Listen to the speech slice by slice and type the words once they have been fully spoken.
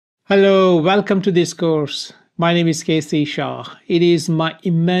Hello, welcome to this course. My name is K.C. Shah. It is my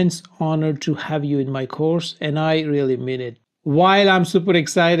immense honor to have you in my course, and I really mean it. While I'm super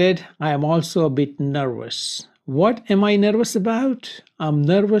excited, I am also a bit nervous. What am I nervous about? I'm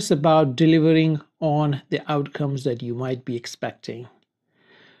nervous about delivering on the outcomes that you might be expecting.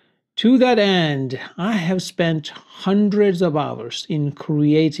 To that end, I have spent hundreds of hours in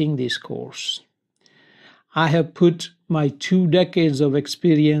creating this course. I have put my 2 decades of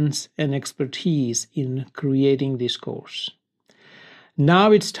experience and expertise in creating this course.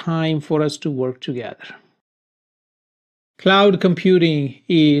 Now it's time for us to work together. Cloud computing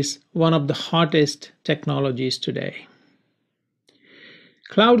is one of the hottest technologies today.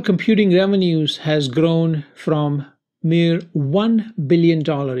 Cloud computing revenues has grown from mere $1 billion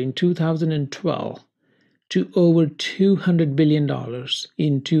in 2012 to over $200 billion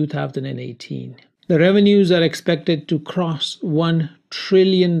in 2018. The revenues are expected to cross $1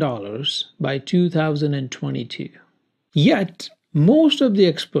 trillion by 2022. Yet, most of the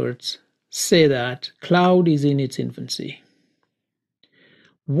experts say that cloud is in its infancy.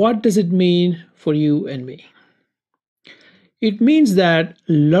 What does it mean for you and me? It means that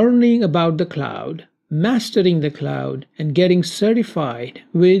learning about the cloud, mastering the cloud, and getting certified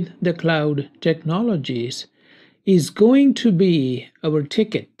with the cloud technologies is going to be our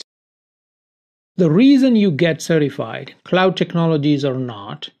ticket. The reason you get certified, cloud technologies or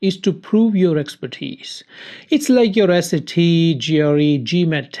not, is to prove your expertise. It's like your SAT, GRE,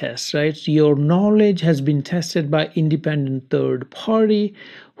 GMAT test, right? Your knowledge has been tested by independent third party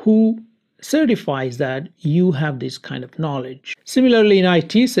who certifies that you have this kind of knowledge. Similarly, in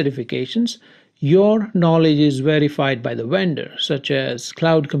IT certifications, your knowledge is verified by the vendor, such as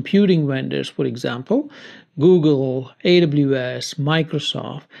cloud computing vendors, for example, Google, AWS,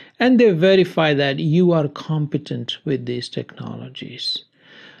 Microsoft, and they verify that you are competent with these technologies.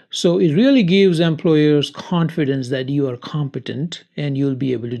 So it really gives employers confidence that you are competent and you'll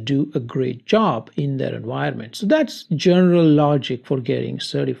be able to do a great job in their environment. So that's general logic for getting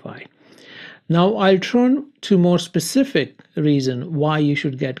certified. Now I'll turn to more specific reason why you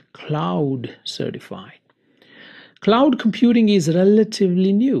should get cloud certified. Cloud computing is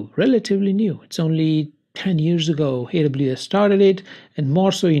relatively new. It's only 10 years ago AWS started it, and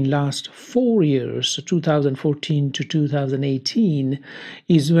more so in last 4 years, so 2014 to 2018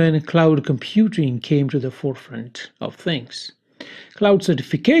 is when cloud computing came to the forefront of things. Cloud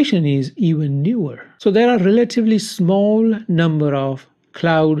certification is even newer. So there are relatively small number of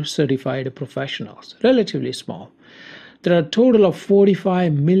cloud certified professionals, relatively small. There are a total of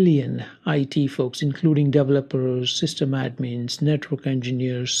 45 million IT folks, including developers, system admins, network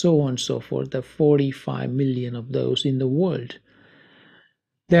engineers, so on and so forth. There are 45 million of those in the world.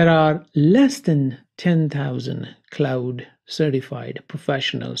 There are less than 10,000 cloud certified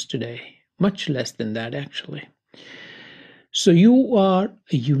professionals today, much less than that actually. So you are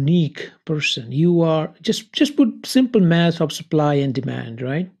a unique person. You are, just put simple math of supply and demand,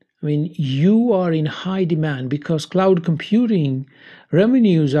 right? I mean, you are in high demand because cloud computing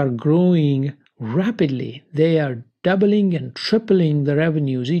revenues are growing rapidly. They are doubling and tripling the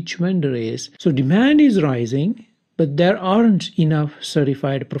revenues each vendor is. So demand is rising, but there aren't enough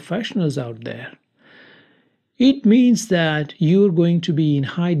certified professionals out there. It means that you're going to be in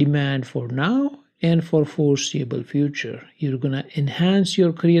high demand for now and for foreseeable future. You're going to enhance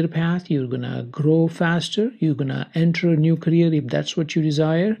your career path, you're going to grow faster, you're going to enter a new career if that's what you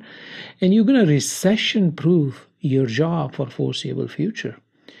desire, and you're going to recession proof your job for foreseeable future.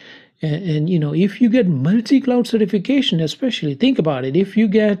 And you know, if you get multi-cloud certification, especially think about it, if you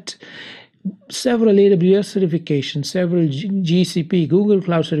get several AWS certifications, several GCP, Google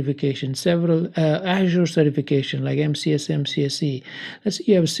Cloud certifications, several Azure certification like MCS, MCSE. Let's say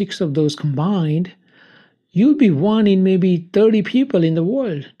you have 6 of those combined. You'll be one in maybe 30 people in the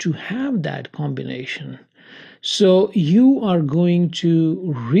world to have that combination. So you are going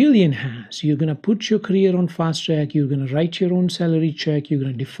to really enhance. You're going to put your career on fast track. You're going to write your own salary check. You're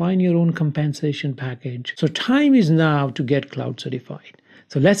going to define your own compensation package. So time is now to get cloud certified.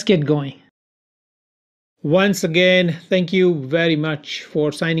 So let's get going. Once again, thank you very much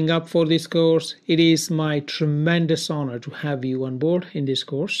for signing up for this course. It is my tremendous honor to have you on board in this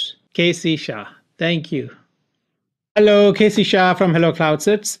course. K.C. Shah, thank you. Hello, K.C. Shah from Hello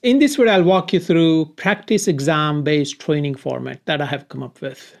CloudSets. In this video, I'll walk you through practice exam-based training format that I have come up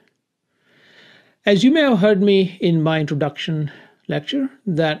with. As you may have heard me in my introduction lecture,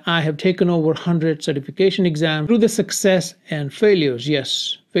 that I have taken over 100 certification exams. Through the success and failures,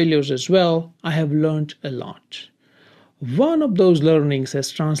 yes, failures as well, I have learned a lot. One of those learnings has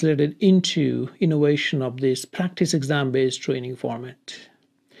translated into innovation of this practice exam-based training format.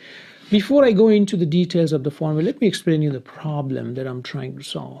 Before I go into the details of the format, let me explain you the problem that I'm trying to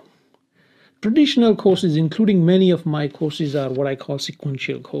solve. Traditional courses, including many of my courses, are what I call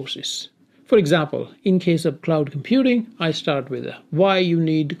sequential courses. For example, in case of cloud computing, I start with why you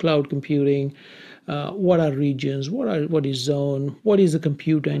need cloud computing, what are regions, what is zone, what is the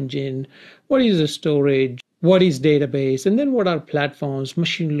compute engine, what is the storage, what is database, and then what are platforms,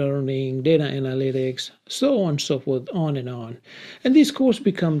 machine learning, data analytics, so on and so forth, on and on. And these courses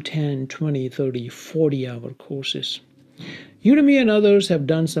become 10, 20, 30, 40-hour courses. Udemy and others have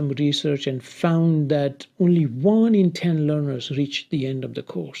done some research and found that only 1 in 10 learners reach the end of the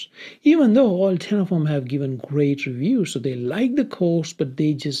course, even though all 10 of them have given great reviews. So they like the course, but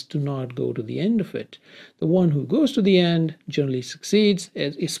they just do not go to the end of it. The one who goes to the end generally succeeds,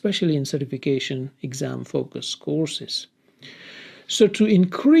 especially in certification exam-focused courses. So to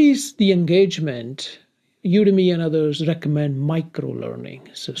increase the engagement, Udemy and others recommend micro-learning.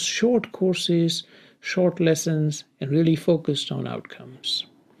 So short courses, short lessons, and really focused on outcomes.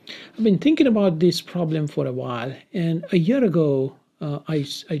 I've been thinking about this problem for a while, and a year ago I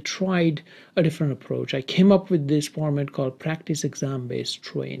tried a different approach. I came up with this format called practice exam-based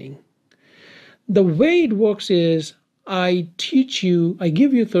training. The way it works is I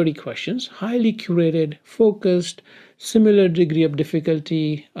give you 30 questions, highly curated, focused, similar degree of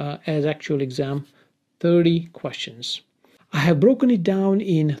difficulty as actual exam, 30 questions. I have broken it down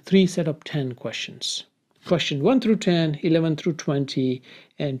in 3 sets of 10 questions. Question 1 through 10, 11 through 20,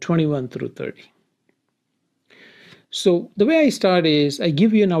 and 21 through 30. So the way I start is I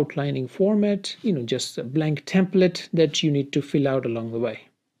give you an outlining format, just a blank template that you need to fill out along the way.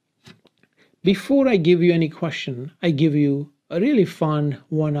 Before I give you any question, I give you a really fun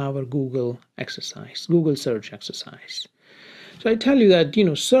 1-hour Google search exercise. So I tell you that,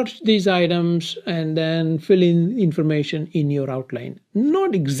 search these items and then fill in information in your outline.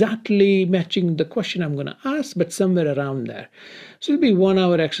 Not exactly matching the question I'm going to ask, but somewhere around there. So it'll be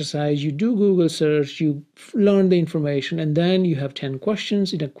 1-hour exercise. You do Google search, you learn the information, and then you have 10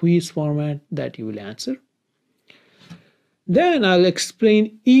 questions in a quiz format that you will answer. Then I'll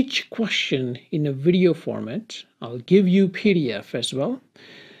explain each question in a video format. I'll give you PDF as well.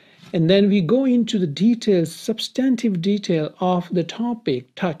 And then we go into the details, substantive detail of the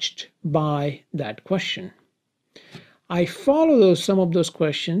topic touched by that question. I follow some of those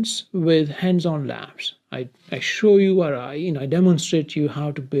questions with hands-on labs. I show you or I demonstrate you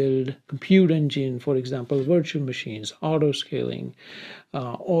how to build compute engine, for example, virtual machines, auto scaling,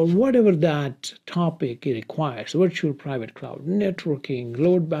 or whatever that topic requires, virtual private cloud, networking,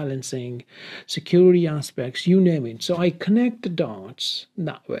 load balancing, security aspects, you name it. So I connect the dots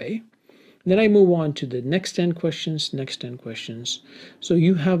that way. Then I move on to the next 10 questions, next 10 questions. So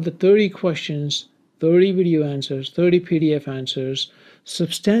you have the 30 questions, 30 video answers, 30 PDF answers,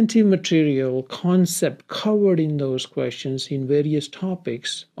 substantive material, concept covered in those questions in various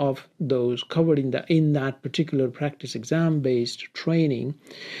topics of those covered in that particular practice exam-based training.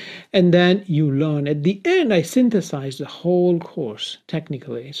 And then you learn. At the end, I synthesize the whole course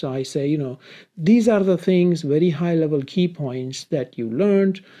technically. So I say, these are the things, very high-level key points that you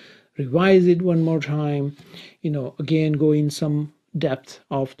learned. Revise it one more time, again, go in some depth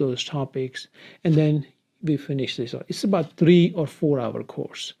of those topics, and then we finish this. It's about 3 or 4 hour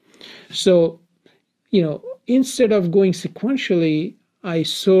course. So, instead of going sequentially, I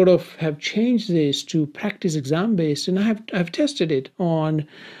sort of have changed this to practice exam based, and I've tested it on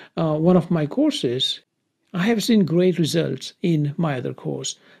one of my courses. I have seen great results in my other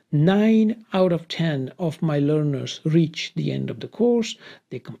course. 9 out of 10 of my learners reach the end of the course.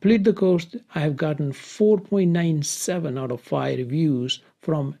 They complete the course. I have gotten 4.97 out of 5 reviews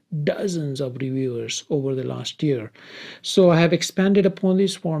from dozens of reviewers over the last year. So I have expanded upon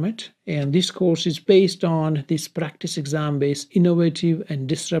this format, and this course is based on this practice exam-based innovative and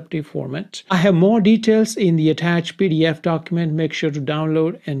disruptive format. I have more details in the attached PDF document. Make sure to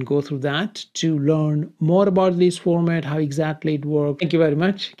download and go through that to learn more about this format, how exactly it works. Thank you very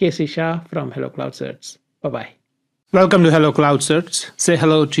much. Casey Shah from Hello Cloud Certs. Bye-bye. Welcome to Hello Cloud Certs. Say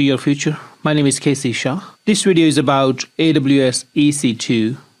hello to your future. My name is Casey Shah. This video is about AWS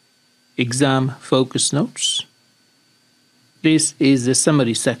EC2 exam focus notes. This is the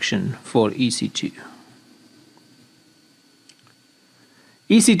summary section for EC2.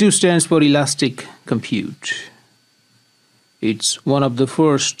 EC2 stands for Elastic Compute. It's one of the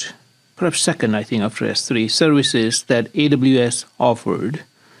first, perhaps second, I think, after S3 services that AWS offered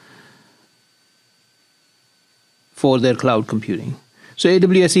for their cloud computing. So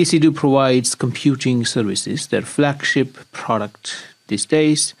AWS EC2 provides computing services, their flagship product these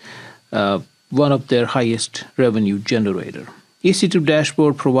days, one of their highest revenue generator. EC2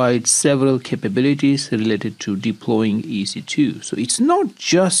 dashboard provides several capabilities related to deploying EC2. So it's not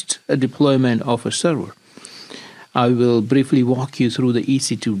just a deployment of a server. I will briefly walk you through the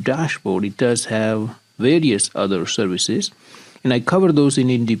EC2 dashboard. It does have various other services, and I cover those in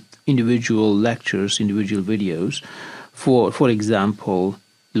individual lectures, individual videos. For example,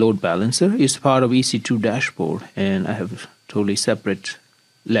 load balancer is part of EC2 dashboard, and I have totally separate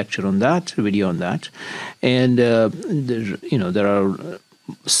lecture on that, video on that. And there are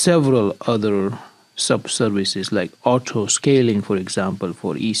several other sub-services like auto scaling, for example,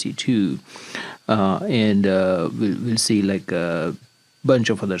 for EC2, and we'll see like a bunch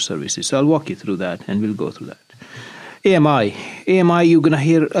of other services. So I'll walk you through that, and we'll go through that. AMI you're gonna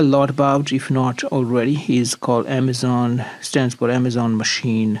hear a lot about, if not already, is called Amazon, stands for Amazon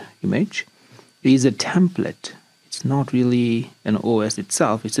Machine Image. It is a template. It's not really an OS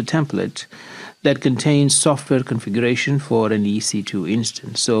itself. It's a template that contains software configuration for an EC2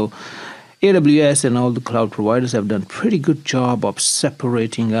 instance. So AWS and all the cloud providers have done a pretty good job of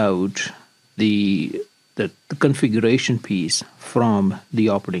separating out the configuration piece from the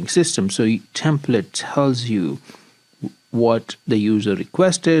operating system. So template tells you what the user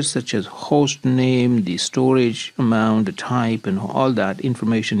requested, such as host name, the storage amount, the type, and all that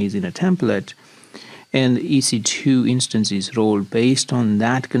information is in a template. And the EC2 instance is rolled based on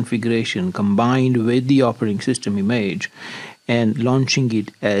that configuration combined with the operating system image and launching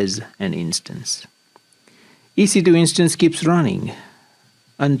it as an instance. EC2 instance keeps running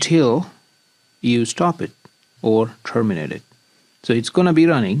until you stop it or terminate it. So it's going to be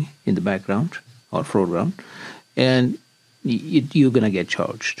running in the background or foreground, and you're going to get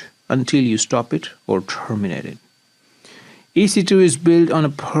charged until you stop it or terminate it. EC2 is built on a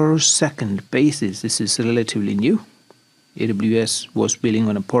per second basis. This is relatively new. AWS was billing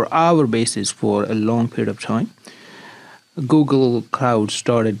on a per hour basis for a long period of time. Google Cloud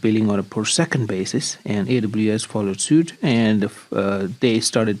started billing on a per second basis, and AWS followed suit, and they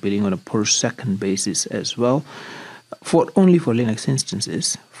started billing on a per second basis as well, only for Linux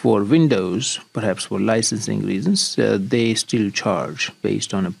instances. For Windows, perhaps for licensing reasons, they still charge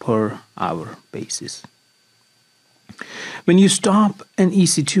based on a per hour basis. When you stop an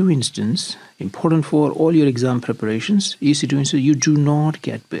EC2 instance, important for all your exam preparations, EC2 instance, you do not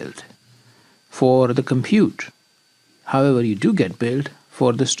get billed for the compute. However, you do get billed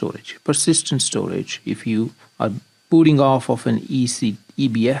for the storage, persistent storage. If you are booting off of an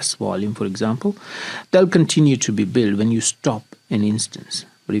EBS volume, for example, they'll continue to be billed when you stop an instance.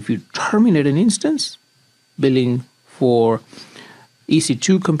 But if you terminate an instance, billing for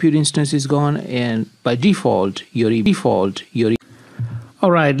EC2 compute instance is gone, and by default,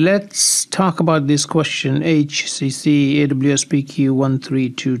 All right, let's talk about this question. HCC AWS PQ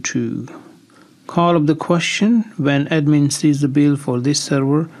 1322. Call of the question: when admin sees the bill for this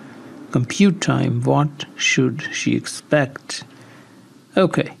server compute time, what should she expect?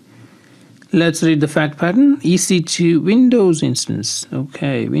 Okay, let's read the fact pattern. EC2 Windows instance.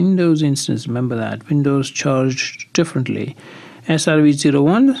 Okay, Windows instance, remember that. Windows charged differently.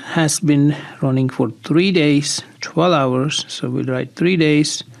 SRV01 has been running for 3 days, 12 hours. So we'll write 3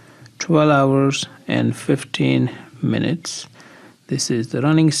 days, 12 hours, and 15 minutes. This is the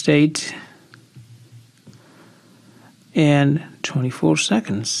running state. And 24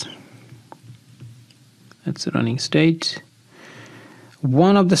 seconds. That's the running state.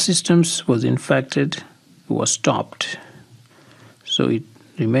 One of the systems was infected, was stopped. So it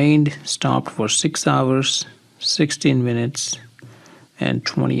remained stopped for 6 hours, 16 minutes, and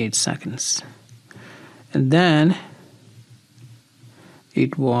 28 seconds. And then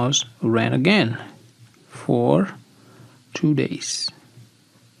it was ran again for 2 days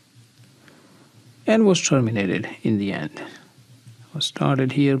and was terminated in the end. Was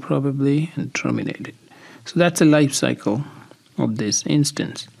started here probably and terminated. So that's the life cycle of this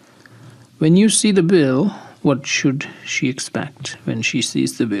instance. When you see the bill, what should she expect when she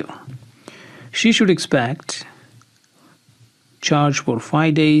sees the bill? She should expect charge for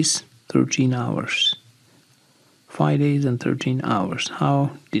 5 days, 13 hours. 5 days and 13 hours.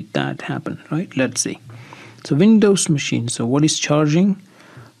 How did that happen, right? Let's see. So Windows machine. So what is charging?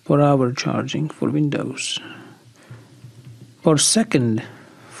 Per hour charging for Windows. Per second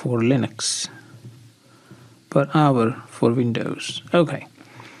for Linux. Per hour for Windows. Okay.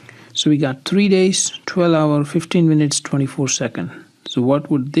 So we got 3 days, 12 hours, 15 minutes, 24 seconds. So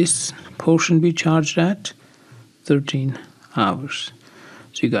what would this portion be charged at? 13 hours.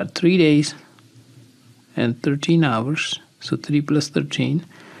 So you got 3 days and 13 hours. So 3 plus 13.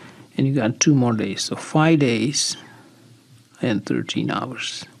 And you got 2 more days. So 5 days and 13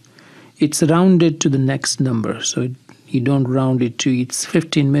 hours. It's rounded to the next number. So You don't round it to it's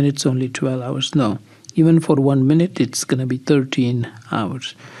 15 minutes, only 12 hours. No, even for 1 minute, it's going to be 13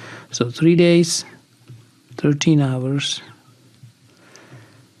 hours. So 3 days, 13 hours,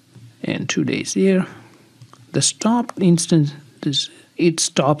 and 2 days here. The stopped instance, it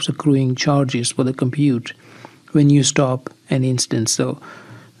stops accruing charges for the compute when you stop an instance. So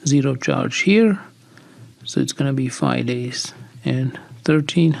 0 charge here. So it's going to be 5 days and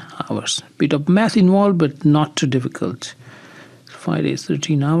 13 hours. Bit of math involved, but not too difficult. 5 days,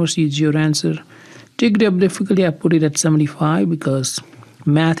 13 hours is your answer. Degree of difficulty, I put it at 75 because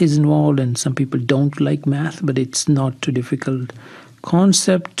math is involved and some people don't like math, but it's not too difficult.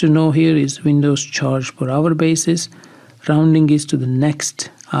 Concept to know here is Windows charge per hour basis. Rounding is to the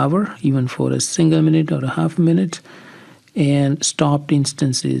next hour, even for a single minute or a half minute. And stopped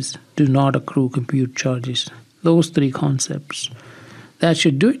instances do not accrue compute charges. Those 3 concepts. That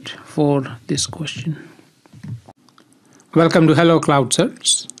should do it for this question. Welcome to Hello Cloud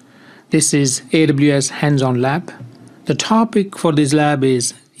Certs. This is AWS Hands-On Lab. The topic for this lab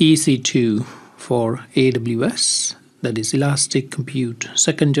is EC2 for AWS, that is Elastic Compute,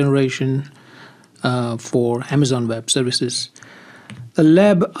 second generation for Amazon Web Services. The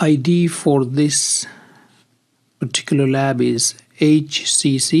lab ID for this particular lab is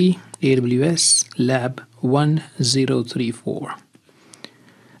HCC AWS Lab 1034.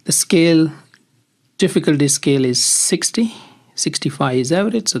 The difficulty scale is 60. 65 is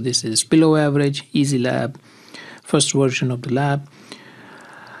average, so this is below average, easy lab, first version of the lab.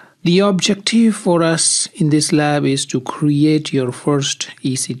 The objective for us in this lab is to create your first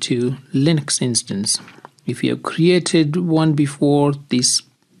EC2 Linux instance. If you have created one before, this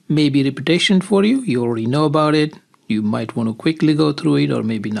may be repetition for you. You already know about it. You might want to quickly go through it or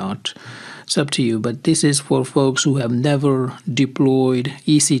maybe not. It's up to you. But this is for folks who have never deployed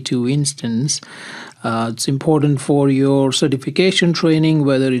EC2 instance. It's important for your certification training,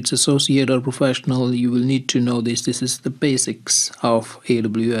 whether it's associate or professional. You will need to know this. This is the basics of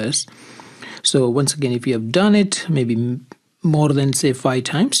AWS. So once again, if you have done it, maybe more than say 5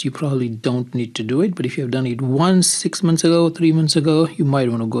 times, you probably don't need to do it. But if you have done it once, 6 months ago, 3 months ago, you might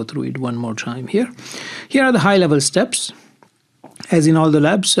want to go through it one more time here. Here are the high level steps. As in all the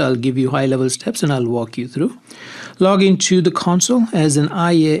labs, I'll give you high level steps and I'll walk you through. Log into the console as an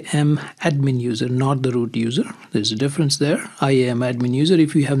IAM admin user, not the root user. There's a difference there. IAM admin user.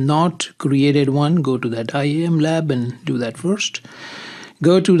 If you have not created one, go to that IAM lab and do that first.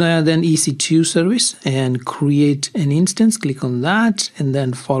 Go to the then EC2 service and create an instance. Click on that and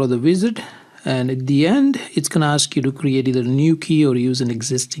then follow the wizard. And at the end, it's going to ask you to create either a new key or use an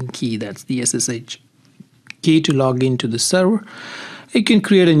existing key. That's the SSH key to log into the server. You can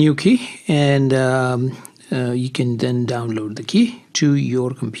create a new key and you can then download the key to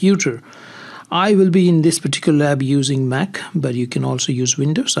your computer. I will be in this particular lab using Mac, but you can also use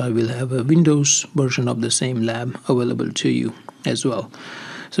Windows. I will have a Windows version of the same lab available to you as well.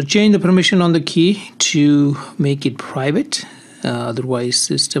 So change the permission on the key to make it private. Otherwise,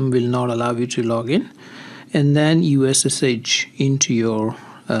 system will not allow you to log in. And then you SSH into your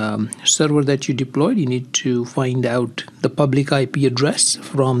server that you deployed. You need to find out the public IP address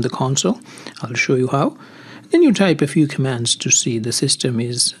from the console. I'll show you how. Then you type a few commands to see the system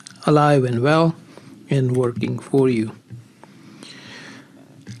is alive and well and working for you.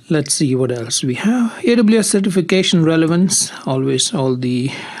 Let's see what else we have. AWS certification relevance. Always all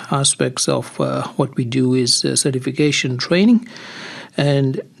the aspects of what we do is certification training.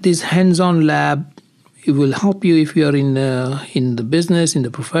 And this hands-on lab, it will help you if you are in the business, in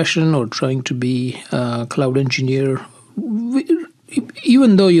the profession, or trying to be a cloud engineer.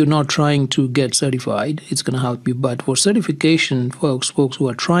 Even though you're not trying to get certified, it's going to help you. But for certification folks who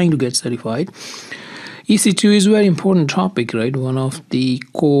are trying to get certified, EC2 is a very important topic, right? One of the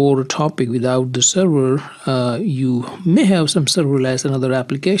core topic. Without the server, you may have some serverless and other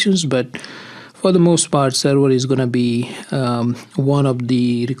applications, but for the most part, server is going to be one of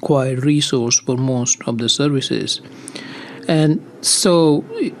the required resource for most of the services. And so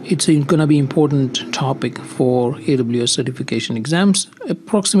it's going to be important topic for AWS certification exams.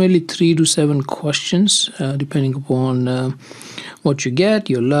 Approximately 3 to 7 questions, depending upon what you get,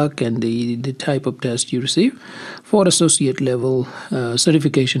 your luck, and the type of test you receive for associate level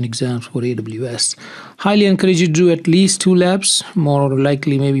certification exams for AWS. Highly encourage you to do at least 2 labs, more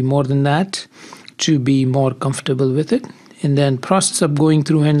likely maybe more than that, to be more comfortable with it. And then process of going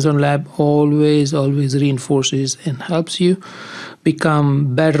through hands-on lab always reinforces and helps you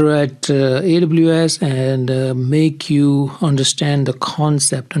become better at AWS and make you understand the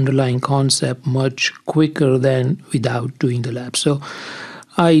concept, underlying concept, much quicker than without doing the lab. So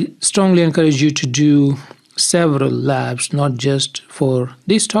I strongly encourage you to do several labs, not just for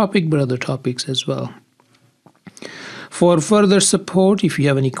this topic, but other topics as well. For further support, if you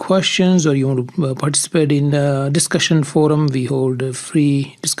have any questions or you want to participate in a discussion forum, we hold a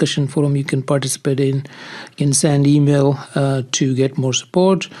free discussion forum you can participate in. You can send email to get more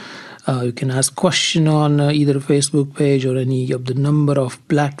support. You can ask question on either Facebook page or any of the number of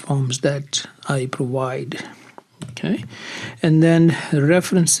platforms that I provide. Okay, and then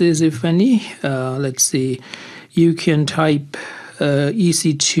references, if any, let's see, you can type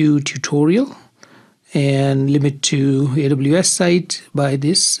EC2 tutorial and limit to AWS site by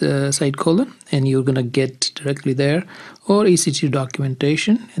this site colon, and you're gonna get directly there, or EC2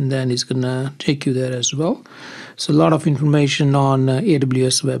 documentation, and then it's gonna take you there as well. So a lot of information on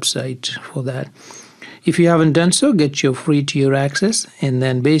AWS website for that. If you haven't done so, get your free tier access, and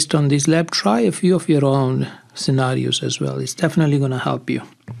then based on this lab, try a few of your own scenarios as well. It's definitely going to help you.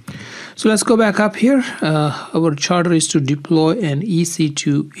 So let's go back up here. Our charter is to deploy an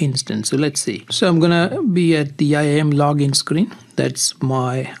EC2 instance. So let's see. So I'm going to be at the IAM login screen. That's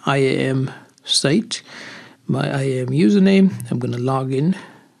my IAM site, my IAM username. I'm going to log in,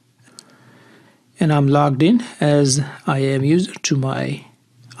 and I'm logged in as IAM user to my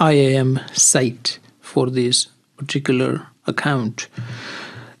IAM site for this particular account.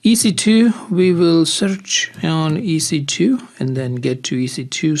 EC2, we will search on EC2 and then get to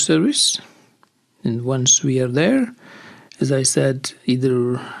EC2 service. And once we are there, as I said,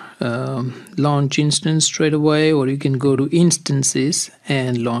 either launch instance straight away, or you can go to instances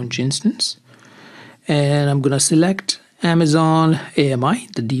and launch instance. And I'm going to select Amazon AMI,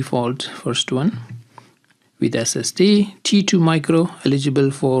 the default first one, with SSD, T2 micro,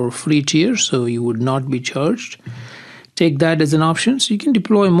 eligible for free tier, so you would not be charged. Take that as an option, so you can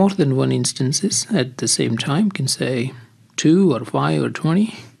deploy more than one instances at the same time. You can say 2 or 5 or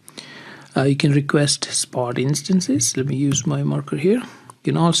 20. You can request spot instances. Let me use my marker here. You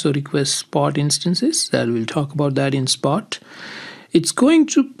can also request spot instances. That we'll talk about that in spot. It's going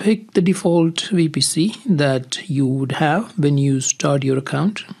to pick the default VPC that you would have when you start your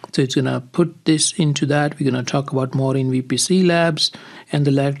account. So it's going to put this into that. We're going to talk about more in VPC labs and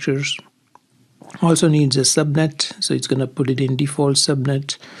the lectures. Also needs a subnet, so it's going to put it in default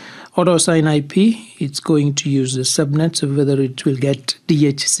subnet. Auto assign IP, it's going to use the subnet, so whether it will get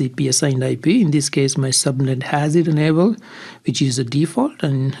DHCP assigned IP. In this case, my subnet has it enabled, which is a default,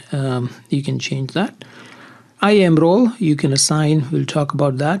 and you can change that. IAM role, you can assign, we'll talk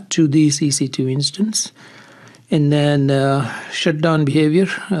about that, to this EC2 instance. And then shutdown behavior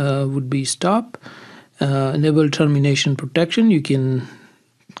would be stop. Enable termination protection, you can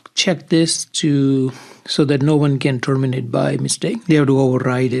check this so that no one can terminate by mistake. They have to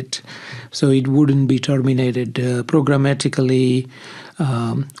override it, so it wouldn't be terminated programmatically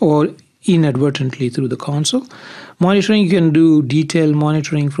or inadvertently through the console. Monitoring, you can do detailed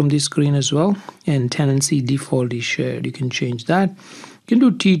monitoring from this screen as well, and tenancy default is shared. You can change that. You can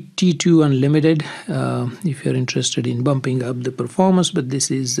do T2 unlimited if you're interested in bumping up the performance, but this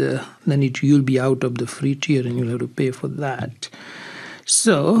is then you'll be out of the free tier and you'll have to pay for that.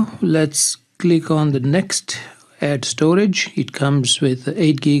 So let's click on the next, add storage. It comes with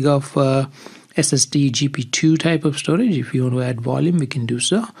 8 gig of SSD GP2 type of storage. If you want to add volume, we can do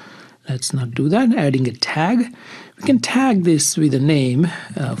so. Let's not do that. Adding a tag. We can tag this with a name.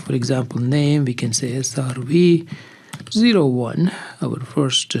 For example, name, we can say SRV01, our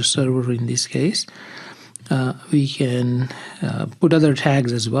first server in this case. We can put other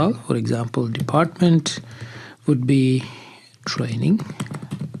tags as well. For example, department would be training,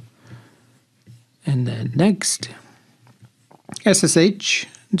 and then next SSH.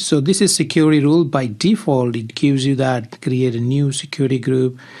 So this is security rule. By default, it gives you that create a new security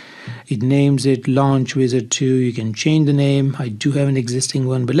group. It names it launch wizard 2. You can change the name. I do have an existing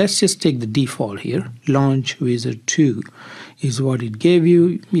one, but let's just take the default here. Launch wizard 2 is what it gave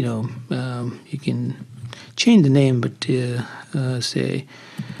you. You know, you can change the name, but say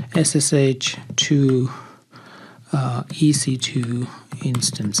SSH to EC2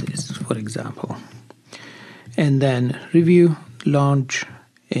 instances, for example, and then review, launch,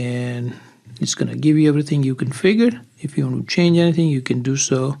 and it's going to give you everything you configured. If you want to change anything, you can do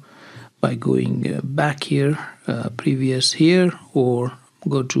so by going back here, previous here, or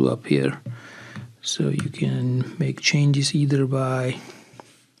go to up here. So you can make changes either by,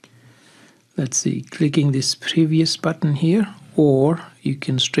 let's see, clicking this previous button here, or you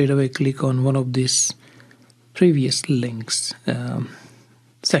can straight away click on one of these previous links,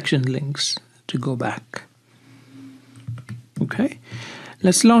 section links, to go back. Okay,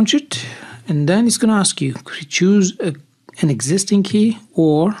 let's launch it, and then it's going to ask you choose an existing key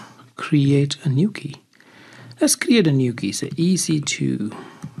or create a new key. Let's create a new key, say EC2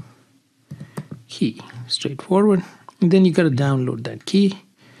 key, straightforward. And then you got to download that key.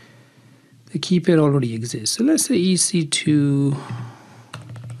 The key pair already exists. So let's say EC2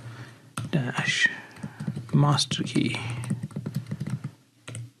 dash master key.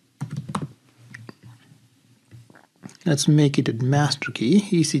 Let's make it a master key,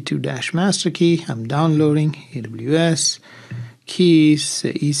 EC2 dash master key. I'm downloading AWS keys,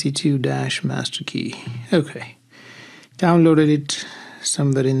 say EC2 dash master key. Okay, downloaded it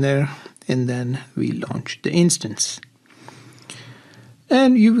somewhere in there, and then we launch the instance.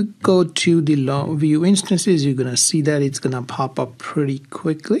 And you go to the view instances, you're gonna see that it's gonna pop up pretty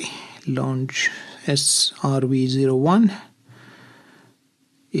quickly. Launch SRV01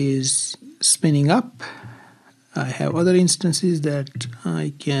 is spinning up. I have other instances that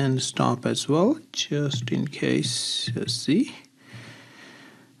I can stop as well, just in case. Let's see.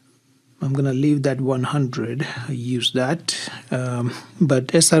 I'm gonna leave that 100. I use that, but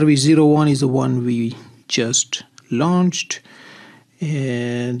SRV01 is the one we just launched.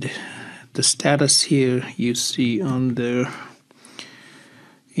 And the status here you see on the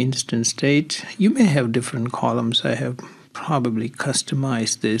instance state. You may have different columns. I have probably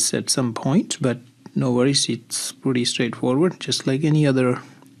customized this at some point, but no worries, it's pretty straightforward, just like any other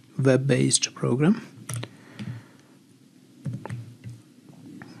web-based program.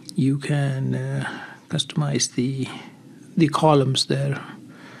 You can customize the columns there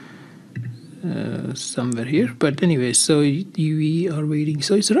somewhere here, but anyway, so we are waiting.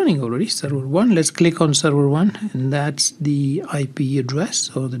 So it's running already, server 1. Let's click on server 1, and that's the IP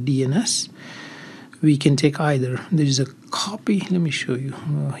address or the DNS. We can take either. There is a copy. Let me show you.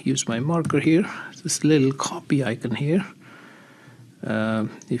 Use my marker here. This little copy icon here.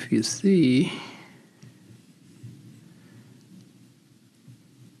 If you see,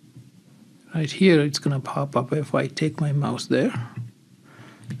 right here, it's gonna pop up if I take my mouse there.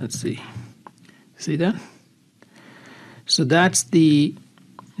 Let's see. See that? So that's the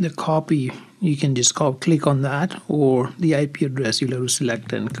copy. You can just click on that, or the IP address you'll have to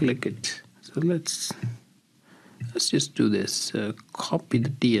select and click it. So let's just do this. Copy the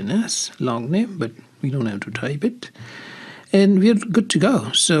DNS, long name, but we don't have to type it. And we're good to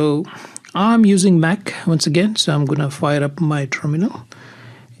go. So I'm using Mac once again, so I'm gonna fire up my terminal,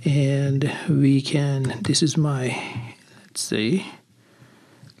 and we can, this is my, let's say,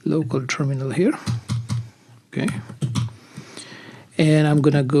 local terminal here. Okay, and I'm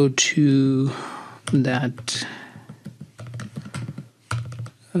gonna go to that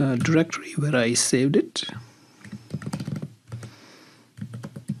directory where I saved it.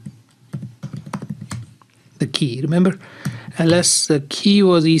 The key, remember, ls the key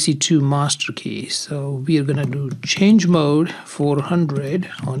was EC2 master key, so we are gonna do change mode 400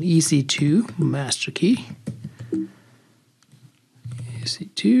 on EC2 master key.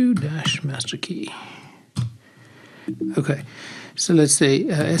 EC2 dash master key. Okay, so let's say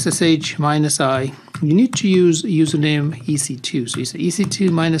SSH -i. You need to use username EC2. So you say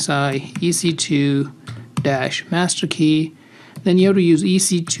EC2 -i, EC2 dash master key. Then you have to use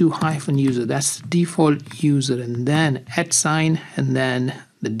EC2-user. That's the default user, and then @, and then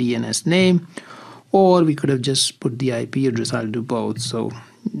the DNS name. Or we could have just put the IP address. I'll do both. So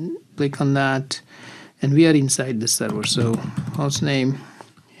click on that, and we are inside the server. So host name,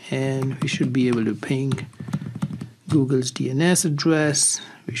 and we should be able to ping Google's DNS address.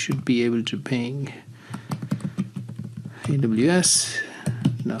 We should be able to ping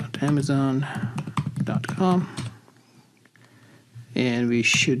aws.amazon.com, and we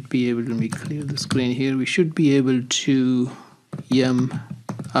should be able to, let me clear the screen here, we should be able to yum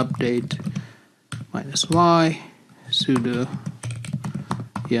update -y sudo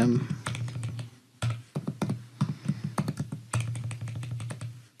yum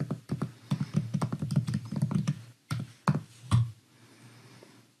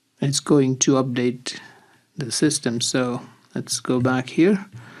it's going to update the system. So let's go back here.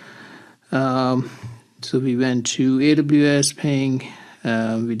 So we went to AWS ping,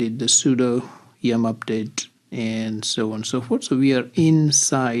 we did the sudo yum update, and so on and so forth. So we are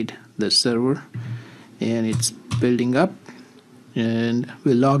inside the server, and it's building up, and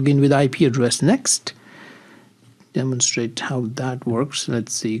we'll log in with IP address next. Demonstrate how that works.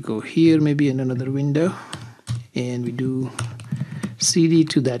 Let's see, go here, maybe in another window, and we do cd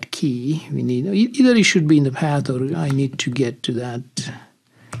to that key. We need, either it should be in the path, or I need to get to that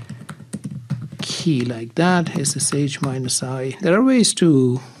key like that, SSH -i. There are ways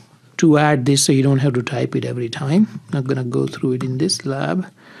to add this so you don't have to type it every time. I'm gonna go through it in this lab.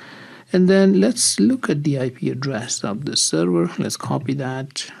 And then let's look at the IP address of the server. Let's copy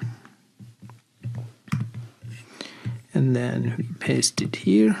that. and then we paste it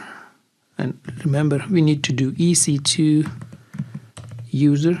here. And remember, we need to do EC2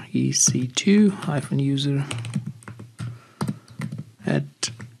 user, EC2-user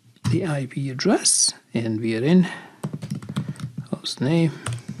at the IP address, and we are in host name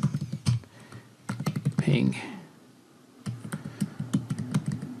ping.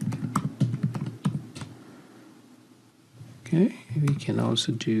 Okay, we can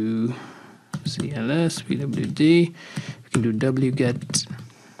also do CLS, pwd, we can do wget.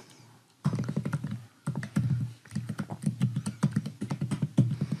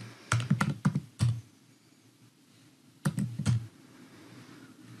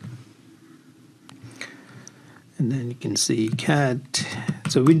 And then you can see cat.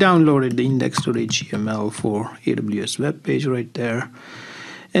 So we downloaded the index.html for AWS web page right there.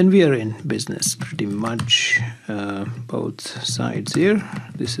 And we are in business pretty much, both sides here.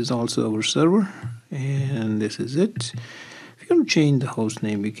 This is also our server, and this is it. If you want to change the host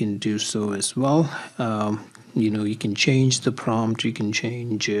name, you can do so as well. You can change the prompt, you can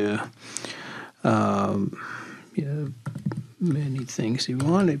change many things you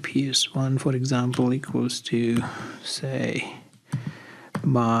want. A PS1, for example, equals to, say,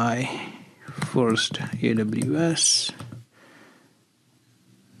 my first AWS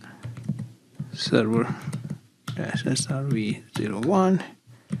server srv01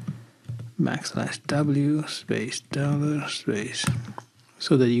 \w space dollar space,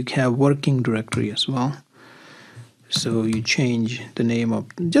 so that you have working directory as well. So you change the name of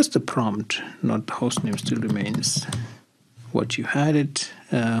just the prompt, not the host name still remains what you had it.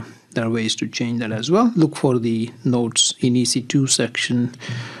 There are ways to change that as well. Look for the notes in EC2 section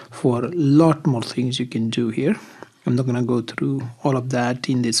for a lot more things you can do here. I'm not going to go through all of that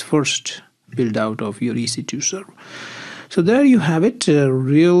in this first build out of your EC2 server. So there you have it,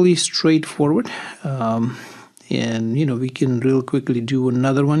 really straightforward. And we can real quickly do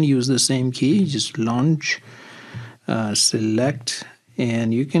another one. Use the same key, just launch, select,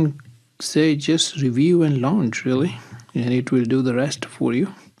 and you can say just review and launch, really, and it will do the rest for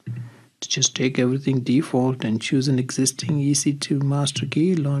you. Just take everything default and choose an existing EC2 master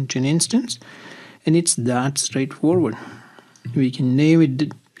key, launch an instance, and it's that straightforward. We can name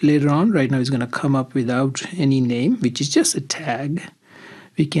it later on. Right now it's going to come up without any name, which is just a tag.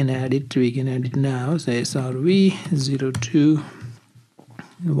 We can add it now, say srv02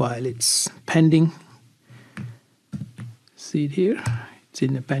 while it's pending. See it here, it's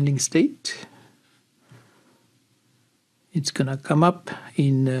in a pending state. It's gonna come up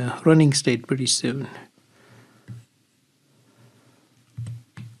in running state pretty soon.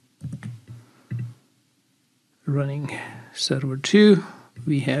 Running server 2,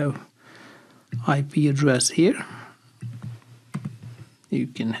 we have IP address here. You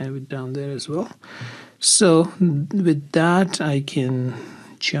can have it down there as well. So with that, I can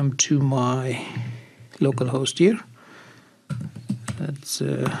jump to my local host here. That's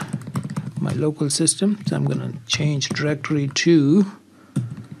my local system. So I'm going to change directory to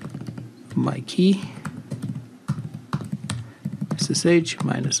my key ssh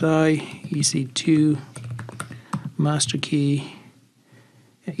 -i ec2 master key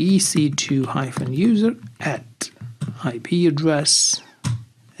ec2-user at IP address,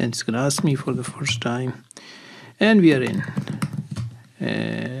 and it's going to ask me for the first time, and we are in.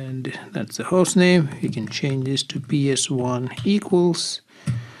 And that's the host name. You can change this to ps1 equals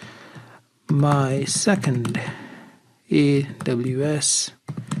my second AWS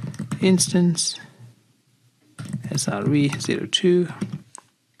instance srv02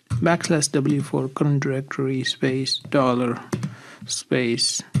 \w for current directory space dollar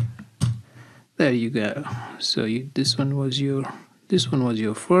space. There you go. So this one was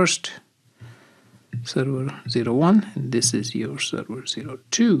your first server 01, and this is your server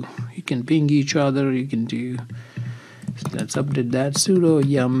 02. You can ping each other. You can do, let's update that, sudo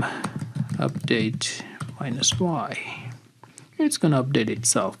yum update -y. It's gonna update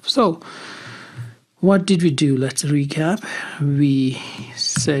itself. So what did we do? Let's recap. We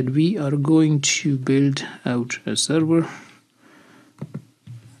said we are going to build out a server.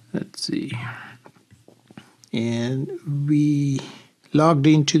 Let's see. And we logged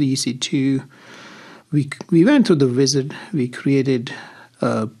into the EC2. We went through the wizard. We created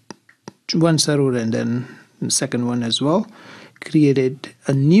one server and then the second one as well. Created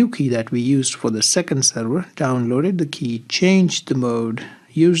a new key that we used for the second server. Downloaded the key, changed the mode,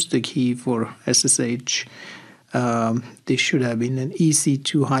 used the key for SSH. This should have been an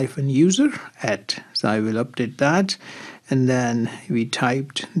EC2-user at. So I will update that. And then we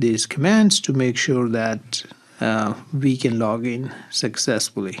typed these commands to make sure that we can log in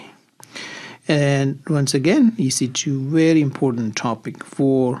successfully. And once again, EC2, very important topic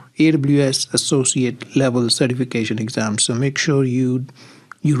for AWS associate level certification exams. So make sure you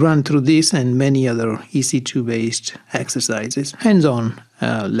run through this and many other EC2 based exercises, hands-on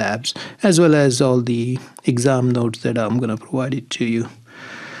labs, as well as all the exam notes that I'm going to provide it to you.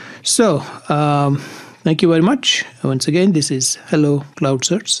 So thank you very much. Once again, this is Hello Cloud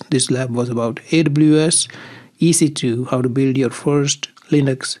Certs. This lab was about AWS EC2, how to build your first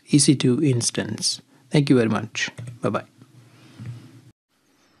Linux EC2 instance. Thank you very much. Bye-bye.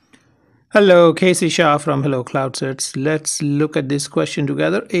 Hello, Casey Shah from Hello Cloud Certs. Let's look at this question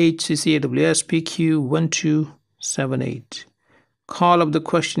together. HCC AWS PQ1278. Call of the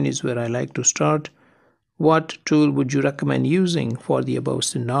question is where I like to start. What tool would you recommend using for the above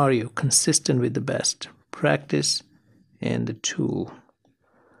scenario, consistent with the best practice and the tool?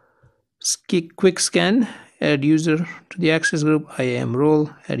 Quick scan, add user to the access group, IAM role,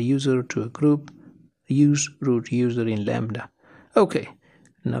 add user to a group, use root user in Lambda. Okay,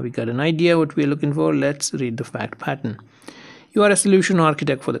 now we got an idea what we're looking for. Let's read the fact pattern. You are a solution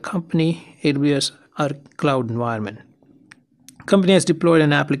architect for the company, AWS cloud environment. Company has deployed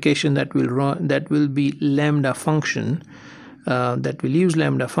an application that will be Lambda function, that will use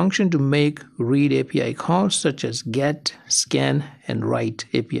Lambda function to make read API calls such as get, scan, and write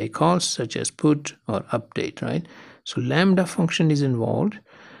API calls such as put or update, right? So Lambda function is involved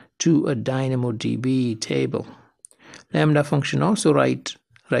to a DynamoDB table. Lambda function also writes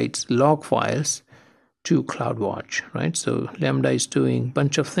log files to CloudWatch, right? So Lambda is doing a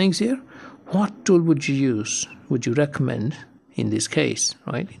bunch of things here. What tool would you use? Would you recommend in this case,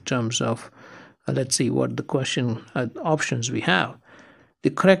 right? In terms of, let's see what the question options we have. The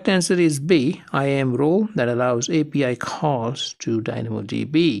correct answer is B, IAM role that allows API calls to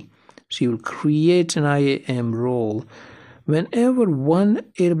DynamoDB. So you'll create an IAM role whenever one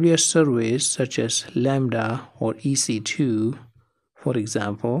AWS service such as Lambda or EC2, for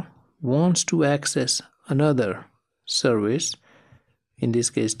example, wants to access another service, in this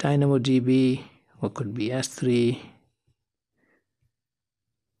case DynamoDB, or could be S3,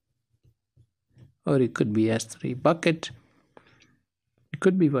 or it could be S3 bucket. It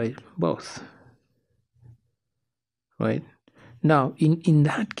could be by both, right? Now, in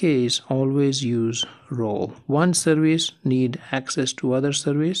that case, always use role. One service need access to other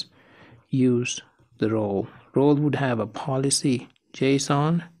service, use the role. Role would have a policy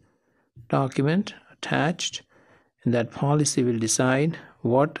JSON document attached, and that policy will decide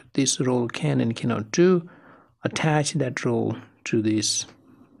what this role can and cannot do. Attach that role to these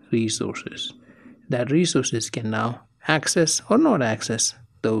resources. That resources can now access or not access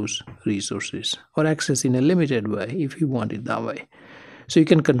those resources, or access in a limited way if you want it that way. So you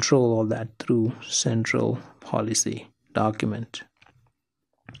can control all that through central policy document.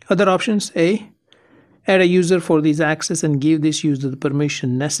 Other options: A, add a user for this access and give this user the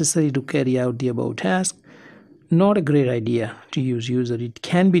permission necessary to carry out the above task. Not a great idea to use user. It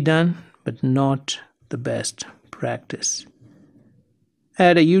can be done, but not the best practice.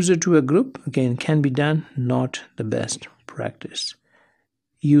 Add a user to a group, again, can be done, not the best practice.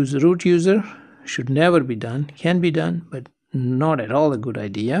 Use root user, should never be done, can be done, but not at all a good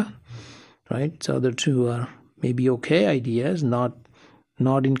idea, right? So the two are maybe okay ideas, not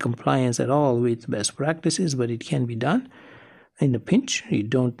in compliance at all with best practices, but it can be done in a pinch. You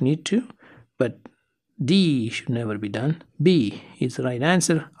don't need to, but D should never be done. B is the right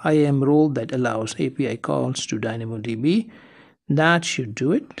answer. IAM role that allows API calls to DynamoDB. That should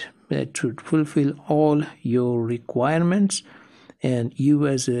do it. That should fulfill all your requirements, and you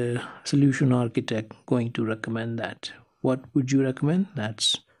as a solution architect going to recommend that. What would you recommend?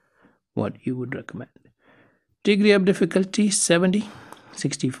 That's what you would recommend. Degree of difficulty 70,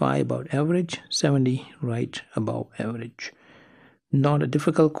 65 about average, 70 right above average. Not a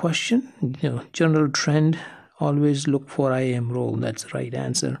difficult question. General trend, always look for IAM role. That's the right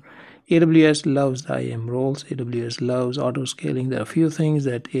answer. AWS loves the IAM roles. AWS loves auto scaling. There are a few things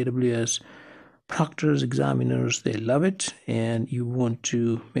that AWS proctors, examiners, they love it, and you want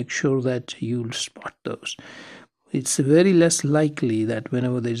to make sure that you'll spot those. It's very less likely that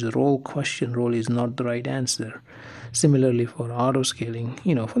whenever there's a role question, role is not the right answer. Similarly for auto scaling,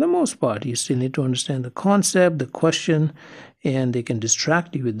 for the most part, you still need to understand the concept, the question, and they can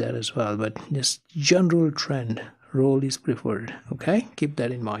distract you with that as well. But just general trend, role is preferred. Okay, keep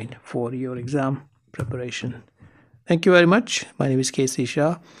that in mind for your exam preparation. Thank you very much. My name is Casey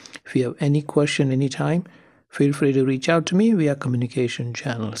Shah. If you have any question anytime, feel free to reach out to me via communication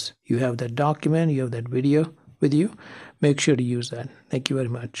channels. You have that document, you have that video with you. Make sure to use that. Thank you very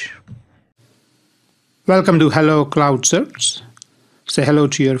much. Welcome to Hello Cloud Certs. Say hello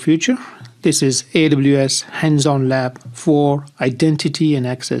to your future. This is AWS Hands-On Lab for Identity and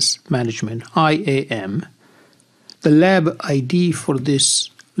Access Management, IAM. The lab ID for this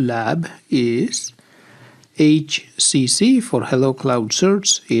lab is HCC for Hello Cloud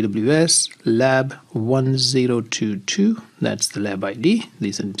Certs, AWS Lab 1022. That's the lab ID,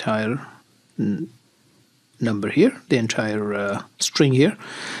 this entire number here, the entire string here.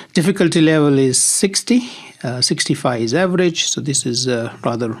 Difficulty level is 60, 65 is average, so this is a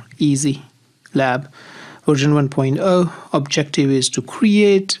rather easy lab. Version 1.0, objective is to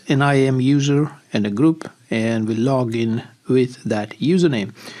create an IAM user and a group, and we log in with that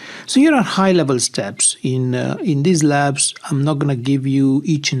username. So here are high-level steps. In these labs, I'm not going to give you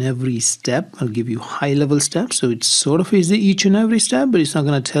each and every step. I'll give you high-level steps. So it's sort of easy each and every step, but it's not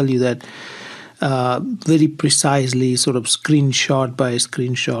going to tell you that very precisely, sort of screenshot by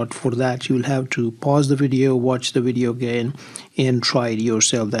screenshot. For that, you'll have to pause the video, watch the video again, and try it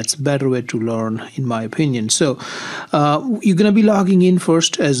yourself. That's a better way to learn, in my opinion. So you're going to be logging in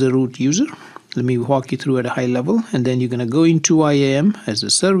first as a root user. Let me walk you through at a high level, and then you're going to go into IAM as a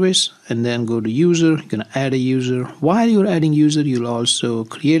service, and then go to user. You're going to add a user. While you're adding user, you'll also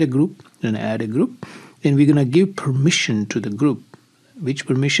create a group and add a group. And we're going to give permission to the group. Which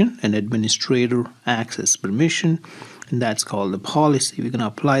permission? An administrator access permission, and that's called the policy. We're going to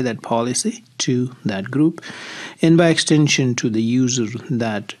apply that policy to that group, and by extension to the user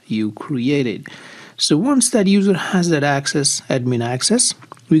that you created. So once that user has that access, admin access,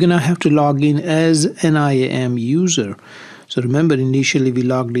 we're going to have to log in as an IAM user. So remember, initially we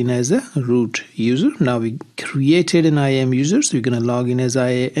logged in as a root user. Now we created an IAM user, so you're going to log in as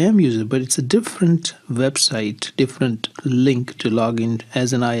IAM user, but it's a different website, different link to log in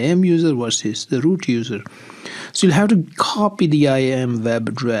as an IAM user versus the root user. So you'll have to copy the IAM web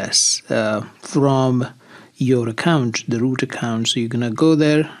address from your account, the root account. So you're going to go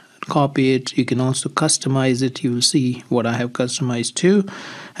there, copy it. You can also customize it. You will see what I have customized to.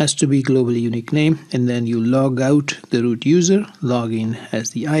 Has to be globally unique name, and then you log out the root user, log in as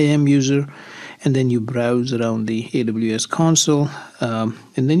the IAM user, and then you browse around the AWS console, and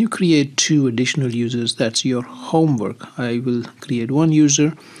then you create 2 additional users. That's your homework. I will create 1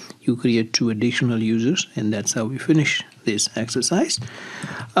 user, you create 2 additional users, and that's how we finish this exercise.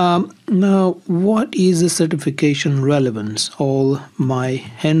 Now, what is the certification relevance? All my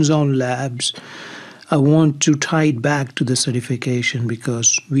hands-on labs, I want to tie it back to the certification,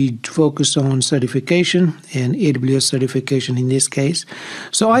 because we focus on certification and AWS certification in this case.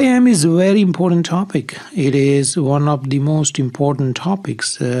 So IAM is a very important topic. It is one of the most important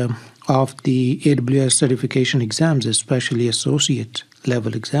topics of the AWS certification exams, especially associate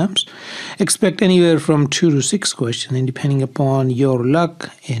level exams. Expect anywhere from 2 to 6 questions, and depending upon your luck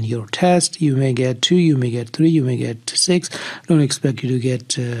and your test, you may get 2, you may get 3, you may get 6. Don't expect you to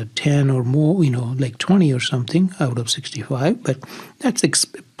get 10 or more, like 20 or something out of 65, but that's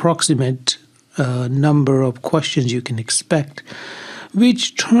approximate number of questions you can expect.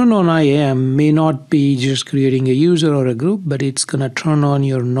 Which turn on IAM may not be just creating a user or a group, but it's going to turn on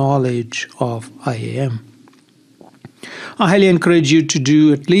your knowledge of IAM. I highly encourage you to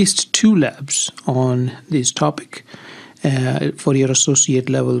do at least 2 labs on this topic for your associate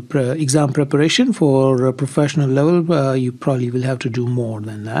level exam preparation. For a professional level, you probably will have to do more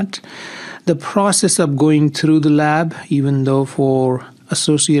than that. The process of going through the lab, even though for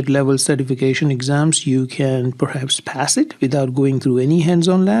associate level certification exams, you can perhaps pass it without going through any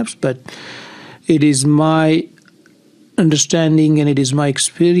hands-on labs, but it is my understanding and it is my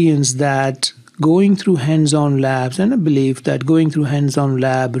experience that going through hands-on labs, and I believe that going through hands-on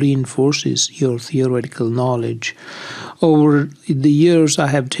lab reinforces your theoretical knowledge. Over the years, I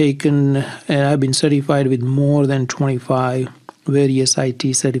have taken and I've been certified with more than 25 various IT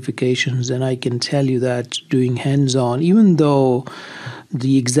certifications, and I can tell you that doing hands-on, even though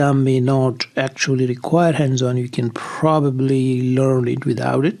the exam may not actually require hands-on, you can probably learn it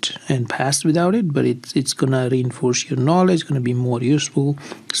without it and pass without it, but it's going to reinforce your knowledge, going to be more useful.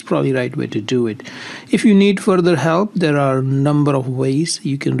 It's probably the right way to do it. If you need further help, there are a number of ways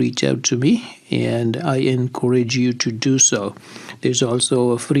you can reach out to me, and I encourage you to do so. There's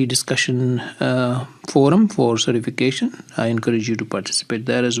also a free discussion forum for certification. I encourage you to participate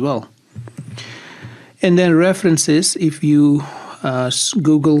there as well. And then references, if you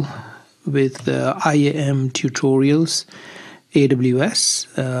Google with IAM tutorials, AWS.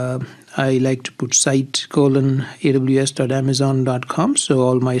 I like to put site:/aws.amazon.com, so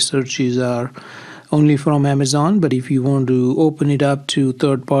all my searches are only from Amazon. But if you want to open it up to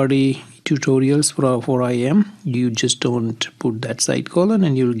third-party tutorials for IAM, you just don't put that site: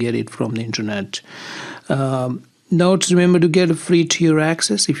 and you'll get it from the internet. Notes, remember to get a free tier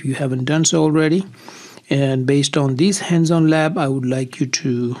access if you haven't done so already. And based on this hands-on lab, I would like you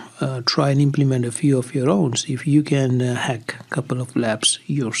to try and implement a few of your own. See if you can hack a couple of labs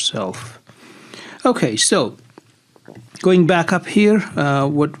yourself. Okay, so going back up here,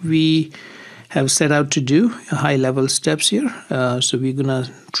 what we have set out to do, high-level steps here. So we're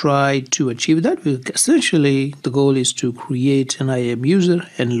gonna try to achieve that. Essentially, the goal is to create an IAM user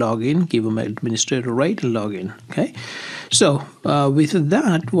and log in, give them an administrator right and log in. Okay. So with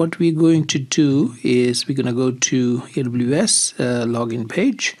that, what we're going to do is we're gonna go to AWS login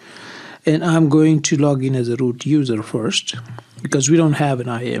page, and I'm going to log in as a root user first, because we don't have an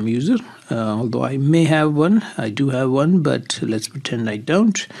IAM user, although I may have one. I do have one, but let's pretend I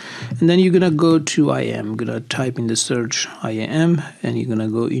don't. And then you're gonna go to IAM. I'm gonna type in the search IAM, and you're gonna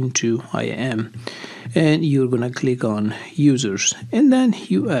go into IAM, and you're gonna click on users, and then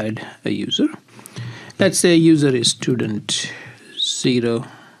you add a user. Let's say user is student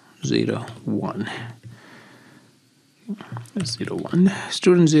 001.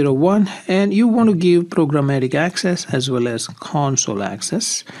 Student 01, and you want to give programmatic access as well as console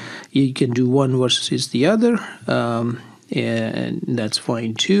access. You can do one versus the other, and that's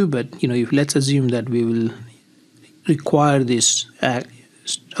fine too. But if let's assume that we will require this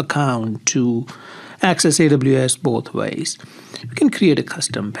account to access AWS both ways, we can create a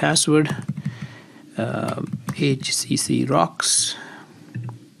custom password. HCC rocks.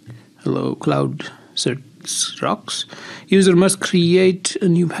 Hello cloud rocks. User must create a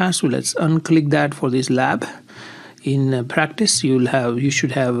new password. Let's unclick that for this lab. In practice, you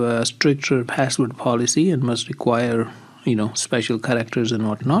should have a stricter password policy and must require special characters and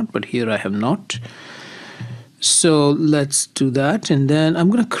whatnot, but here I have not. So let's do that, and then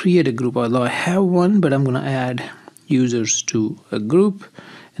I'm going to create a group. Although I have one, but I'm going to add users to a group,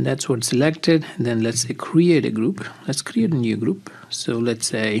 and that's what's selected. And then let's say create a group. Let's create a new group. So let's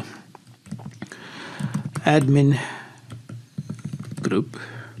say admin group,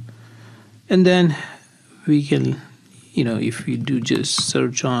 and then we can if you do just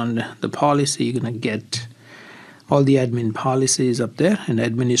search on the policy, you're gonna get all the admin policies up there, and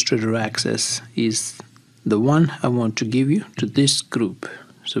administrator access is the one I want to give you to this group.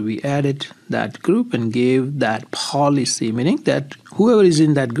 So we added that group and gave that policy, meaning that whoever is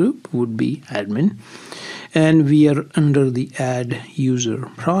in that group would be admin. And we are under the add user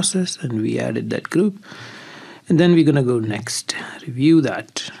process, and we added that group. And then we're gonna go next, review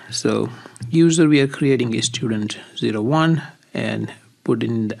that. So user we are creating is student 01, and put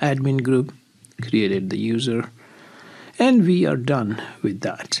in the admin group, created the user, and we are done with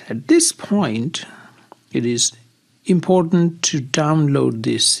that. At this point, it is important to download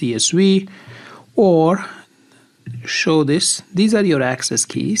this CSV or show this. These are your access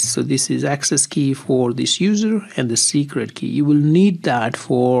keys. So this is access key for this user and the secret key. You will need that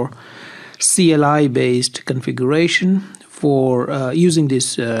for CLI based configuration for using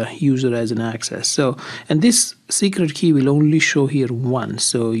this user as an access. So, and this secret key will only show here once.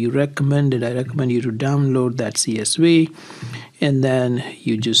 So I recommend you to download that CSV, and then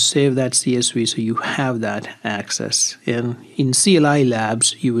you just save that CSV so you have that access. And in CLI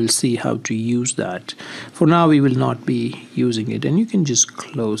labs, you will see how to use that. For now, we will not be using it, and you can just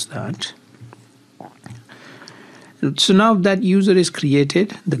close that. So now that user is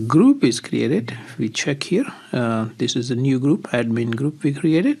created, the group is created. We check here. This is a new group, admin group we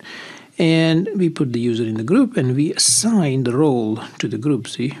created. And we put the user in the group, and we assign the role to the group.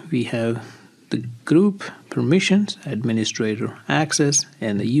 See, we have the group permissions, administrator access,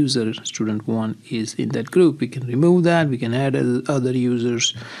 and the user student 1 is in that group. We can remove that. We can add other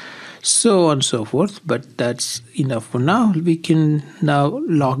users, so on and so forth, but that's enough for now. We can now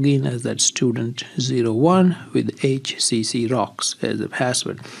log in as that student 01 with HCC rocks as a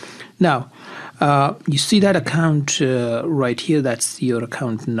password. Now, you see that account right here, that's your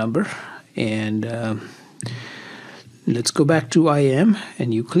account number. And let's go back to IAM,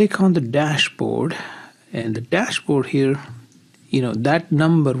 and you click on the dashboard, and the dashboard here, that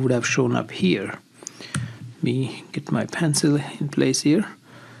number would have shown up here. Let me get my pencil in place here.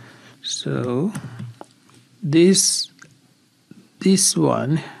 So this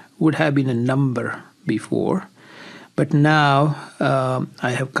one would have been a number before, but now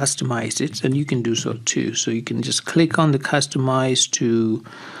I have customized it, and you can do so too. So you can just click on the customize to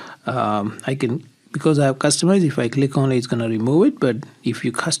because I have customized, if I click on it, it's going to remove it. But if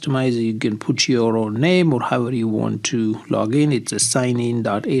you customize it, you can put your own name or however you want to log in. It's a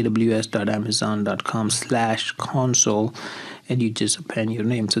signin.aws.amazon.com/console, and you just append your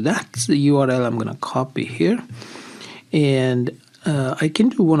name. So that's the URL I'm going to copy here, and I can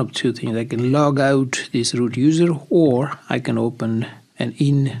do one of two things. I can log out this root user, or I can open an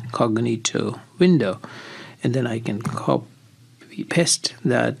incognito window, and then I can copy paste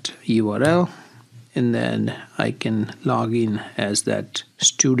that URL, and then I can log in as that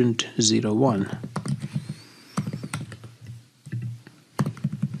student01.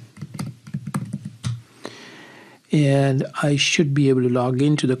 And I should be able to log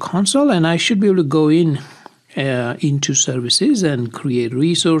into the console, and I should be able to go into services and create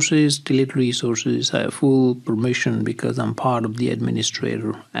resources, delete resources. I have full permission because I'm part of the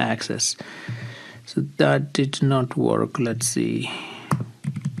administrator access. So that did not work. Let's see.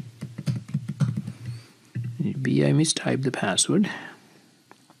 Maybe I mistyped the password.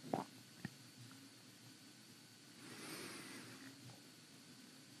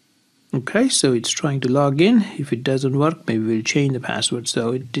 Okay, so it's trying to log in. If it doesn't work, maybe we'll change the password.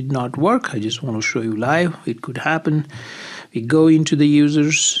 So it did not work. I just want to show you live. It could happen. We go into the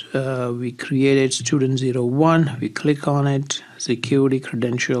users. We created student01. We click on it. Security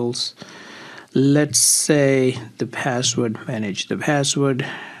credentials. Let's say the password, manage the password,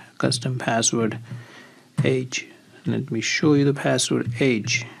 custom password, age. Let me show you the password,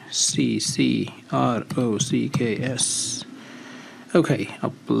 age, CCROCKS. Okay,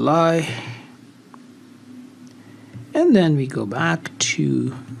 apply, and then we go back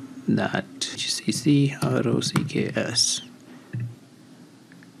to that CCROCKS.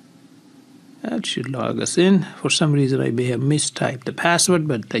 That should log us in. For some reason I may have mistyped the password,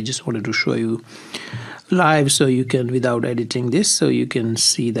 but I just wanted to show you live so you can, without editing this, so you can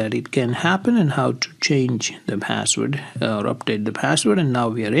see that it can happen and how to change the password or update the password. And now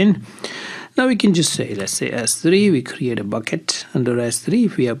we are in. Now we can just say, let's say S3, we create a bucket under S3.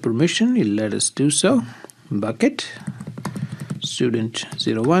 If we have permission, it'll let us do so. Bucket,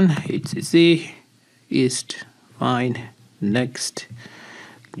 student01, HCC, East, fine, next.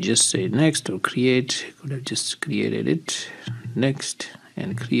 Just say next or create, could have just created it, next,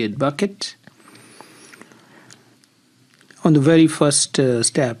 and create bucket. On the very first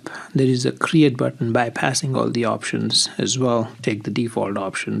step, there is a create button bypassing all the options as well. Take the default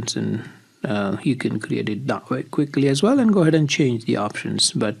options, and you can create it that way quickly as well, and go ahead and change the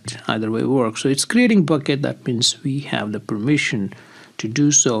options, but either way works. So it's creating bucket. That means we have the permission to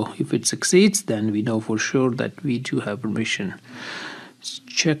do so. If it succeeds, then we know for sure that we do have permission. It's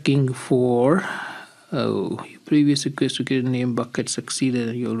checking for your previous request to create a name bucket succeeded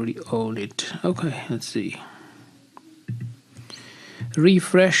and you already own it. Okay, let's see.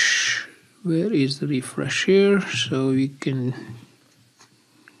 Refresh. Where is the refresh here? So we can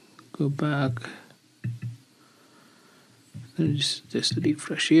go back. There's just the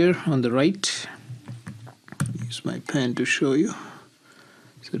refresh here on the right. Use my pen to show you.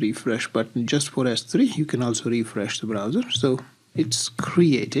 It's a refresh button just for S3. You can also refresh the browser. So it's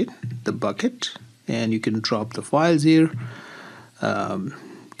created the bucket, and you can drop the files here. You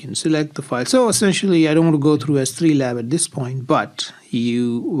can select the file. So essentially, I don't want to go through S3 lab at this point, but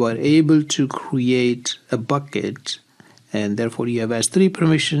you were able to create a bucket, and therefore you have S3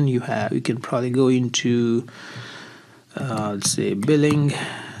 permission. You can probably go into let's say billing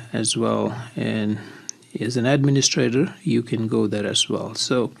as well, and as an administrator you can go there as well.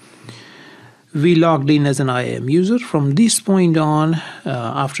 So we logged in as an IAM user. From this point on,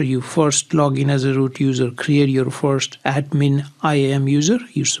 after you first log in as a root user, create your first admin IAM user,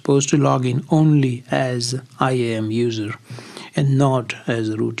 you're supposed to log in only as IAM user and not as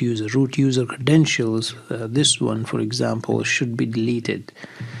a root user. Root user credentials, this one for example, should be deleted.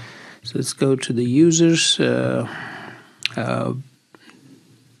 So let's go to the users. Yeah,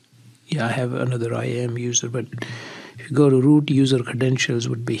 I have another IAM user, but if you go to root user credentials,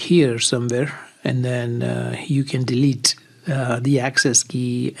 would be here somewhere, and then you can delete the access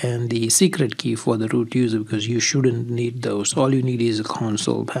key and the secret key for the root user, because you shouldn't need those. All you need is a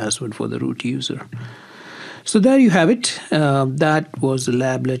console password for the root user. So there you have it. That was the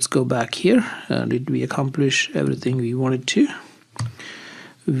lab. Let's go back here. Did we accomplish everything we wanted to?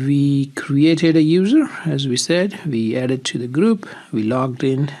 We created a user, as we said. We added to the group. We logged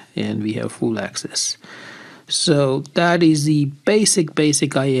in, and we have full access. So that is the basic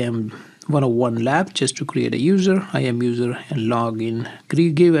IAM 101 lab, just to create a user, IAM user, and log in,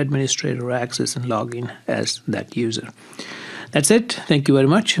 give administrator access and log in as that user. That's it. Thank you very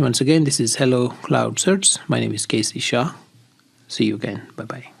much. Once again, this is Hello Cloud Certs. My name is Casey Shah. See you again.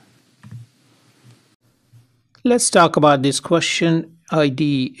 Bye-bye. Let's talk about this question.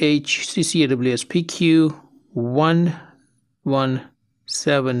 ID HCC AWS PQ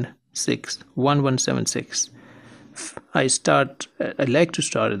 1176. I'd like to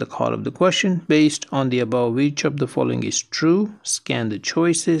start at the call of the question. Based on the above, which of the following is true? Scan the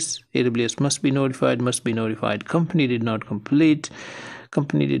choices. AWS must be notified. Company did not complete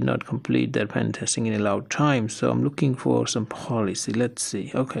their pen testing in allowed time. So I'm looking for some policy. Let's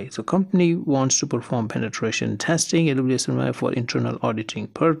see. Okay, so company wants to perform penetration testing, AWS for internal auditing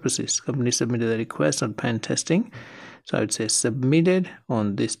purposes. Company submitted a request on pen testing. So I would say submitted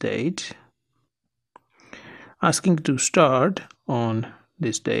on this date. Asking to start on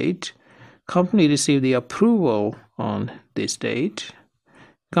this date. Company received the approval on this date.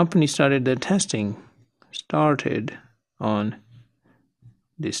 Company started their testing on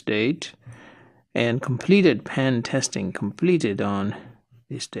this date, and completed pen testing on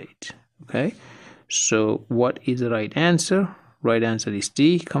this date. Okay, so what is the right answer? Right answer is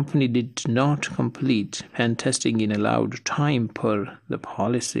D. Company did not complete pen testing in allowed time per the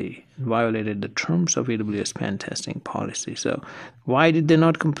policy, violated the terms of AWS pen testing policy. So why did they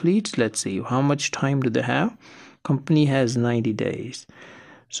not complete? Let's see. How much time do they have? Company has 90 days.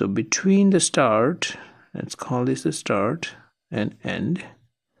 So between the start, let's call this the start, and end,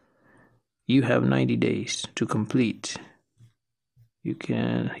 you have 90 days to complete. You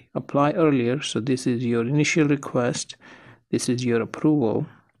can apply earlier. So this is your initial request. This is your approval.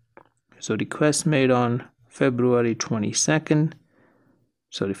 So request made on February 10th.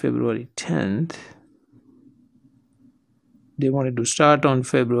 They wanted to start on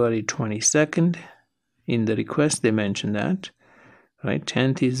February 22nd. In the request, they mentioned that, right?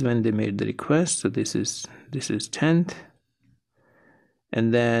 10th is when they made the request. So this is 10th.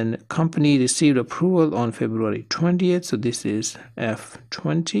 And then company received approval on February 20th. So this is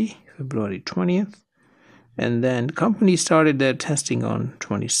F20, February 20th. And then company started their testing on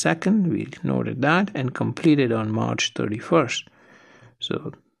 22nd. We noted that, and completed on March 31st.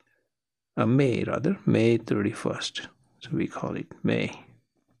 So May 31st. So we call it May.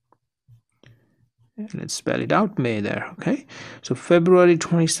 And let's spell it out, May there. Okay. So February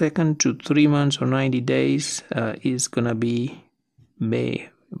 22nd to 3 months or 90 days is gonna be May,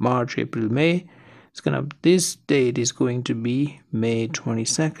 March, April, May. This date is going to be May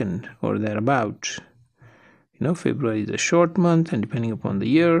 22nd or thereabout. February is a short month, and depending upon the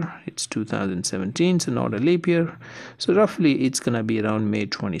year, it's 2017, so not a leap year. So roughly it's gonna be around May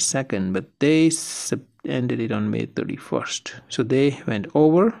 22nd, but they ended it on May 31st. So they went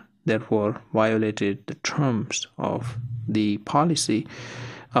over, therefore violated the terms of the policy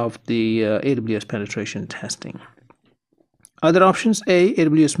of the AWS penetration testing. Other options: A,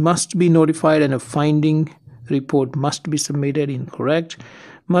 AWS must be notified and a finding report must be submitted. Incorrect.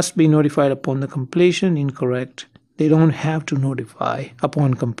 Must be notified upon the completion. Incorrect. They don't have to notify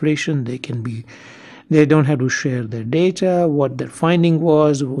upon completion. They don't have to share their data, what their finding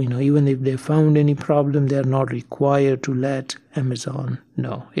was. Even if they found any problem, they're not required to let Amazon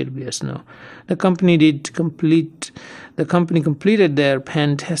know, AWS know. The company completed their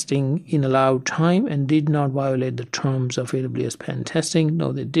pen testing in allowed time and did not violate the terms of AWS pen testing.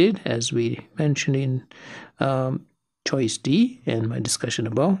 No, they did, as we mentioned in choice D and my discussion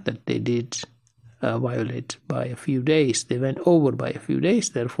above, that they did violate by a few days. They went over by a few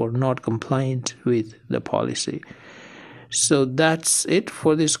days, therefore not compliant with the policy. So that's it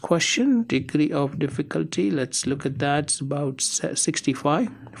for this question. Degree of difficulty, let's look at that. It's about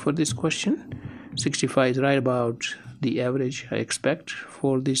 65 for this question. 65 is right about the average I expect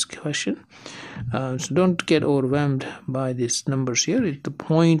for this question. So don't get overwhelmed by these numbers here. The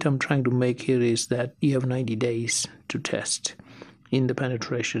point I'm trying to make here is that you have 90 days to test in the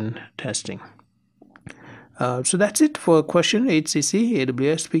penetration testing. So that's it for question 8CC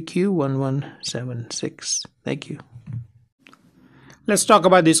AWS PQ 1176. Thank you. Let's talk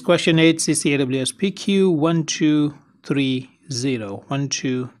about this question 8CC AWS PQ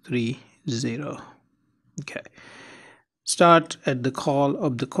 1230. Okay. Start at the call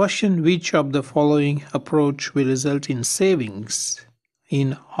of the question. Which of the following approach will result in savings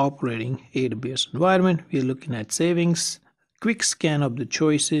in operating AWS environment? We are looking at savings. Quick scan of the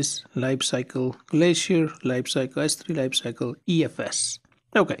choices, lifecycle Glacier, lifecycle S3, lifecycle EFS.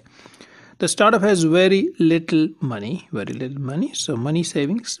 Okay. The startup has very little money, so money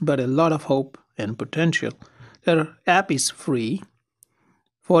savings, but a lot of hope and potential. Their app is free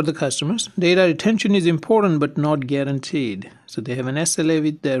for the customers. Data retention is important but not guaranteed. So they have an SLA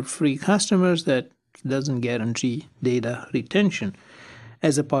with their free customers that doesn't guarantee data retention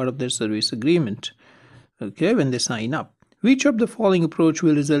as a part of their service agreement, okay, when they sign up. Which of the following approach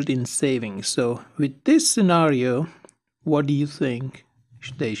will result in savings? So with this scenario, what do you think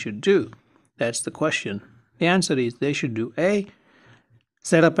they should do? That's the question. The answer is they should do A,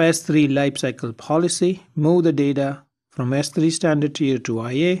 Set up S3 lifecycle policy, move the data from S3 standard tier to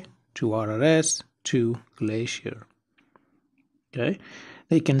IA, to RRS, to Glacier. Okay,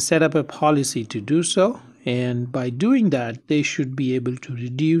 they can set up a policy to do so, and by doing that, they should be able to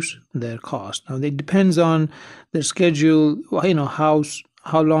reduce their cost. Now, it depends on their schedule,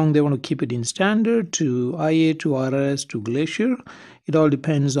 how long they want to keep it in standard, to IA, to RRS, to Glacier. It all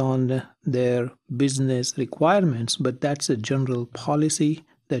depends on their business requirements, but that's a general policy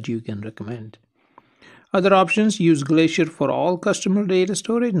that you can recommend. Other options: use Glacier for all customer data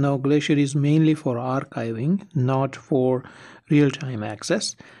storage. Now, Glacier is mainly for archiving, not for real-time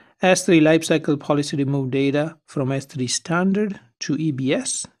access. S3 lifecycle policy, remove data from S3 standard to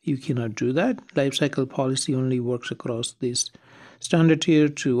EBS. You cannot do that. Lifecycle policy only works across this standard tier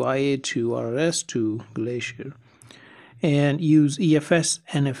to IA, to RRS, to Glacier. And use EFS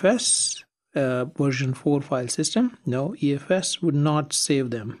NFS version 4 file system. No, EFS would not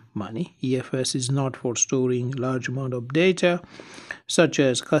save them money. EFS is not for storing large amount of data, such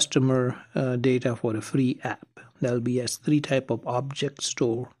as customer data for a free app. That'll be S3 type of object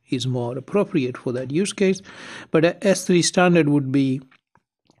store is more appropriate for that use case. But a S3 standard would be,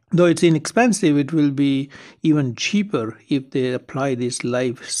 though it's inexpensive, it will be even cheaper if they apply this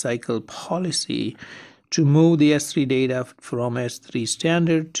life cycle policy to move the S3 data from S3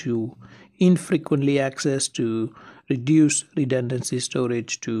 standard to infrequently accessed, to reduce redundancy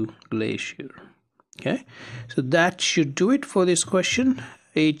storage, to Glacier. Okay, so that should do it for this question.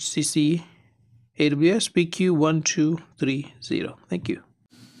 HCC AWS PQ1230. Thank you.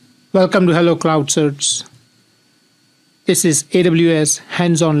 Welcome to Hello Cloud Certs. This is AWS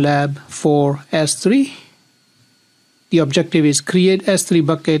hands-on lab for S3. The objective is create S3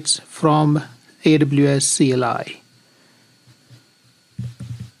 buckets from AWS CLI.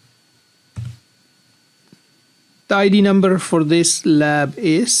 The ID number for this lab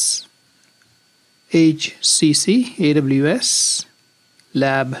is HCC AWS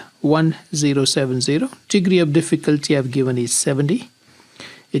lab 1070. Degree of difficulty I've given is 70.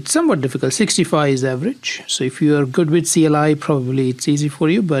 It's somewhat difficult. 65 is average. So if you are good with CLI, probably it's easy for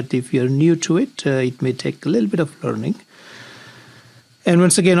you. But if you're new to it, it may take a little bit of learning. And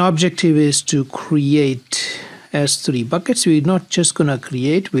once again, objective is to create S3 buckets. We're not just going to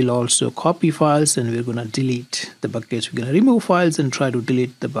create, we'll also copy files, and we're going to delete the buckets. We're going to remove files and try to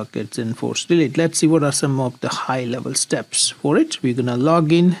delete the buckets and force delete. Let's see what are some of the high level steps for it. We're going to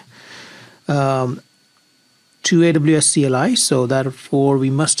log in to AWS CLI, so therefore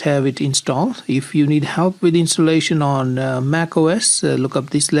we must have it installed. If you need help with installation on Mac OS, look up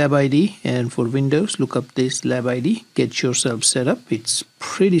this lab ID, and for Windows, look up this lab ID. Get yourself set up. It's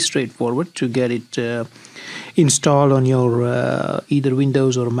pretty straightforward to get it installed on your either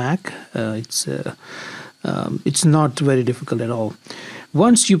Windows or Mac. It's not very difficult at all.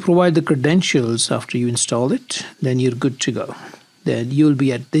 Once you provide the credentials after you install it, then you're good to go. Then you'll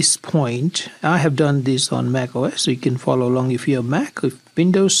be at this point. I have done this on Mac OS, so you can follow along if you have Mac. If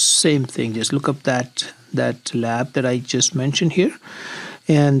Windows, same thing. Just look up that lab that I just mentioned here,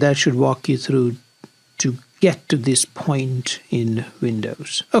 and that should walk you through to get to this point in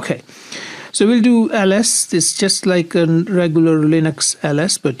Windows. Okay, so we'll do ls. It's just like a regular Linux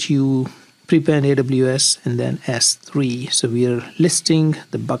ls, but you prepare AWS and then S3. So we are listing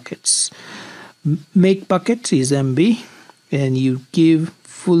the buckets. Make bucket is MB. And you give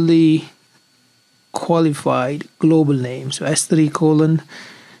fully qualified global name. So S3:/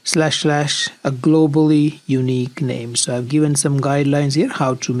 a globally unique name. So I've given some guidelines here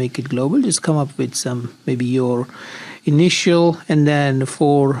how to make it global. Just come up with some, maybe your initial and then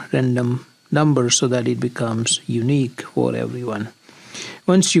 4 random numbers so that it becomes unique for everyone.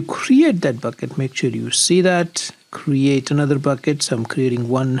 Once you create that bucket, make sure you see that. Create another bucket. So I'm creating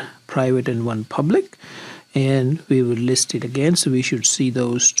one private and one public. And we will list it again, so we should see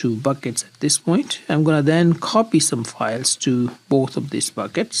those 2 buckets at this point. I'm going to then copy some files to both of these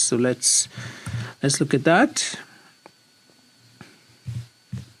buckets. So let's look at that.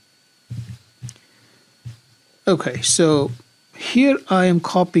 Okay, so here I am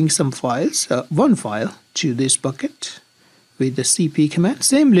copying some files, one file to this bucket with the cp command,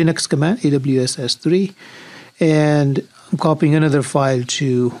 same Linux command, AWS S3, and I'm copying another file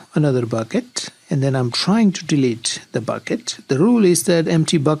to another bucket, and then I'm trying to delete the bucket. The rule is that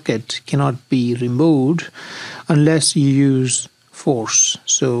empty bucket cannot be removed unless you use force.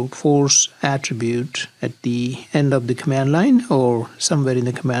 So force attribute at the end of the command line or somewhere in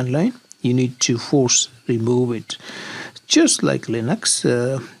the command line, you need to force remove it. Just like Linux,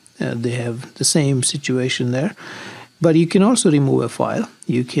 they have the same situation there. But you can also remove a file.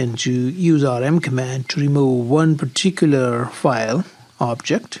 You can use rm command to remove one particular file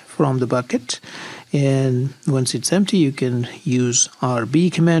object from the bucket, and once it's empty you can use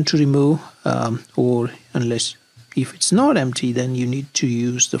RB command to remove, or unless if it's not empty then you need to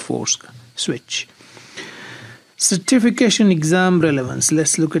use the force switch. Certification exam relevance,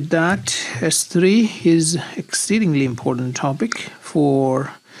 let's look at that. S3 is exceedingly important topic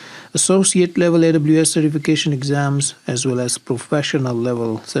for associate level AWS certification exams as well as professional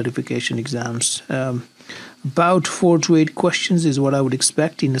level certification exams. About 4 to 8 questions is what I would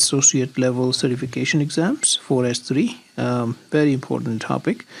expect in associate level certification exams for S3. Very important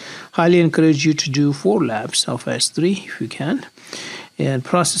topic. Highly encourage you to do 4 labs of S3 if you can. And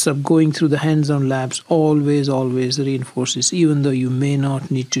process of going through the hands-on labs always reinforces, even though you may not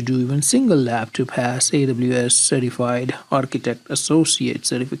need to do even single lab to pass AWS Certified Architect Associate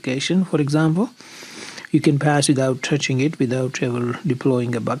certification, for example. You can pass without touching it, without ever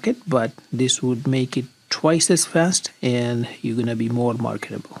deploying a bucket, but this would make it twice as fast and you're going to be more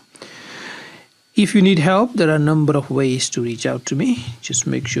marketable. If you need help, there are a number of ways to reach out to me. Just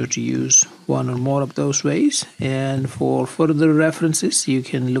make sure to use one or more of those ways. And for further references, you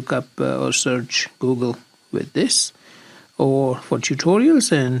can look up or search Google with this, or for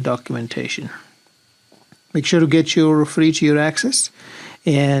tutorials and documentation. Make sure to get your free tier access.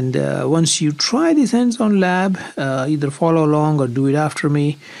 And once you try this hands-on lab, either follow along or do it after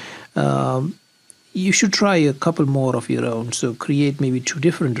me. You should try a couple more of your own. So create maybe 2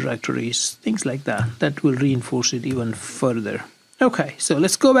 different directories, things like that. That will reinforce it even further. Okay, so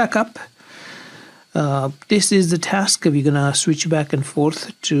let's go back up. This is the task. We're gonna switch back and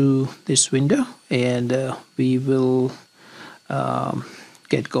forth to this window, and we will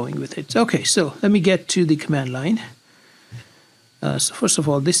get going with it. Okay, so let me get to the command line. So first of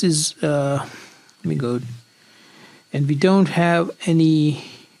all, this is, let me go, and we don't have any.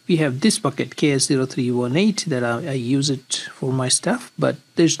 We have this bucket KS0318 that I use it for my stuff, but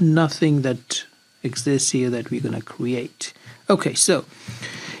there's nothing that exists here that we're going to create. Okay, so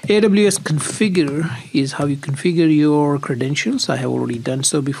AWS configure is how you configure your credentials. I have already done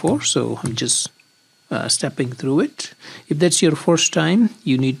so before, so I'm just stepping through it. If that's your first time,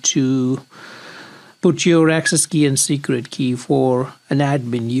 you need to put your access key and secret key for an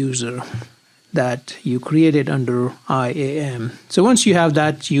admin user that you created under IAM. So once you have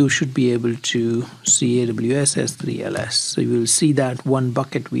that, you should be able to see AWS S3LS. So you will see that one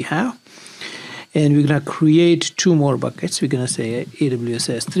bucket we have. And we're going to create 2 more buckets. We're going to say AWS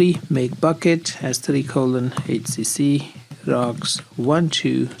S3 make bucket S3 colon HCC logs 1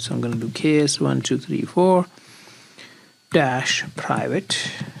 2. So I'm going to do KS1234 dash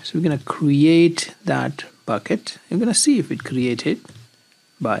private. So we're going to create that bucket. I'm going to see if it created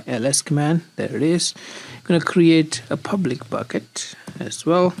by ls command. There it is. I'm going to create a public bucket as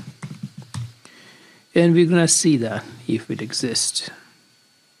well, and we're going to see that if it exists.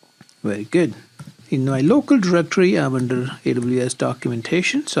 Very good. In my local directory, I'm under AWS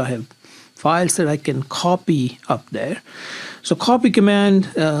documentation, so I have files that I can copy up there. So copy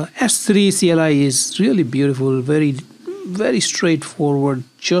command, S3 CLI is really beautiful, very straightforward,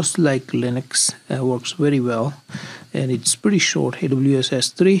 just like Linux. Works very well, and it's pretty short. AWS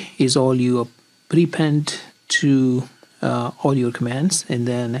S3 is all you prepend to all your commands, and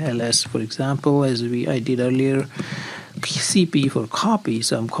then ls, for example, as I did earlier, cp for copy.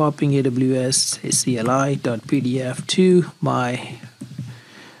 So I'm copying AWS CLI.pdf to my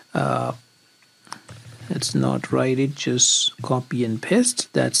let's not write it, just copy and paste.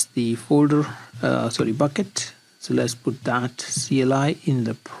 That's the folder, bucket. So let's put that CLI in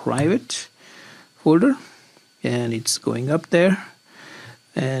the private folder, and it's going up there.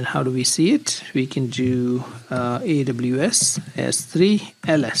 And how do we see it? We can do AWS S3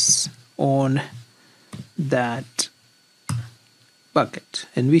 ls on that bucket,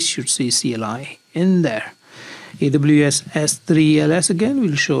 and we should see CLI in there. AWS S3 ls again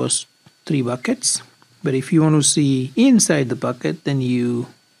will show us 3 buckets, but if you want to see inside the bucket, then you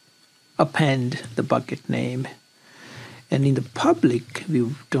append the bucket name. And in the public,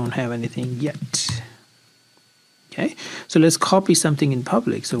 we don't have anything yet. Okay, so let's copy something in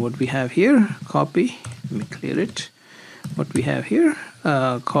public. So what we have here, copy, let me clear it. What we have here,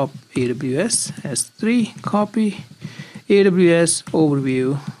 copy AWS S3, copy AWS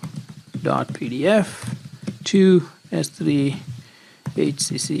overview.pdf to S3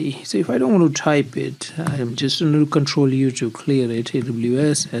 HCC. So if I don't want to type it, I'm just going to control U to clear it,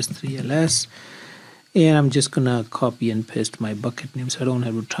 AWS S3 ls. And I'm just gonna copy and paste my bucket name, so I don't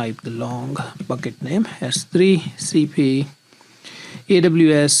have to type the long bucket name. S3 cp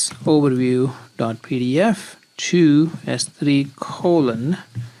AWS overview.pdf to S3 colon,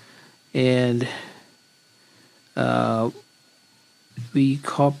 and we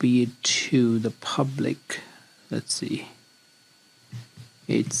copy it to the public. Let's see,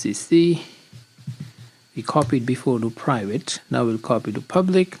 HCC. We copied before to private. Now we'll copy to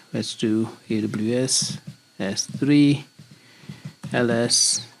public. Let's do AWS S3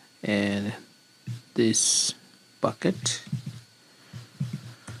 LS and this bucket.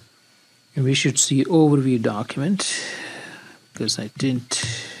 And we should see overview document because I didn't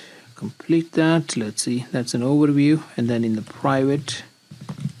complete that. Let's see, that's an overview. And then in the private,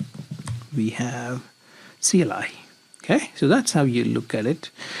 we have CLI. Okay, so that's how you look at it.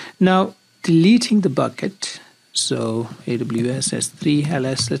 Now, deleting the bucket. So AWS S3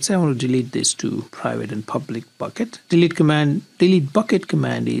 LS, let's say I want to delete this to private and public bucket. Delete bucket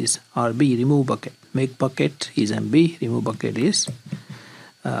command is RB, remove bucket. Make bucket is MB, remove bucket is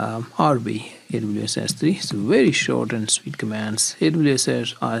RB, AWS S3. So very short and sweet commands. AWS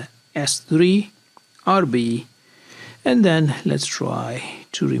S3 RB, and then let's try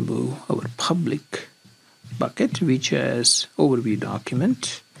to remove our public bucket, which has overview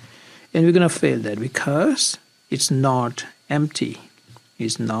document. And we're going to fail that because it's not empty.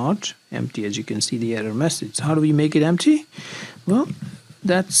 It's not empty, as you can see the error message. How do we make it empty? Well,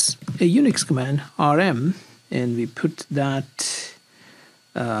 that's a Unix command, rm, and we put that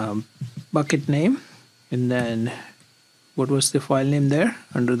bucket name, and then what was the file name there?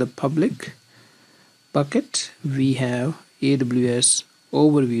 Under the public bucket, we have AWS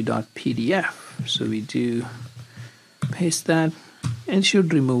overview.pdf. So we do paste that and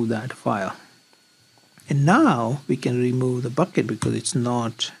should remove that file. And now we can remove the bucket because it's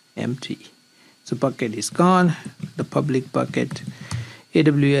not empty. So bucket is gone, the public bucket,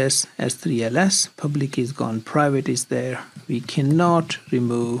 AWS S3LS, public is gone, private is there. We cannot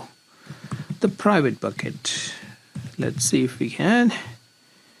remove the private bucket. Let's see if we can.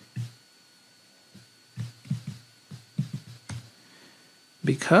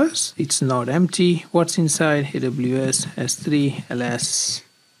 Because it's not empty. What's inside AWS S3 LS?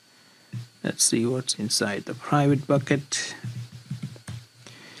 Let's see what's inside the private bucket.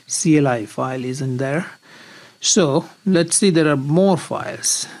 CLI file isn't there. So let's see, there are more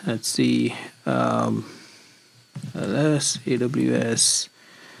files. Let's see, LS, AWS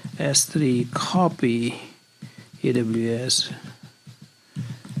S3 copy, AWS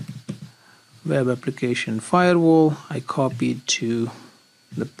web application firewall. I copied to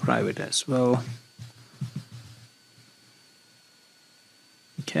the private as well.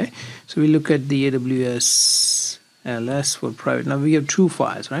 Okay, so we look at the AWS LS for private. Now we have 2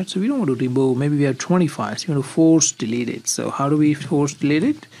 files, right? So we don't want to remove, maybe we have 20 files. You want to force delete it. So how do we force delete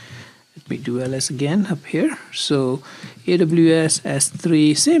it? Let me do LS again up here. So AWS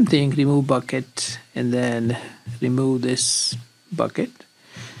S3, same thing, remove bucket, and then remove this bucket.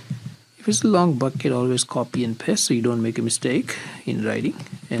 If it's a long bucket, always copy and paste so you don't make a mistake in writing,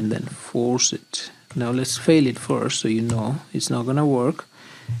 and then force it. Now let's fail it first so you know it's not gonna work,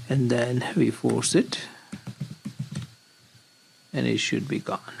 and then we force it and it should be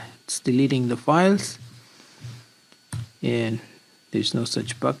gone. It's deleting the files and there's no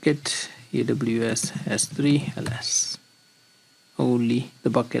such bucket. AWS S3 LS, only the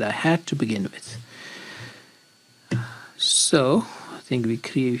bucket I had to begin with. So I think we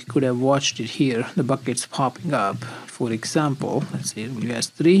could have watched it here. The bucket's popping up. For example, let's say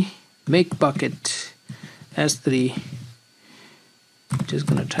AWS3 make bucket S3. Just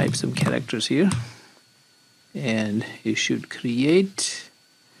gonna type some characters here, and you should create.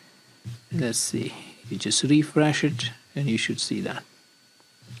 Let's see. You just refresh it, and you should see that.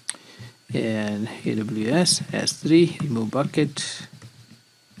 And AWS S3 remove bucket.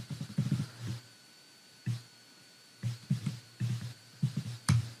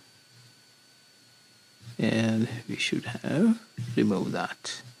 And we should have removed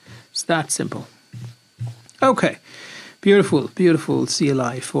that. It's that simple. Okay, beautiful, beautiful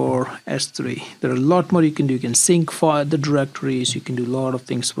CLI for S3. There are a lot more you can do. You can sync file the directories. You can do a lot of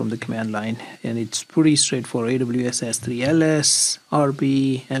things from the command line, and it's pretty straightforward. AWS S3 LS,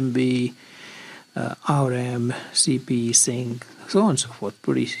 RB, MB, RM, CP, sync, so on and so forth.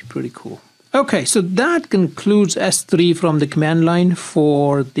 Pretty cool. Okay, so that concludes S3 from the command line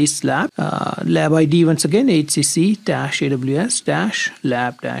for this lab. Lab ID once again,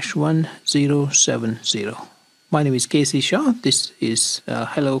 HCC-AWS-lab-1070. My name is Casey Shah. This is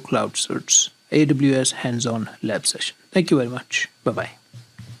Hello Cloud Search AWS hands-on lab session. Thank you very much. Bye-bye.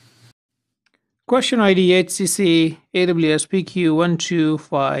 Question ID HCC AWS PQ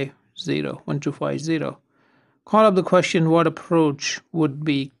 1250. Call up the question, what approach would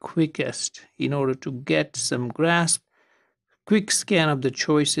be quickest in order to get some grasp, quick scan of the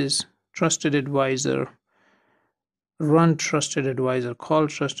choices, trusted advisor, run Trusted Advisor, call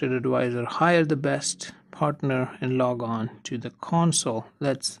Trusted Advisor, hire the best partner, and log on to the console.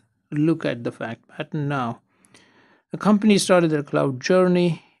 Let's look at the fact pattern now. The company started their cloud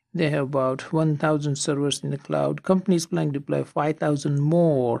journey. They have about 1,000 servers in the cloud. Companies planning to deploy 5,000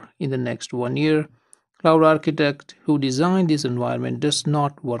 more in the next 1 year. Cloud architect who designed this environment does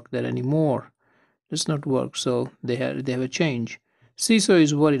not work there anymore. Does not work, so they have a change. CISO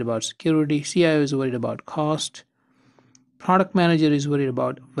is worried about security. CIO is worried about cost. Product manager is worried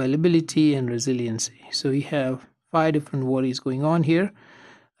about availability and resiliency. So we have 5 different worries going on here.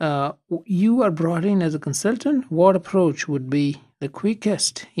 You are brought in as a consultant. What approach would be the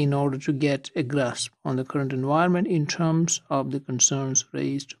quickest in order to get a grasp on the current environment in terms of the concerns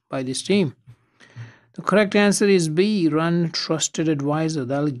raised by this team? The correct answer is B, run Trusted Advisor.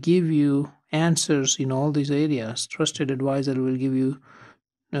 That'll give you answers in all these areas. Trusted Advisor will give you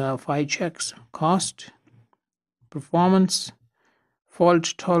 5 checks: cost, performance,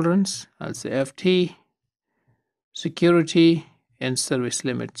 fault tolerance, I'll say FT, security, and service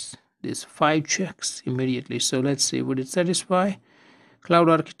limits. These 5 checks immediately. So let's see, would it satisfy? Cloud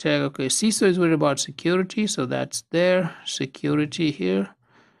architect, okay, CISO is worried about security, so that's there. Security here.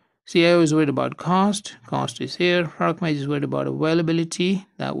 CIO is worried about cost. Cost is here. Product manager is worried about availability.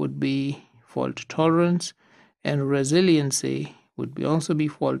 That would be fault tolerance. And resiliency would be also be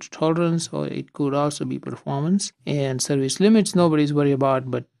fault tolerance, or it could also be performance. And service limits nobody's worried about,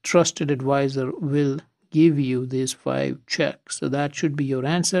 but Trusted Advisor will give you these 5 checks. So that should be your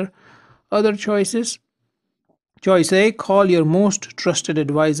answer. Other choices. Choice A, call your most trusted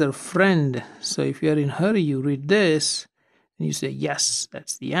advisor friend. So if you're in a hurry, you read this and you say, yes,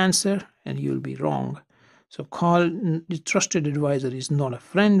 that's the answer, and you'll be wrong. So call the trusted advisor is not a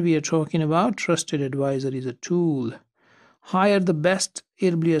friend we are talking about. Trusted advisor is a tool. Hire the best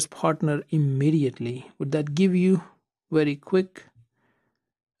AWS partner immediately. Would that give you very quick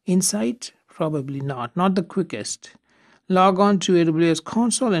insight? Probably not. Not the quickest. Log on to AWS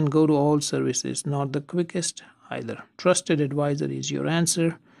console and go to all services. Not the quickest either. Trusted advisor is your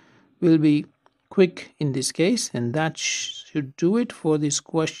answer. Will be quick in this case, and that should do it for this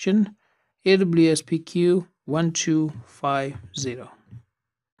question. AWS PQ 1250.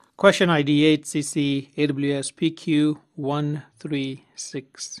 Question ID 8CC AWS PQ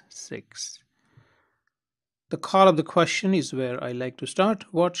 1366. The call of the question is where I like to start.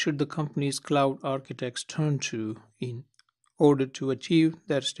 What should the company's cloud architects turn to in order to achieve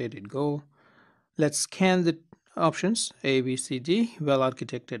their stated goal? Let's scan the options. A, B, C, D.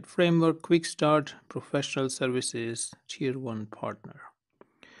 Well-architected framework, quick start, professional services, tier 1 partner.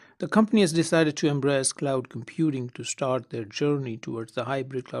 The company has decided to embrace cloud computing to start their journey towards the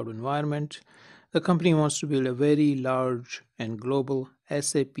hybrid cloud environment. The company wants to build a very large and global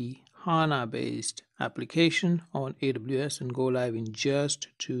SAP HANA-based application on AWS and go live in just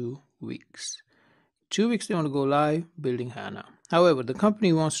 2 weeks. 2 weeks they want to go live building HANA. However, the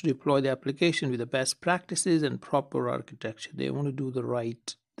company wants to deploy the application with the best practices and proper architecture. They want to do the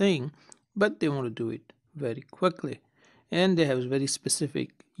right thing, but they want to do it very quickly. And they have a very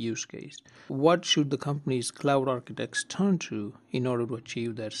specific use case. What should the company's cloud architects turn to in order to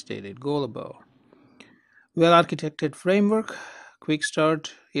achieve their stated goal above? Well-architected framework, quick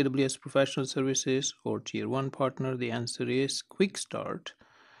start, AWS professional services, or tier 1 partner. The answer is quick start.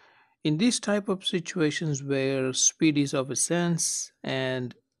 In this type of situations where speed is of essence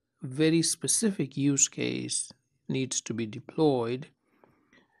and very specific use case needs to be deployed,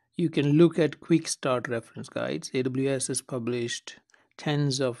 you can look at quick start reference guides. AWS has published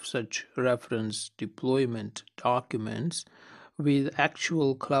tens of such reference deployment documents with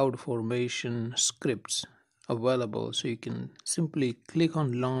actual CloudFormation scripts available. So you can simply click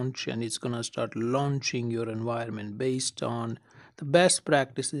on launch and it's going to start launching your environment based on the best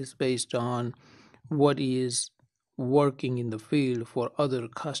practices, based on what is working in the field for other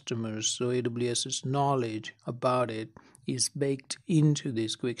customers. So AWS's knowledge about it is baked into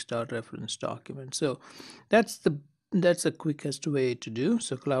this quick start reference document. So that's the quickest way to do.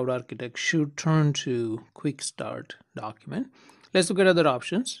 So cloud architect should turn to quick start document. Let's look at other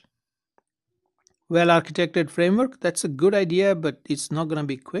options. Well-architected framework, that's a good idea, but it's not going to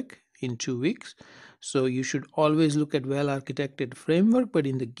be quick in 2 weeks. So you should always look at well-architected framework, but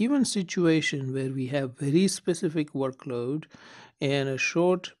in the given situation where we have very specific workload and a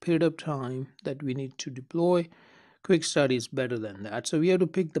short period of time that we need to deploy, quick start is better than that. So we have to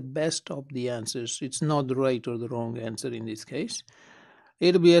pick the best of the answers. It's not the right or the wrong answer in this case.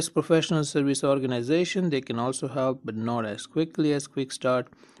 AWS professional service organization, they can also help, but not as quickly as quick start.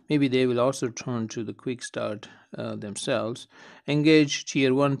 Maybe they will also turn to the quick start themselves. Engage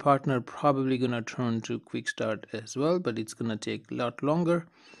tier 1 partner, probably going to turn to quick start as well, but it's going to take a lot longer.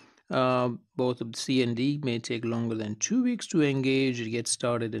 Both of C and D may take longer than 2 weeks to engage, get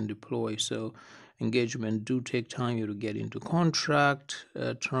started, and deploy. So engagement do take time. You have to get into contract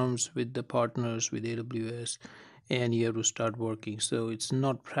terms with the partners, with AWS, and you have to start working. So it's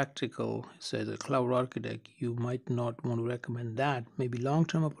not practical. So as a cloud architect, you might not want to recommend that. Maybe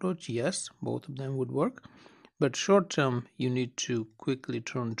long-term approach, yes, both of them would work. But short-term, you need to quickly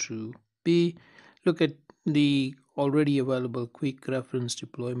turn to B. Look at the already available quick reference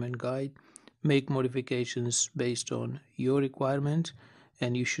deployment guide. Make modifications based on your requirement,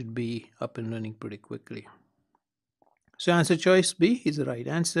 and you should be up and running pretty quickly. So answer choice B is the right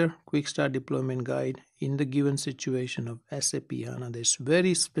answer. Quick start deployment guide in the given situation of SAP HANA. There's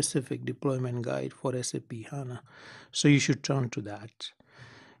very specific deployment guide for SAP HANA. So you should turn to that.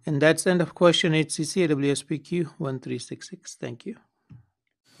 And that's the end of question HCC AWS PQ 1366. Thank you.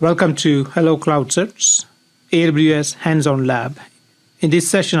 Welcome to Hello Cloud Certs, AWS Hands-on Lab. In this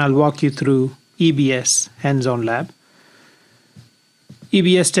session, I'll walk you through EBS Hands-on Lab.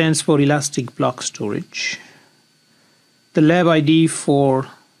 EBS stands for Elastic Block Storage. The lab ID for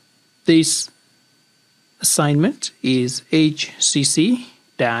this assignment is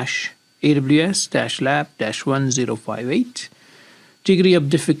HCC-AWS-lab-1058. Degree of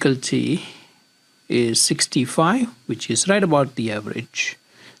difficulty is 65, which is right about the average.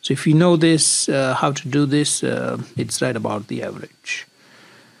 So if you know this, how to do this, it's right about the average.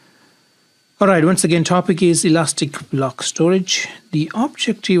 All right, once again, topic is Elastic Block Storage. The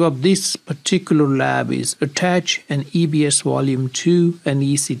objective of this particular lab is attach an EBS volume to an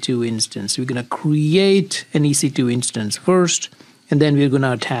EC2 instance. We're going to create an EC2 instance first, and then we're going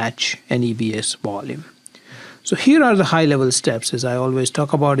to attach an EBS volume. So here are the high-level steps, as I always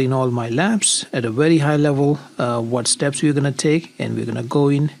talk about in all my labs, at a very high level, what steps we're going to take, and we're going to go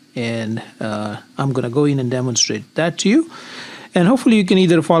in, and I'm going to go in and demonstrate that to you. And hopefully you can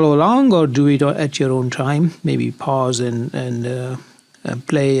either follow along or do it at your own time, maybe pause and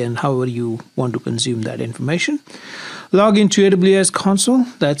play, and however you want to consume that information. Log into AWS console.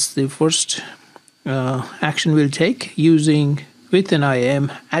 That's the first action we'll take, using with an IAM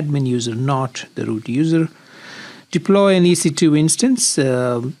admin user, not the root user. Deploy an EC2 instance.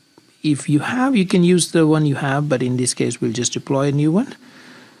 If you have, you can use the one you have, but in this case, we'll just deploy a new one.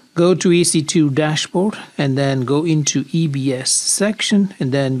 Go to EC2 dashboard and then go into EBS section,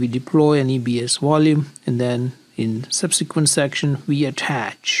 and then we deploy an EBS volume, and then in subsequent section we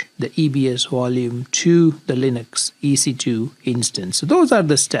attach the EBS volume to the Linux EC2 instance. So those are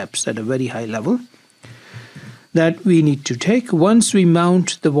the steps at a very high level that we need to take. Once we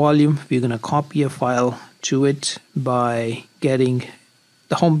mount the volume, we're going to copy a file to it by getting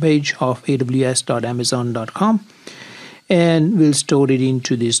the homepage of aws.amazon.com, and we'll store it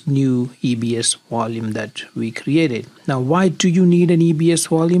into this new EBS volume that we created. Now, why do you need an EBS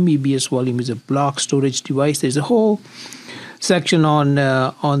volume? EBS volume is a block storage device. There's a whole section on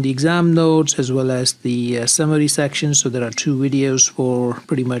the exam notes as well as the summary section. So there are 2 videos for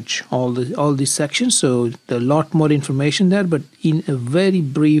pretty much all these sections. So there's a lot more information there, but in a very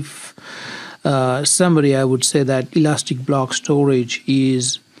brief summary, I would say that Elastic Block Storage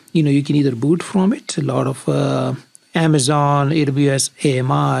is, you can either boot from it. A lot of Amazon, AWS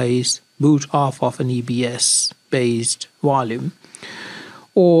AMIs boot off of an EBS-based volume,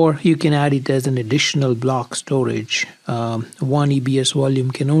 or you can add it as an additional block storage. One EBS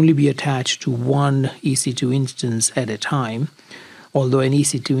volume can only be attached to one EC2 instance at a time, although an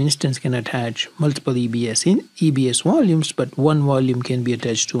EC2 instance can attach multiple EBS volumes, but one volume can be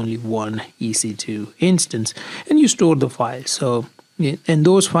attached to only one EC2 instance, and you store the file. So, and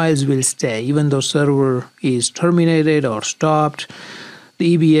those files will stay even though server is terminated or stopped.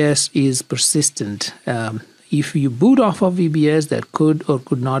 The EBS is persistent. If you boot off of EBS, that could or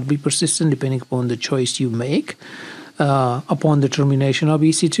could not be persistent depending upon the choice you make upon the termination of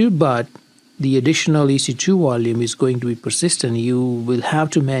EC2, but the additional EC2 volume is going to be persistent. You will have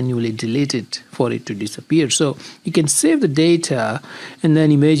to manually delete it for it to disappear. So you can save the data, and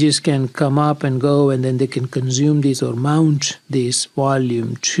then images can come up and go, and then they can consume this or mount this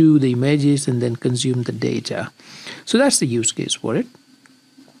volume to the images and then consume the data. So that's the use case for it.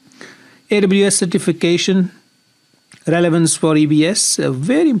 AWS certification. Relevance for EBS, a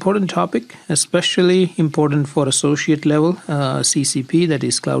very important topic, especially important for associate level CCP, that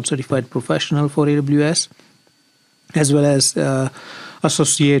is Cloud Certified Professional for AWS, as well as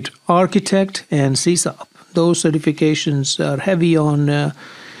Associate Architect and CSAP. Those certifications are heavy on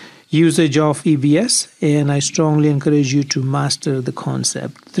usage of EBS, and I strongly encourage you to master the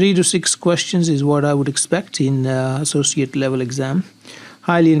concept. 3 to 6 questions is what I would expect in associate level exam.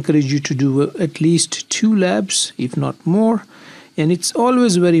 Highly encourage you to do at least 2 labs, if not more. And it's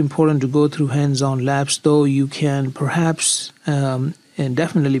always very important to go through hands-on labs, though you can perhaps and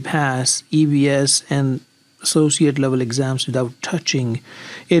definitely pass EBS and associate level exams without touching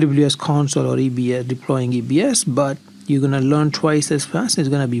AWS console or EBS, deploying EBS, but you're going to learn twice as fast. It's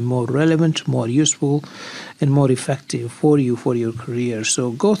going to be more relevant, more useful, and more effective for you, for your career.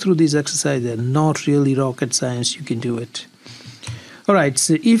 So go through these exercises. They're not really rocket science. You can do it. All right,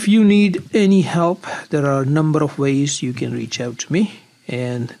 so if you need any help, there are a number of ways you can reach out to me.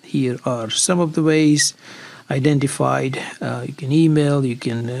 And here are some of the ways identified. You can email, you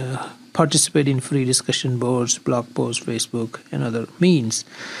can participate in free discussion boards, blog posts, Facebook, and other means.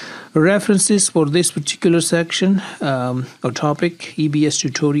 References for this particular section or topic, EBS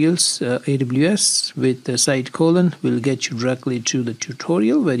tutorials, AWS with the site colon will get you directly to the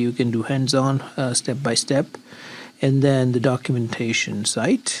tutorial where you can do hands-on step-by-step, and then the documentation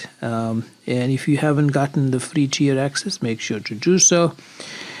site. And if you haven't gotten the free tier access, make sure to do so.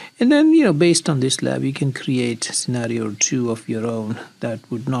 And then, based on this lab, you can create a scenario or 2 of your own. That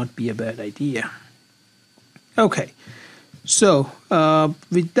would not be a bad idea. Okay, so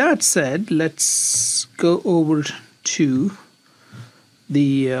with that said, let's go over to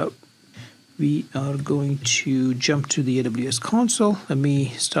the, we are going to jump to the AWS console. Let me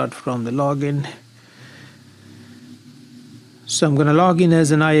start from the login. So I'm going to log in as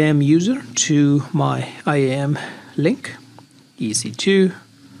an IAM user to my IAM link, EC2.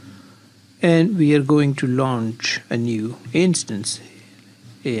 And we are going to launch a new instance,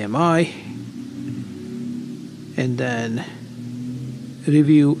 AMI, and then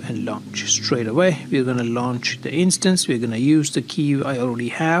review and launch straight away. We're going to launch the instance. We're going to use the key I already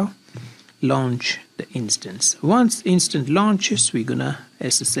have, launch the instance. Once instance launches, we're going to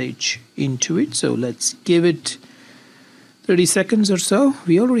SSH into it. So let's give it 30 seconds or so.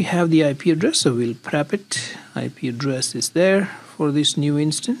 We already have the IP address, so we'll prep it. IP address is there for this new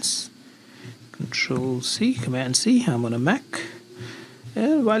instance. Control C, Command C. I'm on a Mac.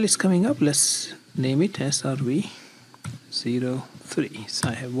 And while it's coming up, let's name it SRV 03. So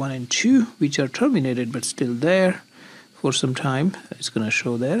I have 1 and 2, which are terminated but still there for some time. It's going to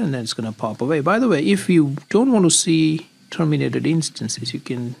show there, and then it's going to pop away. By the way, if you don't want to see terminated instances, you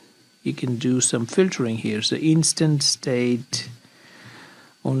can do some filtering here. So instant state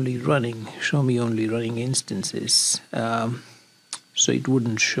only running, show me only running instances. So it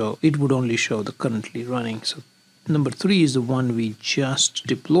wouldn't show, it would only show the currently running. So number 3 is the one we just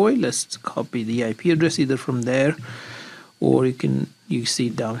deployed. Let's copy the IP address either from there, or you see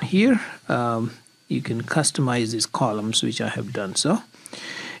it down here. You can customize these columns, which I have done so.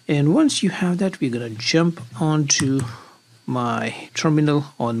 And once you have that, we're going to jump onto my terminal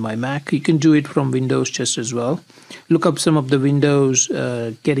on my Mac. You can do it from Windows just as well. Look up some of the Windows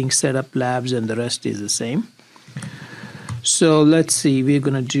getting set up labs, and the rest is the same. So let's see, we're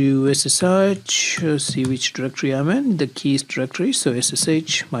going to do SSH, see which directory I'm in, the keys directory. So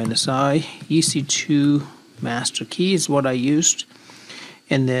SSH -I, EC2 master key is what I used,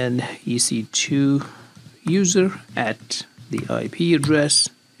 and then EC2 user at the IP address,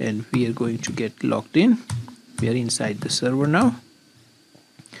 and we are going to get logged in. We are inside the server now.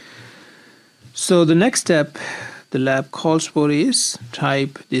 So the next step the lab calls for is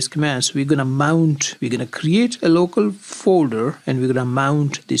type these commands. We're going to create a local folder, and we're going to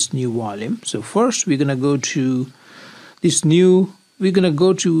mount this new volume. So first we're going to go to this new,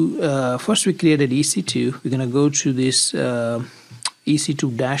 first we created EC2. We're going to go to this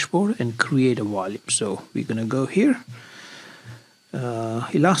EC2 dashboard and create a volume. So we're going to go here,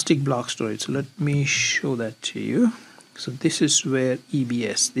 Elastic Block Storage. So let me show that to you. So this is where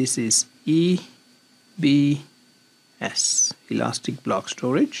EBS, this is EBS, Elastic Block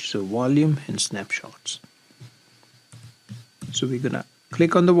Storage, so volume and snapshots. So we're gonna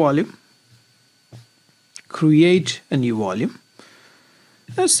click on the volume, create a new volume.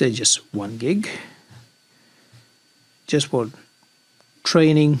 Let's say just 1 gig, just for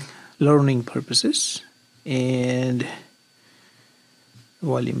training, learning purposes, and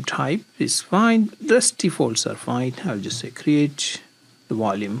volume type is fine. The rest defaults are fine. I'll just say create the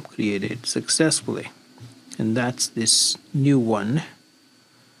volume, created successfully. And that's this new one.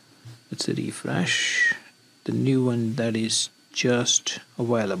 Let's refresh. The new one that is just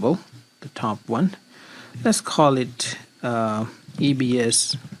available, the top one. Let's call it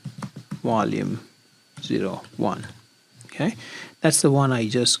EBS volume 01. Okay, that's the one I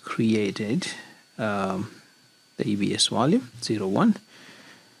just created, the EBS volume 01.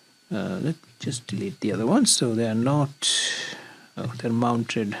 Let me just delete the other ones. So they are not, oh, they're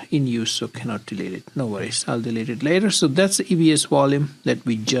mounted in use, so cannot delete it. No worries, I'll delete it later. So that's the EBS volume that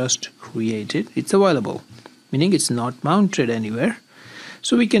we just created. It's available, meaning it's not mounted anywhere.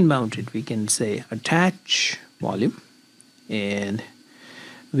 So we can mount it. We can say attach volume, and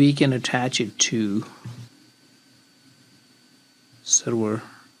we can attach it to server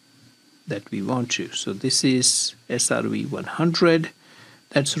that we want to. So this is SRV 100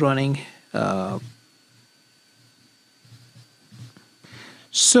 that's running.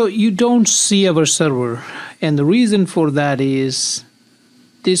 So you don't see our server, and the reason for that is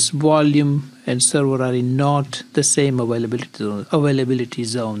this volume and server are in not the same availability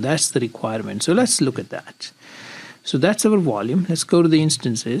zone. That's the requirement. So let's look at that. So that's our volume. Let's go to the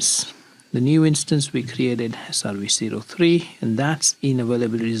instances. The new instance we created, SRV03, and that's in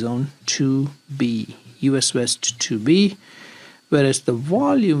availability zone 2B, US West 2B, whereas the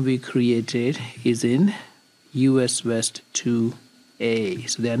volume we created is in US West 2A.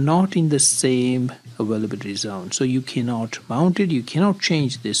 So they are not in the same availability zone. So you cannot mount it, you cannot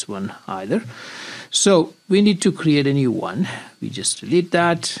change this one either. So we need to create a new one. We just delete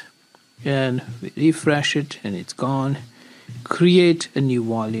that and we refresh it and it's gone. Create a new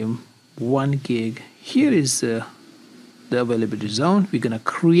volume, 1 gig. Here is the availability zone. We're going to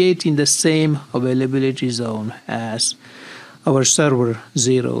create in the same availability zone as our server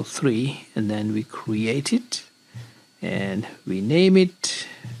 03, and then we create it and we name it.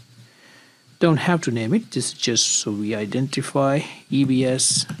 Don't have to name it, this is just so we identify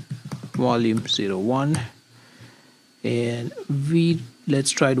EBS volume 01, and let's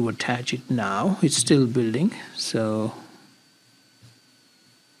try to attach it now. It's still building, so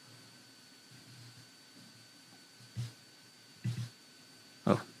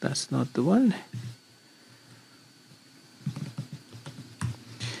oh, that's not the one.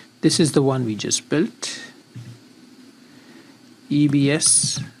 This is the one we just built,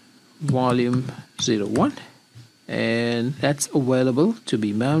 EBS volume 01, and that's available to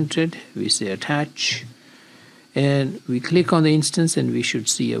be mounted. We say attach and we click on the instance and we should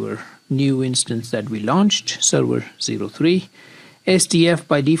see our new instance that we launched, server 03. SDF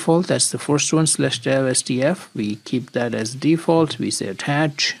by default, that's the first one, /dev SDF. We keep that as default. We say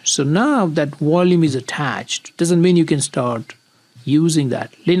attach. So now that volume is attached, doesn't mean you can start using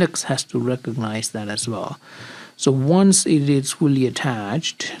that. Linux has to recognize that as well. So once it is fully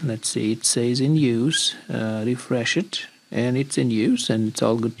attached, let's see, it says in use, refresh it, and it's in use and it's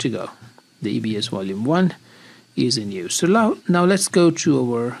all good to go. The EBS volume 1 is in use. So now let's go to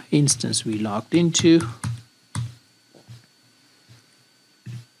our instance we logged into.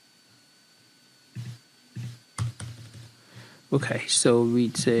 Okay, so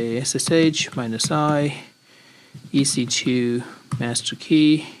we'd say SSH -i EC2 master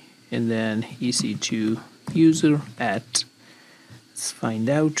key and then EC2 user at, let's find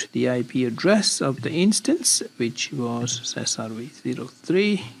out the IP address of the instance, which was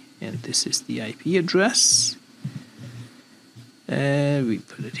SRV03, and this is the IP address, and we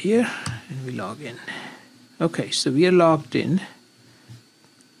put it here and we log in. Okay, so we are logged in.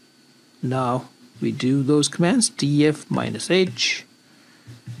 Now we do those commands, df -h,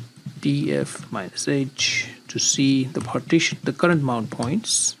 df -h, to see the partition, the current mount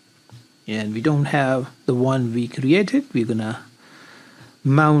points. And we don't have the one we created. We're gonna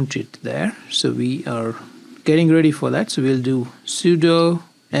mount it there. So we are getting ready for that. So we'll do sudo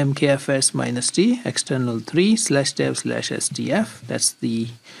mkfs -t external 3 /dev/sdf. That's the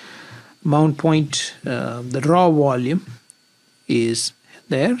mount point. The raw volume is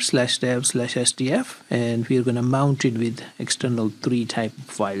there, /dev/sdf, and we're going to mount it with external 3 type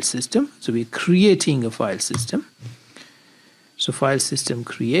file system. So we're creating a file system. So file system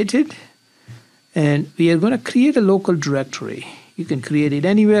created, and we are going to create a local directory. You can create it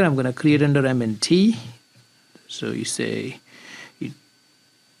anywhere. I'm going to create under mnt. So you say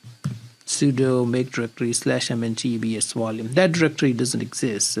sudo make directory /mnt EBS volume. That directory doesn't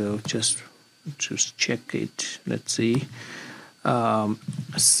exist, so just check it. Let's see.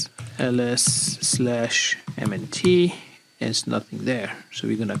 ls/mnt, it's nothing there. So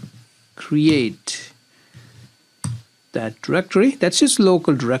we're going to create that directory. That's just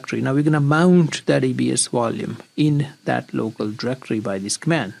local directory. Now we're going to mount that EBS volume in that local directory by this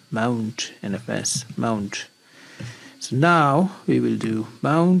command, mount nfs mount. So now we will do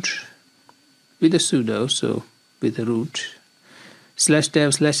mount with a sudo, so with a root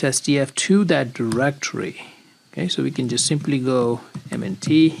 /dev/sdf to that directory. Okay, so we can just simply go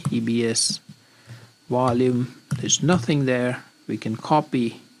mnt EBS volume. There's nothing there. We can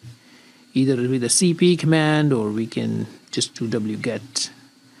copy either with a cp command, or we can just do wget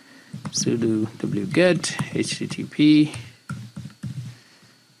sudo wget http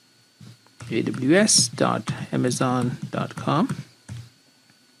aws.amazon.com.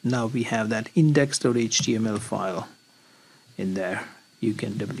 Now we have that index.html file in there. You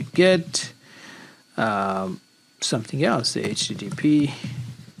can wget something else, say http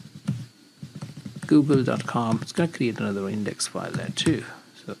google.com. It's going to create another index file there too.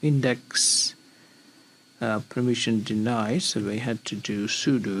 So index permission denied, so we had to do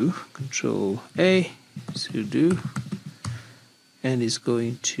sudo control A sudo, and it's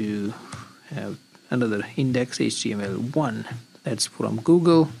going to have another index HTML1. That's from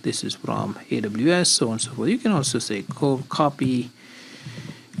Google, this is from AWS, so on and so forth. You can also say copy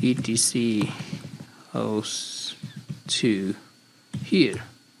etc host to here,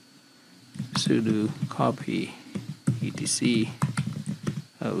 sudo copy etc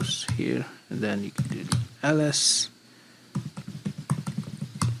host here, and then you can do ls.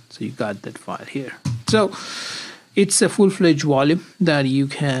 So you got that file here. So it's a full-fledged volume that you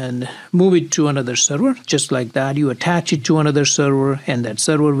can move it to another server. Just like that, you attach it to another server, and that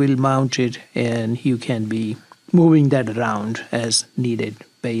server will mount it, and you can be moving that around as needed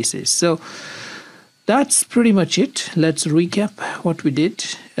basis. So that's pretty much it. Let's recap what we did.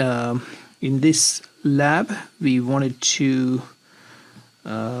 In this lab, we wanted to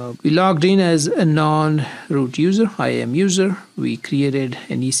we logged in as a non-root user, IAM user. We created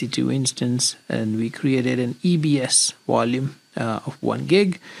an EC2 instance, and we created an EBS volume of 1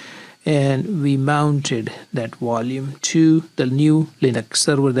 gig, and we mounted that volume to the new Linux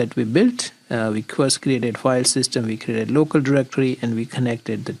server that we built. We first created file system, we created local directory, and we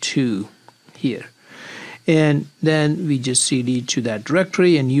connected the two here. And then we just cd to that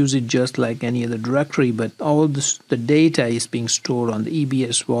directory and use it just like any other directory, but all the data is being stored on the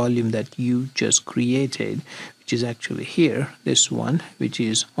EBS volume that you just created, which is actually here, this one, which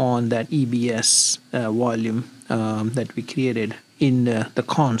is on that EBS volume that we created in the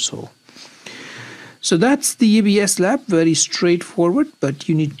console. So that's the EBS lab, very straightforward, but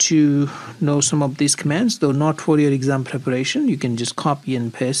you need to know some of these commands, though not for your exam preparation. You can just copy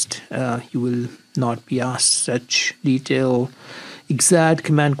and paste. You will not be asked such detailed exact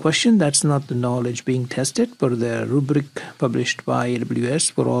command question. That's not the knowledge being tested for the rubric published by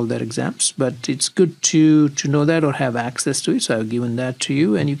AWS for all their exams, but it's good to know that or have access to it. So I've given that to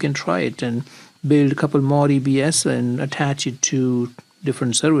you, and you can try it and build a couple more EBS and attach it to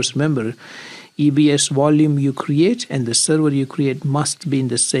different servers. Remember, EBS volume you create and the server you create must be in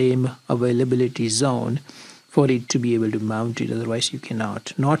the same availability zone for it to be able to mount it. Otherwise you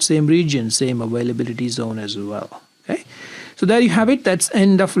cannot. Not same region, same availability zone as well. Okay, so there you have it. That's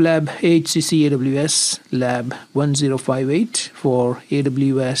end of lab HCC AWS lab 1058 for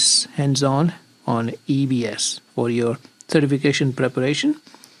AWS hands-on on EBS for your certification preparation.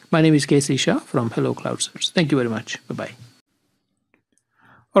 My name is KC Shah from Hello Cloud Source. Thank you very much. Bye-bye.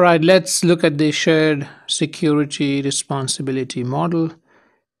 All right, let's look at the shared security responsibility model.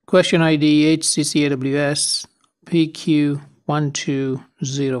 Question ID HCC AWS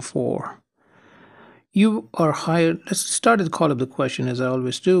PQ1204. You are hired. Let's start the call of the question as I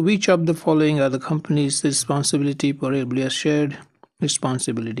always do. Which of the following are the company's responsibility for AWS shared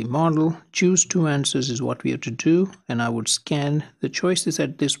responsibility model? Choose two answers is what we have to do, and I would scan the choices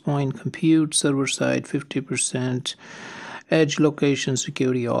at this point. Compute, server side 50%, edge location,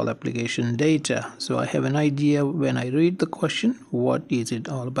 security, all application data. So I have an idea when I read the question, what is it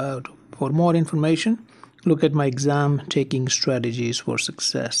all about? For more information, look at my exam taking strategies for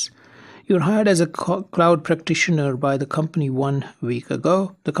success. You're hired as a cloud practitioner by the company 1 week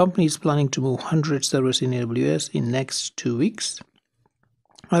ago. The company is planning to move 100 servers in AWS in next 2 weeks.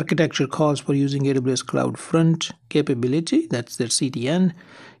 Architecture calls for using AWS CloudFront capability, that's their CDN,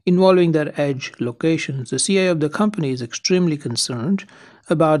 involving their edge locations. The CIO of the company is extremely concerned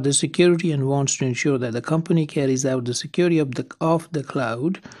about the security and wants to ensure that the company carries out the security of the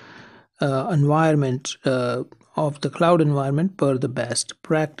cloud environment per the best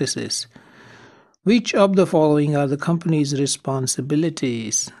practices. Which of the following are the company's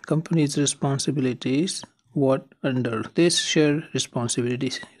responsibilities? What under this shared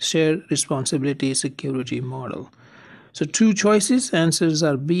responsibility security model? So two choices, answers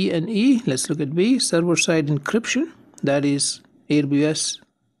are B and E. Let's look at B. Server-side encryption, that is AWS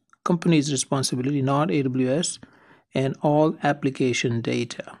company's responsibility, not AWS, and all application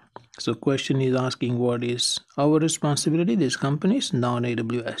data. So question is asking what is our responsibility, this company's,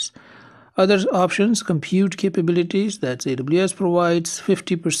 non-AWS. Other options, compute capabilities, that's AWS provides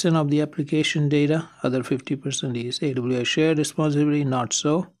 50% of the application data, other 50% is AWS shared responsibility, not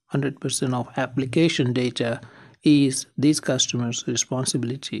so. 100% of application data is these customers'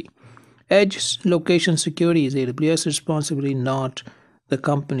 responsibility. Edge location security is AWS responsibility, not the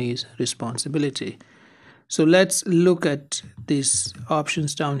company's responsibility. So let's look at these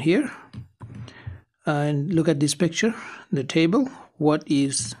options down here and look at this picture, the table. What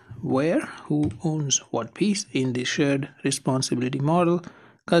is where, who owns what piece in the shared responsibility model,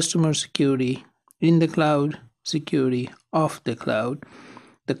 customer security in the cloud, security off the cloud.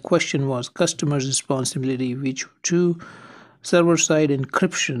 The question was customer's responsibility, which to server-side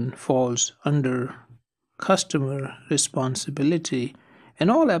encryption falls under customer responsibility, and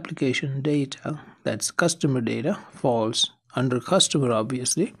all application data, that's customer data, falls under customer,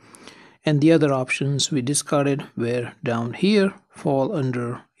 obviously. And the other options we discarded were down here, fall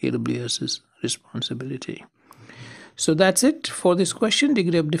under AWS's responsibility. So that's it for this question.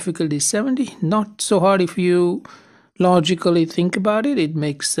 Degree of difficulty 70. Not so hard if you logically think about it. It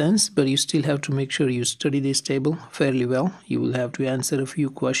makes sense, but you still have to make sure you study this table fairly well. You will have to answer a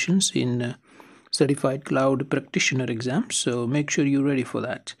few questions in Certified Cloud Practitioner exam. So make sure you're ready for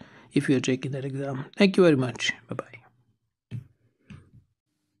that if you're taking that exam. Thank you very much. Bye-bye.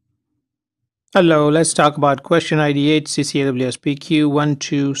 Hello, let's talk about question ID 8CC AWS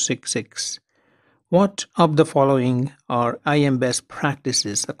PQ1266. What of the following are IAM best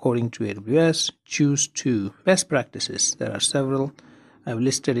practices according to AWS? Choose two. Best practices. There are several. I've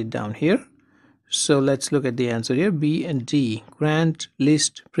listed it down here. So let's look at the answer here. B and D. Grant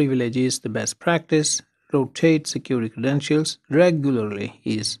list privilege is the best practice. Rotate security credentials regularly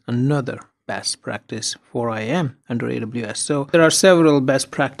is another best practice for IAM under AWS. So there are several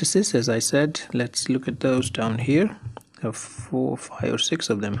best practices, as I said. Let's look at those down here. I have 4, 5, or 6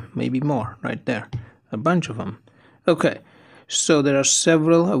 of them, maybe more right there. A bunch of them. Okay, so there are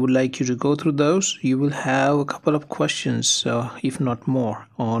several. I would like you to go through those. You will have a couple of questions, if not more,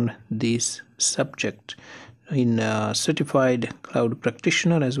 on this subject in Certified Cloud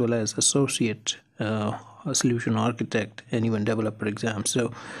Practitioner as well as Associate Solution Architect and even Developer exam.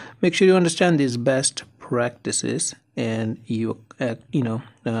 So make sure you understand these best practices and you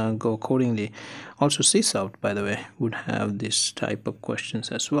go accordingly. Also CSAUT, by the way, would have this type of questions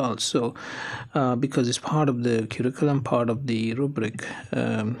as well. So because it's part of the curriculum, part of the rubric,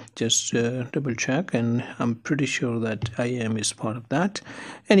 just double check, and I'm pretty sure that IAM is part of that.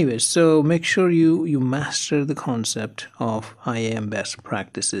 Anyway, so make sure you master the concept of IAM best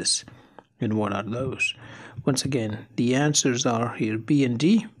practices. And what are those? Once again, the answers are here B and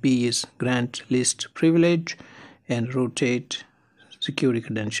D. B is grant list privilege and rotate security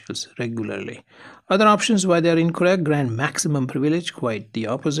credentials regularly. Other options why they are incorrect: grant maximum privilege, quite the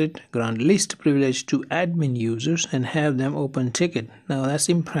opposite. Grant least privilege to admin users and have them open ticket. Now that's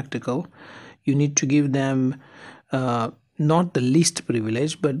impractical. You need to give them not the least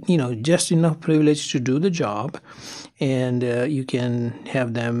privilege, but just enough privilege to do the job, and you can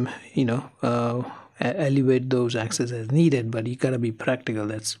have them elevate those access as needed, but you gotta be practical.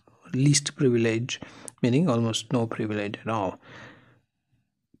 That's least privilege, meaning almost no privilege at all.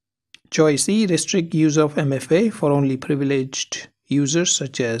 Choice E, restrict use of MFA for only privileged users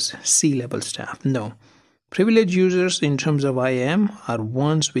such as C-level staff. No. Privileged users in terms of IAM are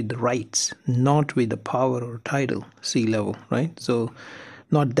ones with rights, not with the power or title, C-level, right? So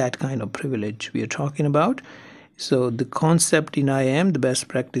not that kind of privilege we are talking about. So the concept in IAM, the best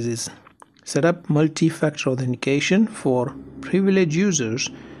practice is set up multi-factor authentication for privileged users.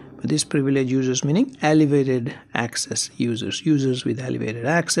 But these privileged users meaning elevated access users, users with elevated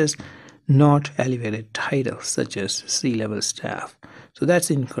access, not elevated titles such as C-level staff. So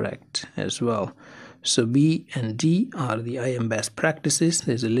that's incorrect as well. So B and D are the IAM best practices.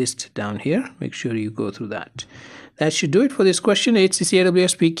 There's a list down here. Make sure you go through that. That should do it for this question. HCC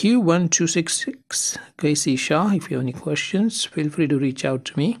AWS PQ 1266. KC Shah, if you have any questions, feel free to reach out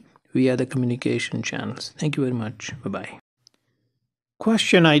to me via the communication channels. Thank you very much. Bye-bye.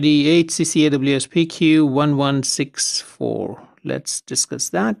 Question ID HCC AWS PQ 1164. Let's discuss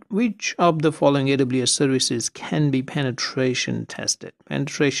that. Which of the following AWS services can be penetration tested?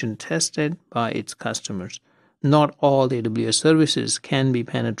 Penetration tested by its customers. Not all AWS services can be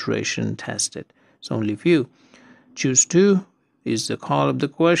penetration tested. It's only few. Choose two is the call of the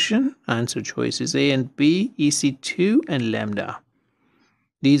question. Answer choices A and B, EC2 and Lambda.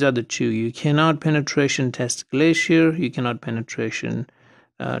 These are the two. You cannot penetration test Glacier. You cannot penetration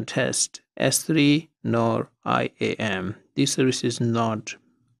test S3 nor IAM. This service is not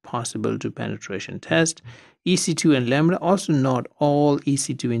possible to penetration test. EC2 and Lambda, also not all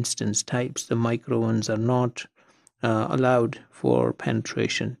EC2 instance types. The micro ones are not allowed for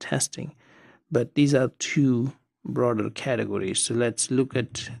penetration testing. But these are two broader categories. So let's look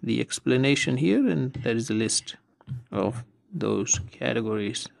at the explanation here, and there is a list of those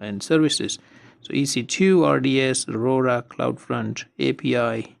categories and services. So EC2, RDS, Aurora, CloudFront,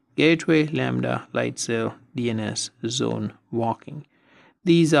 API, Gateway, Lambda, Lightsail, DNS, Zone, Walking.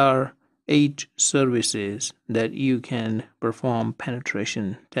 These are 8 services that you can perform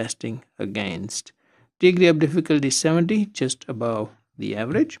penetration testing against. Degree of difficulty 70, just above the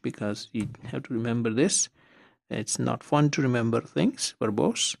average, because you have to remember this. It's not fun to remember things,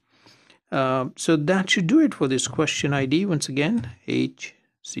 verbose. So that should do it for this question ID. Once again,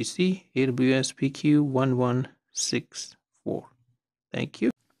 HCC AWS PQ 1164. Thank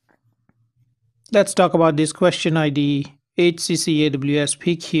you. Let's talk about this question ID HCC AWS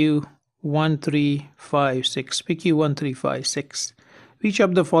PQ 1356. PQ 1356. Which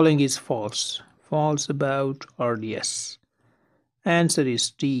of the following is false? False about RDS. Answer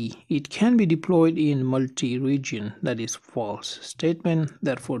is D. It can be deployed in multi-region. That is false statement,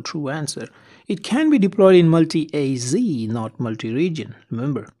 therefore true answer. It can be deployed in multi-AZ, not multi-region.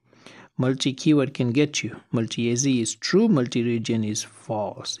 Remember, multi-keyword can get you. Multi-AZ is true, multi-region is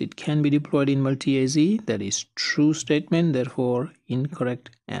false. It can be deployed in multi-AZ. That is true statement, therefore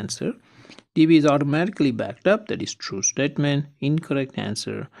incorrect answer. DB is automatically backed up. That is true statement, incorrect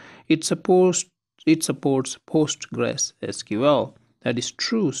answer. It supports Postgres SQL. That is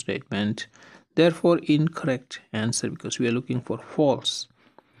true statement, therefore incorrect answer, because we are looking for false.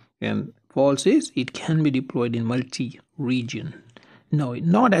 And false is it can be deployed in multi-region. No,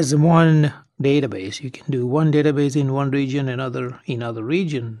 not as one database. You can do one database in one region, another in other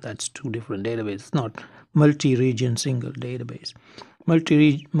region. That's two different databases, not multi-region single database.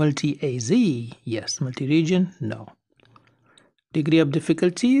 Multi-AZ, yes. Multi-region, no. Degree of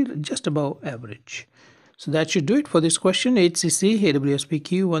difficulty, just above average. So that should do it for this question. HCC AWS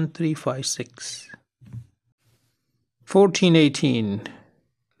PQ 1356. 1418.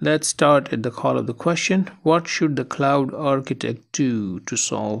 Let's start at the call of the question. What should the cloud architect do to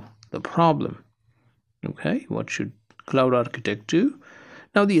solve the problem? Okay, what should cloud architect do?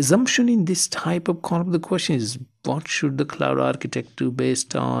 Now, the assumption in this type of call of the question is what should the cloud architect do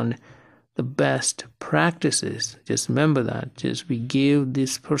based on the best practices. Just remember that. Just we gave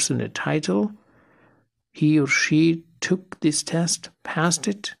this person a title. He or she took this test, passed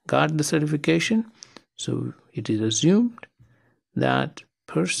it, got the certification. So it is assumed that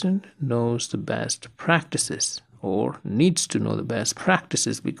person knows the best practices or needs to know the best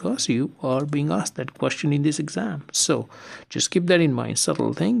practices because you are being asked that question in this exam. So just keep that in mind.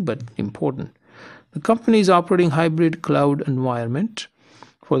 Subtle thing, but important. The company is operating hybrid cloud environment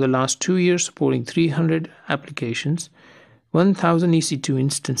for the last 2 years, supporting 300 applications, 1,000 EC2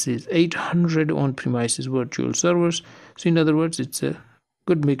 instances, 800 on-premises virtual servers. So in other words, it's a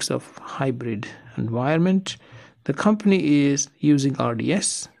good mix of hybrid environment. The company is using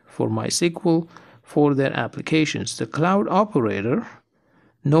RDS for MySQL for their applications. The cloud operator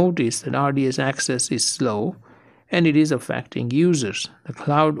noticed that RDS access is slow and it is affecting users. The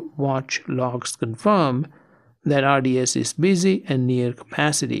CloudWatch logs confirm that RDS is busy and near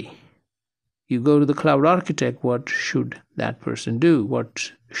capacity. You go to the cloud architect, what should that person do?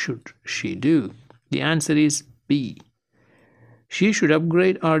 What should she do? The answer is B. She should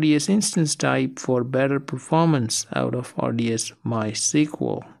upgrade RDS instance type for better performance out of RDS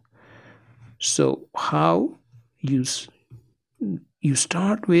MySQL. So how you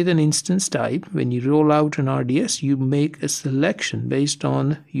start with an instance type. When you roll out an RDS, you make a selection based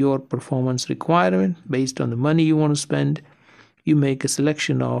on your performance requirement, based on the money you want to spend. You make a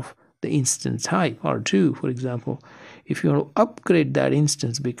selection of the instance type, R2, for example. If you want to upgrade that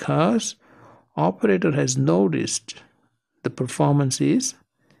instance because operator has noticed the performance is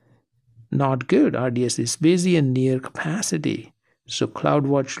not good, RDS is busy and near capacity. So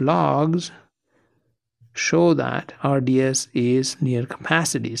CloudWatch logs show that RDS is near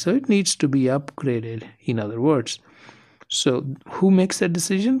capacity. So it needs to be upgraded, in other words. So who makes that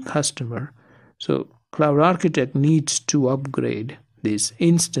decision? Customer. So cloud architect needs to upgrade this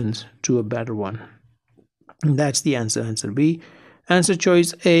instance to a better one. And that's the answer. Answer B. Answer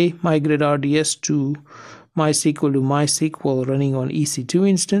choice A, migrate RDS to MySQL running on EC2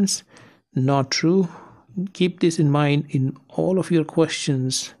 instance. Not true. Keep this in mind in all of your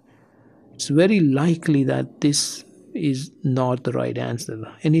questions. It's very likely that this is not the right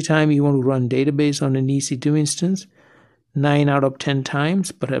answer. Anytime you want to run database on an EC2 instance, 9 out of 10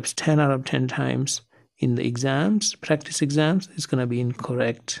 times, perhaps 10 out of 10 times in the exams, practice exams, it's going to be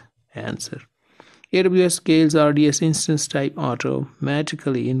incorrect answer. AWS scales RDS instance type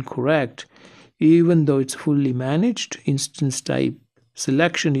automatically. Incorrect. Even though it's fully managed, instance type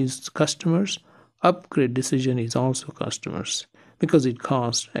selection is customers, upgrade decision is also customers because it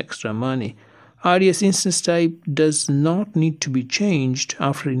costs extra money. RDS instance type does not need to be changed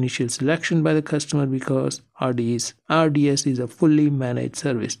after initial selection by the customer because RDS is a fully managed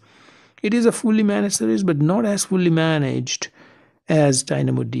service. It is a fully managed service, but not as fully managed as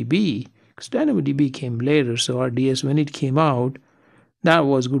DynamoDB, because DynamoDB came later. So RDS, when it came out, that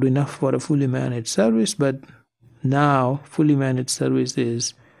was good enough for a fully managed service, but now fully managed service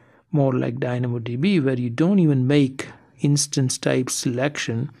is more like DynamoDB, where you don't even make instance type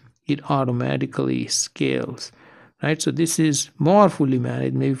selection, it automatically scales, right? So this is more fully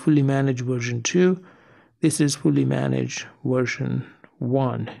managed, maybe fully managed version 2. This is fully managed version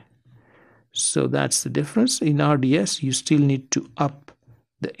 1. So that's the difference. In RDS, you still need to up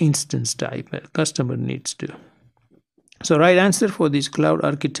the instance type. A customer needs to. So right answer for this cloud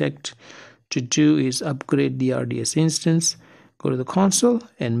architect to do is upgrade the RDS instance. Go to the console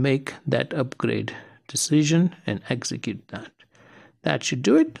and make that upgrade decision and execute that. That should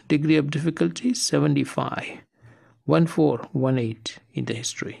do it. Degree of difficulty 75. 1418 in the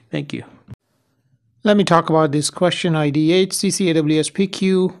history. Thank you. Let me talk about this question ID HCC AWS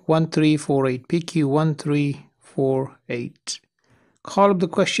PQ1348. PQ1348. Call up the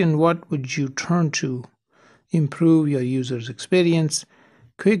question, what would you turn to improve your user's experience?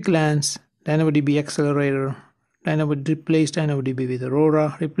 Quick glance, DynamoDB Accelerator, replace DynamoDB with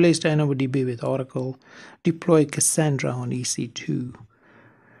Aurora, replace DynamoDB with Oracle, deploy Cassandra on EC2.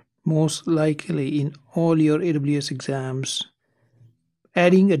 Most likely in all your AWS exams,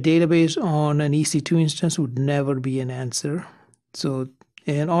 adding a database on an EC2 instance would never be an answer. So,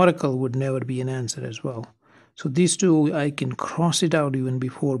 and Oracle would never be an answer as well. So these two, I can cross it out even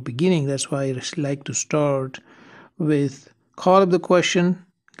before beginning. That's why I like to start with call up the question,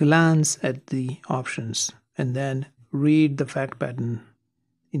 glance at the options, and then read the fact pattern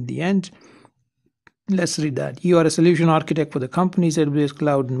in the end. Let's read that. You are a solution architect for the company's AWS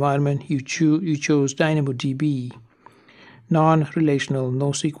cloud environment. You chose DynamoDB, non-relational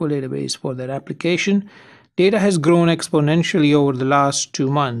NoSQL database for that application. Data has grown exponentially over the last 2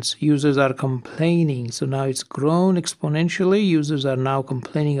 months. Users are complaining. So now it's grown exponentially. Users are now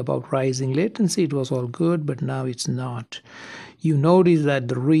complaining about rising latency. It was all good, but now it's not. You notice that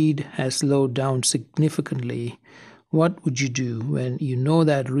the read has slowed down significantly. What would you do when you know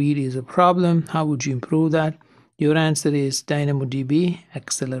that read is a problem? How would you improve that? Your answer is DynamoDB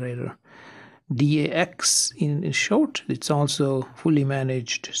Accelerator. DAX in short. It's also fully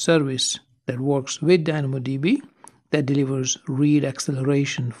managed service that works with DynamoDB that delivers read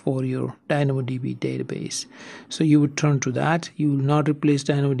acceleration for your DynamoDB database. So you would turn to that. You will not replace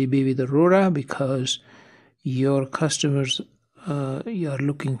DynamoDB with Aurora because your customers you are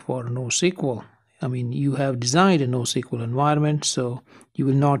looking for NoSQL. I mean, you have designed a NoSQL environment, so you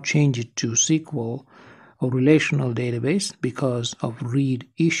will not change it to SQL or relational database because of read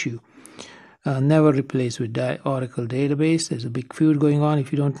issue. Never replace with Oracle database. There's a big feud going on.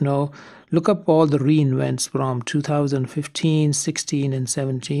 If you don't know, look up all the reinvents from 2015, 16, and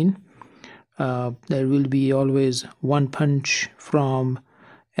 17. There will be always one punch from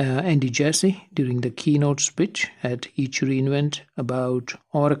Andy Jassy during the keynote speech at each reinvent about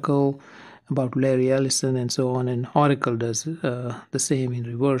Oracle, about Larry Ellison, and so on. And Oracle does the same in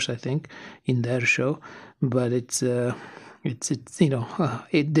reverse, I think, in their show. But it's you know,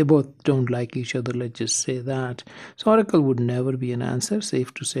 they both don't like each other, let's just say that. So Oracle would never be an answer,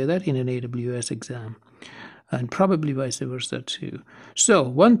 safe to say that, in an AWS exam, and probably vice versa too. So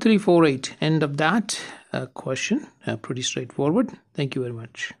 1348, end of that question. Pretty straightforward. Thank you very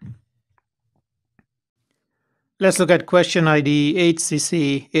much. Let's look at question ID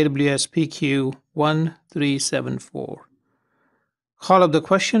HCC AWS PQ 1374. Call up the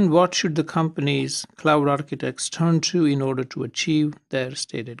question, what should the company's cloud architects turn to in order to achieve their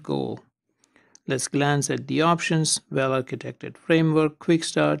stated goal? Let's glance at the options: well-architected framework, quick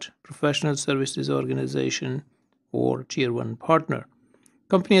start, professional services organization, or tier 1 partner.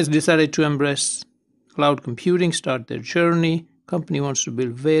 Company has decided to embrace cloud computing, start their journey. Company wants to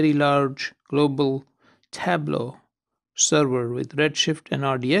build very large global Tableau server with Redshift and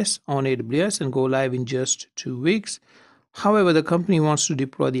RDS on AWS and go live in just 2 weeks. However, the company wants to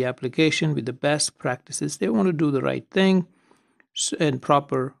deploy the application with the best practices. They want to do the right thing and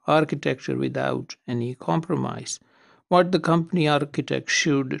proper architecture without any compromise. What the company architect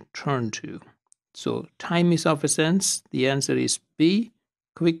should turn to. So time is of essence. The answer is B,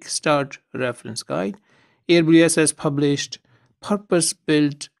 Quick Start Reference Guide. AWS has published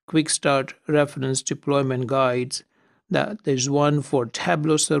purpose-built Quick Start reference deployment guides. There's one for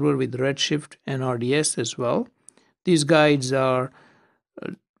Tableau server with Redshift and RDS as well. These guides are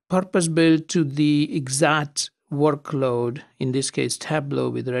purpose-built to the exact workload, in this case Tableau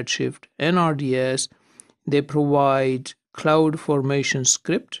with Redshift and RDS. They provide cloud formation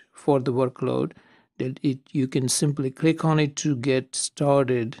script for the workload that you can simply click on it to get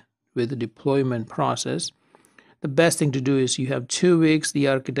started with the deployment process. The best thing to do is you have 2 weeks. The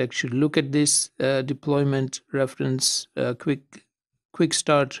architect should look at this deployment reference, quick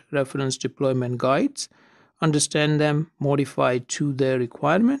start reference deployment guides, understand them, modify to their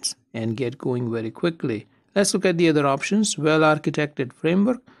requirements, and get going very quickly. Let's look at the other options. Well-architected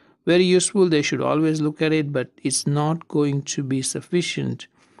framework, very useful. They should always look at it, but it's not going to be sufficient,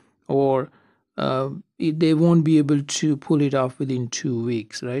 or they won't be able to pull it off within 2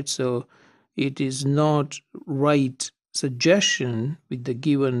 weeks, right? So it is not right suggestion with the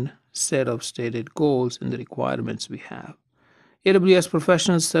given set of stated goals and the requirements we have. AWS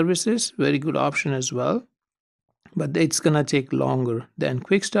professional services, very good option as well, but it's gonna take longer than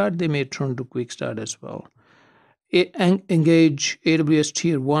quick start. They may turn to quick start as well. Engage AWS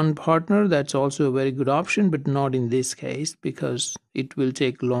tier 1 partner, that's also a very good option, but not in this case because it will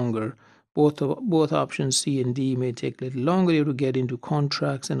take longer. Both options C and D may take a little longer. You have to get into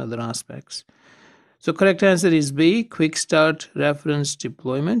contracts and other aspects. So correct answer is B. Quick start reference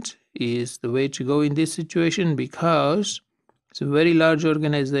deployment is the way to go in this situation because it's a very large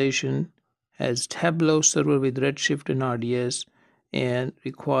organization, has Tableau server with Redshift and RDS, and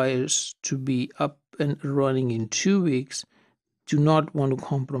requires to be up and running in 2 weeks. Do not want to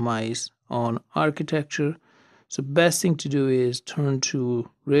compromise on architecture. So best thing to do is turn to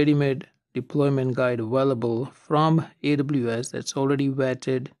ready-made deployment guide available from AWS that's already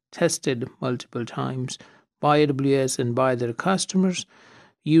vetted, tested multiple times by AWS and by their customers.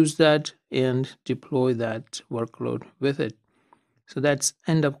 Use that and deploy that workload with it. So that's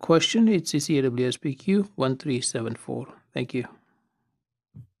end of question. It's HCC AWS PQ 1374. Thank you.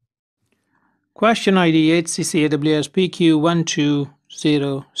 Question ID HCC AWS PQ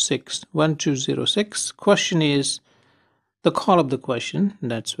 1206. Question is the call of the question.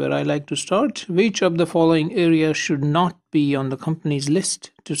 That's where I like to start. Which of the following areas should not be on the company's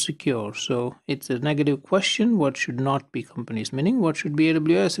list to secure? So it's a negative question. What should not be company's, meaning what should be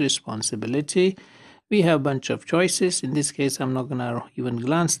AWS responsibility? We have a bunch of choices. In this case, I'm not gonna even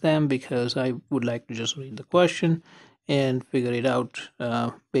glance them because I would like to just read the question and figure it out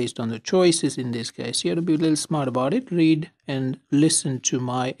based on the choices. In this case, you have to be a little smart about it. Read and listen to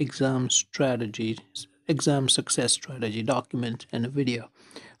my exam success strategy document and a video.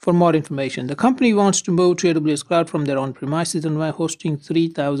 For more information, the company wants to move to AWS Cloud from their on-premises and by hosting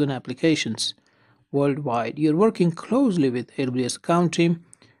 3,000 applications worldwide. You're working closely with AWS account team.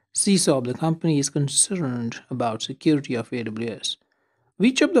 CISO of the company is concerned about security of AWS.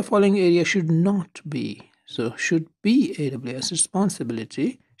 Which of the following areas should not be? So should be AWS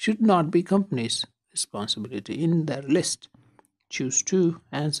responsibility, should not be company's responsibility in their list. Choose 2,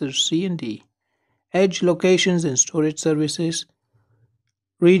 answers C and D. Edge locations and storage services,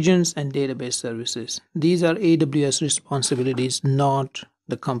 regions and database services. These are AWS responsibilities, not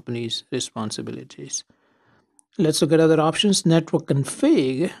the company's responsibilities. Let's look at other options. Network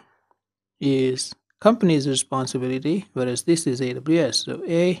config is company's responsibility, whereas this is AWS. So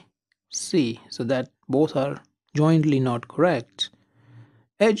A, C. So that both are jointly not correct.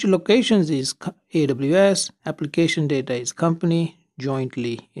 Edge locations is AWS. Application data is company,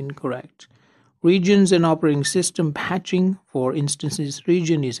 jointly incorrect. Regions and operating system patching for instances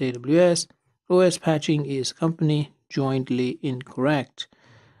region is AWS. OS patching is company, jointly incorrect.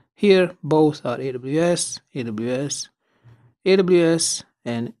 Here both are AWS, AWS, AWS,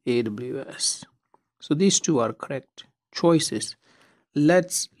 and AWS. So these 2 are correct choices.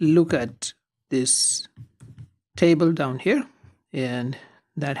 Let's look at this table down here, and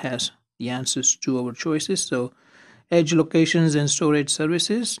that has the answers to our choices. So edge locations and storage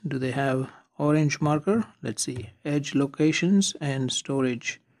services, do they have orange marker? Let's see. Edge locations and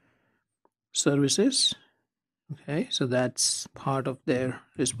storage services. Okay, so that's part of their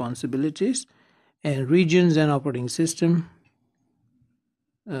responsibilities. And regions and operating system,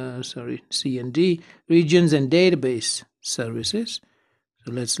 C and D, regions and database services.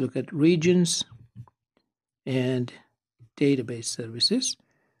 So let's look at regions and database services.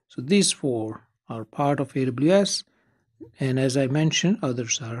 So these 4 are part of AWS, and as I mentioned,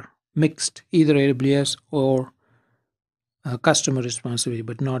 others are mixed, either AWS or customer responsibility,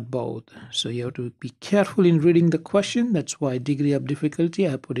 but not both. So you have to be careful in reading the question. That's why degree of difficulty,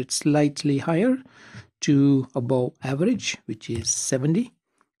 I put it slightly higher to above average, which is 70.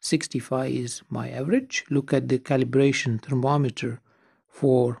 65 is my average. Look at the calibration thermometer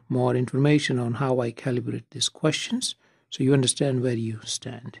for more information on how I calibrate these questions, so you understand where you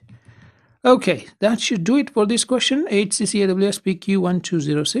stand. Okay, that should do it for this question. HCC AWS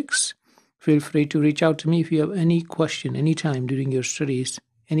PQ1206. Feel free to reach out to me if you have any question anytime during your studies,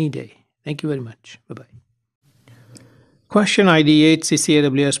 any day. Thank you very much. Bye-bye. Question ID HCC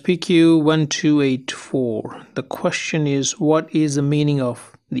AWS PQ1284. The question is, what is the meaning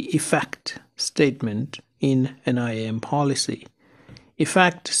of the effect statement in an IAM policy?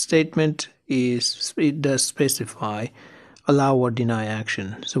 Effect statement it does specify allow or deny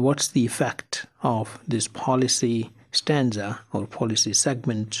action. So what's the effect of this policy stanza or policy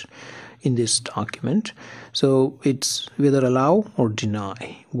segment in this document? So it's whether allow or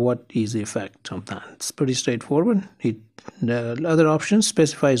deny. What is the effect of that? It's pretty straightforward. The other option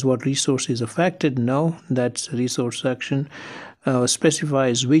specifies what resource is affected. No, that's resource section.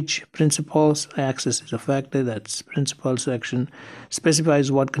 Specifies which principals access is affected. That's principal section.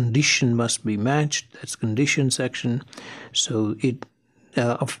 Specifies what condition must be matched. That's condition section. So it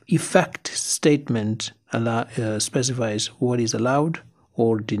effect statement specifies what is allowed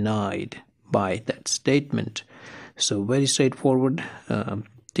or denied by that statement. So very straightforward.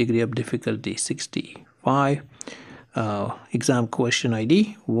 Degree of difficulty 65. Exam question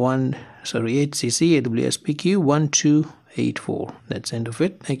ID HCC AWS PQ 1284. That's end of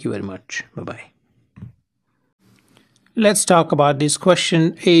it. Thank you very much. Bye-bye. Let's talk about this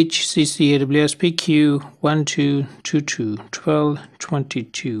question. HCC AWS PQ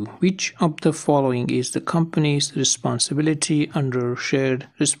 1222. Which of the following is the company's responsibility under shared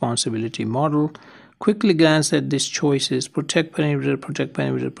responsibility model? Quickly glance at these choices: protect perimeter, protect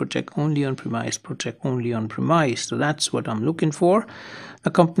only on premise, protect only on premise. So that's what I'm looking for. The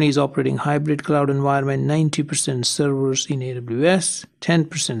company is operating hybrid cloud environment, 90% servers in AWS,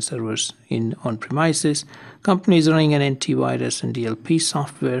 10% servers in on-premises. Company is running an antivirus and DLP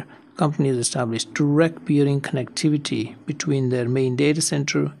software. Company has established direct peering connectivity between their main data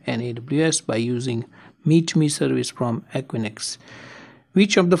center and AWS by using Meet.Me service from Equinix.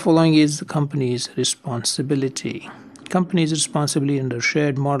 Which of the following is the company's responsibility? Company's responsibility under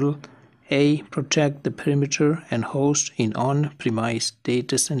shared model: A. Protect the perimeter and host in on-premise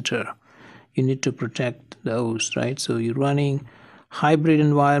data center. You need to protect those, right? So you're running hybrid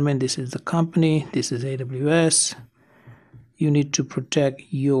environment. This is the company. This is AWS. You need to protect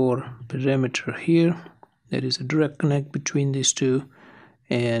your perimeter here. There is a direct connect between these two.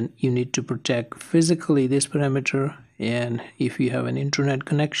 And you need to protect physically this perimeter. And if you have an internet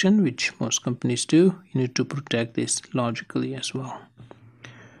connection, which most companies do, you need to protect this logically as well.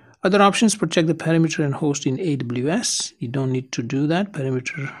 Other options: protect the perimeter and host in AWS. You don't need to do that.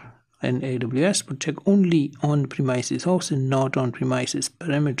 Perimeter and AWS. Protect only on-premises host and not on-premises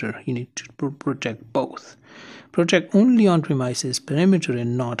perimeter. You need to protect both. Protect only on-premises perimeter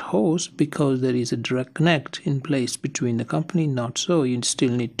and not host because there is a direct connect in place between the company. Not so. You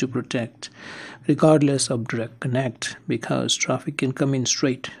still need to protect regardless of direct connect because traffic can come in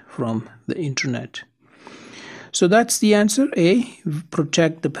straight from the internet. So that's the answer. A.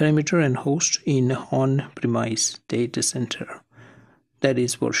 Protect the perimeter and host in on-premise data center. That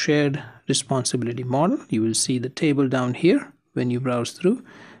is for shared responsibility model. You will see the table down here when you browse through.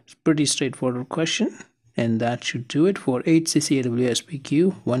 It's a pretty straightforward question. And that should do it for HCC AWS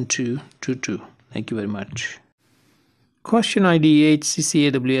PQ 1222. Thank you very much. Question ID HCC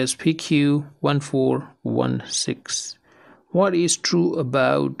AWS PQ 1416. What is true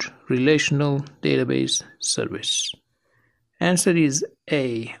about relational database service? Answer is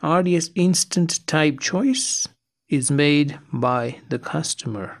A. RDS instant type choice is made by the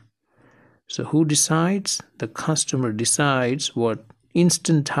customer. So who decides? The customer decides what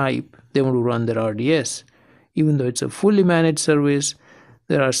instant type they want to run their RDS. Even though it's a fully managed service,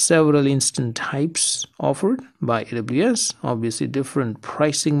 there are several instant types offered by AWS. Obviously, different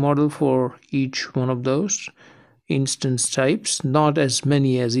pricing model for each one of those instance types. Not as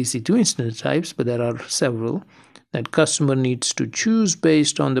many as EC2 instance types, but there are several that customer needs to choose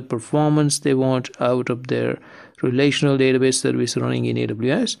based on the performance they want out of their relational database service running in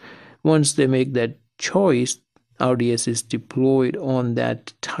AWS. Once they make that choice, RDS is deployed on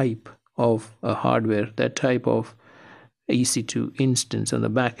that type of hardware, that type of EC2 instance on the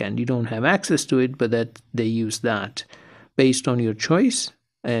back end. You don't have access to it, but that they use that based on your choice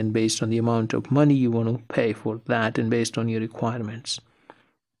and based on the amount of money you want to pay for that and based on your requirements.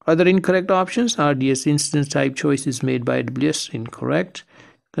 Other incorrect options: RDS instance type choice is made by AWS. Incorrect.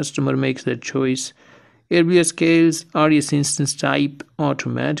 Customer makes that choice. AWS scales RDS instance type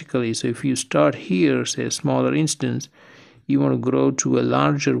automatically. So if you start here, say a smaller instance, you want to grow to a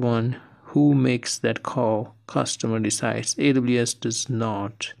larger one. Who makes that call? Customer decides. AWS does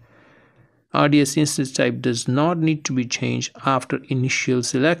not. RDS instance type does not need to be changed after initial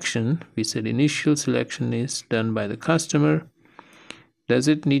selection. We said initial selection is done by the customer. Does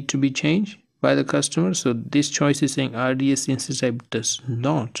it need to be changed by the customer? So this choice is saying RDS instance type does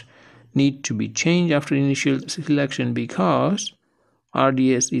not need to be changed after initial selection because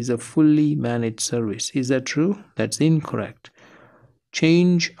RDS is a fully managed service. Is that true? That's incorrect.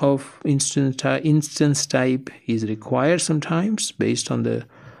 Change of instance type is required sometimes based on the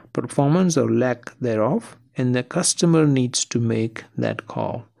performance or lack thereof, and the customer needs to make that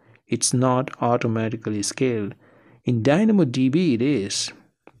call. It's not automatically scaled. In DynamoDB it is,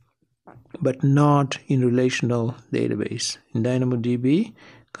 but not in relational database. In DynamoDB,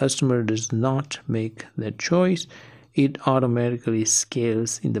 customer does not make that choice. It automatically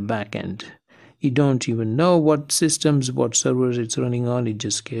scales in the backend. You don't even know what systems, what servers it's running on. It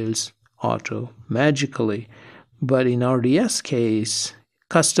just scales magically. But in RDS case,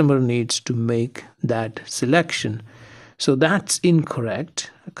 customer needs to make that selection. So that's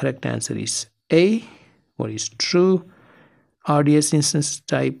incorrect. The correct answer is A. What is true? RDS instance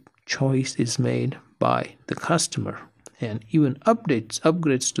type choice is made by the customer. And even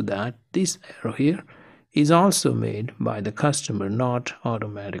upgrades to that, this arrow here, is also made by the customer, not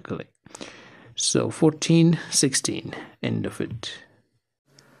automatically. So 14, 16, end of it.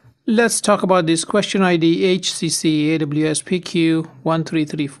 Let's talk about this question ID HCC AWS PQ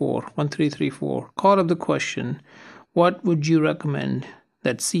 1334. Call of the question: what would you recommend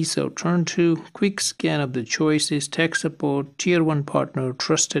that CISO turn to? Quick scan of the choices: tech support, tier 1 partner,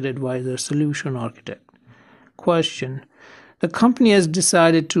 trusted advisor, solution architect. Question: the company has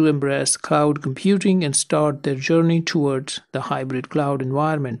decided to embrace cloud computing and start their journey towards the hybrid cloud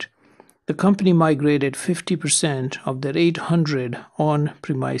environment. The company migrated 50% of their 800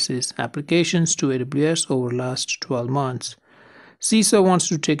 on-premises applications to AWS over the last 12 months. CISO wants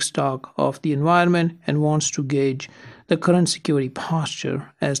to take stock of the environment and wants to gauge the current security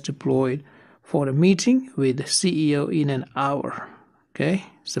posture as deployed for a meeting with the CEO in an hour. Okay,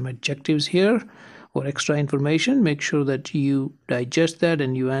 some adjectives here or extra information. Make sure that you digest that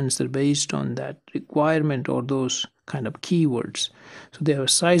and you answer based on that requirement or those kind of keywords. So they have a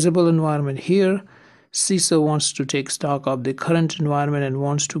sizable environment here. CISO wants to take stock of the current environment and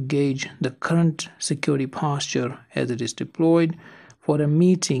wants to gauge the current security posture as it is deployed for a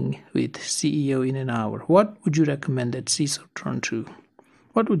meeting with CEO in an hour. What would you recommend that CISO turn to?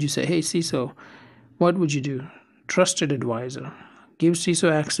 What would you say? Hey CISO, what would you do? Trusted advisor. Give CISO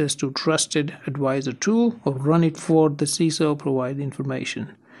access to trusted advisor tool or run it for the CISO, provide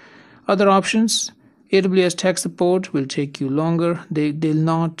information. Other options: AWS tech support will take you longer. They'll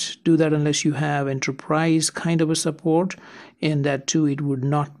not do that unless you have enterprise kind of a support, and that too, it would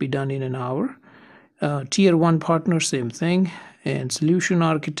not be done in an hour. Tier 1 partner, same thing. And solution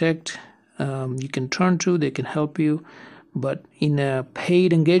architect, you can turn to, they can help you. But in a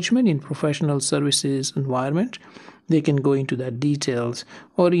paid engagement, in professional services environment, they can go into that details.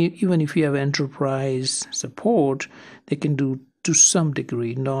 Or even if you have enterprise support, they can do to some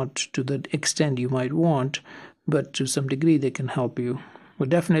degree, not to the extent you might want, but to some degree they can help you. But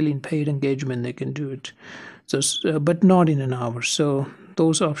definitely in paid engagement they can do it. So, but not in an hour. So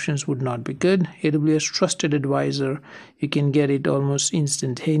those options would not be good. AWS Trusted Advisor, you can get it almost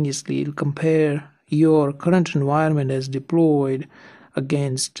instantaneously. It'll compare your current environment as deployed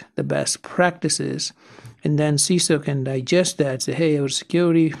against the best practices. And then CISO can digest that, say, hey, our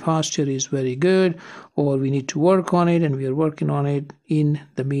security posture is very good, or we need to work on it, and we are working on it in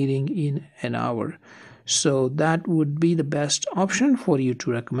the meeting in an hour. So that would be the best option for you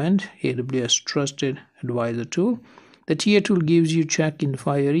to recommend, AWS Trusted Advisor tool. The tier tool gives you check in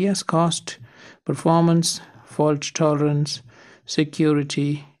 5 areas: cost, performance, fault tolerance,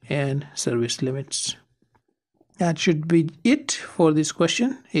 security, and service limits. That should be it for this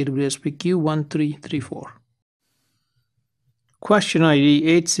question, AWS PQ 1334. Question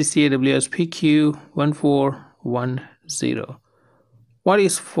ID HCC AWS PQ 1410. What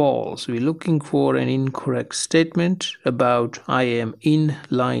is false? We're looking for an incorrect statement about IAM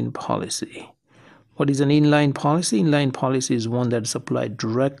inline policy. What is an inline policy? Inline policy is one that's applied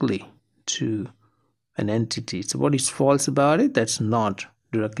directly to an entity. So what is false about it? That's not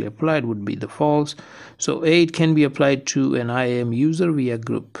directly applied would be the false. So A, it can be applied to an IAM user via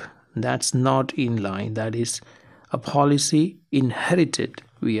group. That's not inline. That is a policy inherited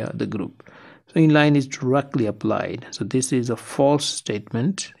via the group. So inline is directly applied. So this is a false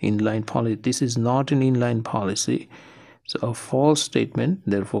statement. Inline policy. This is not an inline policy. So a false statement,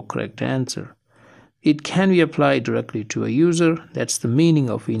 therefore correct answer. It can be applied directly to a user. That's the meaning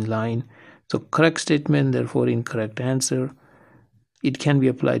of inline. So correct statement, therefore incorrect answer. It can be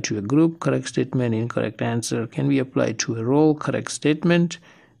applied to a group, correct statement, incorrect answer. Can be applied to a role, correct statement,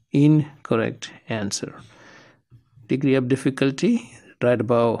 incorrect answer. Degree of difficulty, right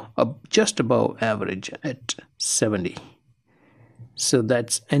above, just above average at 70. So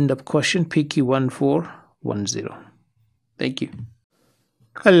that's end of question, PQ1410. Thank you.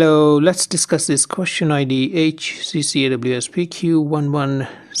 Hello, let's discuss this question ID HCC AWS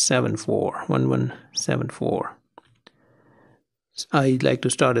PQ1174. 1174. I'd like to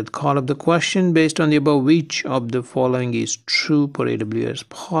start at the call of the question. Based on the above, which of the following is true per AWS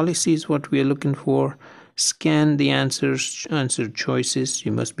policy is what we are looking for. Scan the answer choices.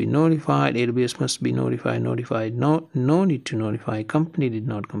 You must be notified. AWS must be notified. No need to notify. Company did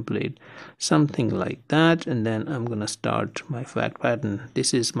not complete. Something like that. And then I'm going to start my fact pattern.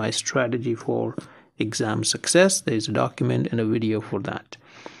 This is my strategy for exam success. There is a document and a video for that.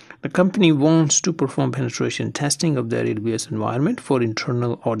 The company wants to perform penetration testing of their AWS environment for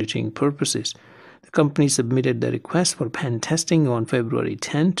internal auditing purposes. The company submitted the request for pen testing on February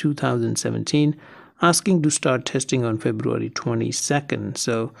 10, 2017, asking to start testing on February 22nd.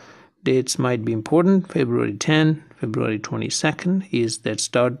 So dates might be important. February 10, February 22nd is that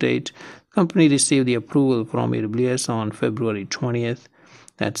start date. The company received the approval from AWS on February 20th.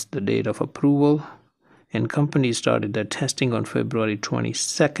 That's the date of approval. And company started their testing on February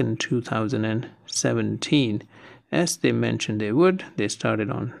 22nd, 2017. As they mentioned they would, they started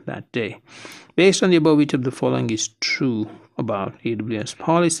on that day. Based on the above, which of the following is true about AWS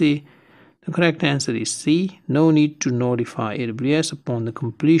policy? The correct answer is C. No need to notify AWS upon the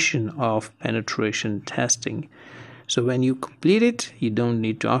completion of penetration testing. So when you complete it, you don't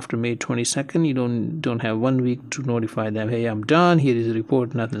need to, after May 22nd, you don't have 1 week to notify them, hey, I'm done, here is a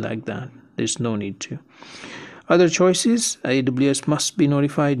report, nothing like that. There's no need to. Other choices, AWS must be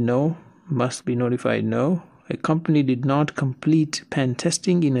notified, no. Must be notified, no. A company did not complete pen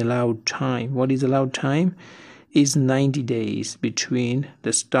testing in allowed time. What is allowed time? Is 90 days between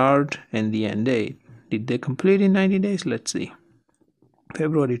the start and the end date. Did they complete in 90 days? Let's see.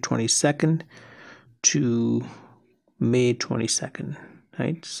 February 22nd to May 22nd,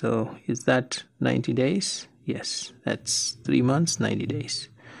 right? So is that 90 days? Yes, that's 3 months, 90 days.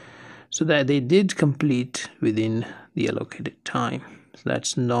 So that they did complete within the allocated time. So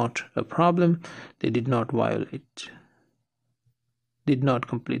that's not a problem. They did not violate. Did not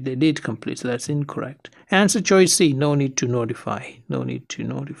complete. They did complete. So that's incorrect. Answer choice C. No need to notify. No need to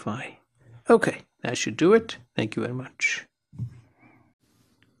notify. Okay, that should do it. Thank you very much.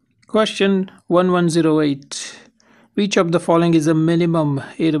 Question 1108. Which of the following is a minimum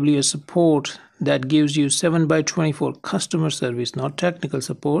AWS support that gives you 7/24 customer service, not technical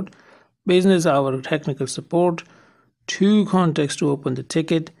support, business hour technical support, 2 contacts to open the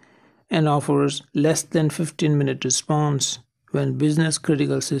ticket, and offers less than 15-minute response when business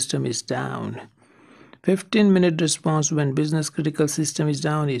critical system is down? 15-minute response when business critical system is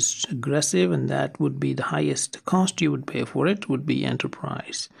down is aggressive, and that would be the highest cost you would pay for it, would be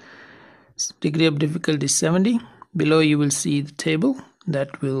enterprise. Degree of difficulty 70. Below you will see the table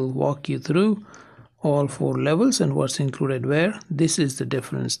that will walk you through all 4 levels and what's included where. This is the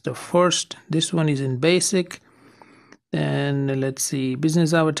difference. The first, this one is in basic, and let's see,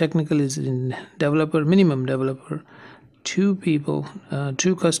 business hour technical is in developer, minimum developer, 2 people,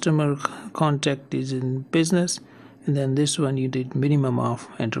 2 customer contact is in business, and then this one you did minimum of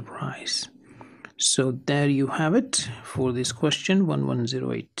enterprise. So there you have it for this question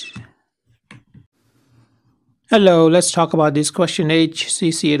 1108. Hello, let's talk about this question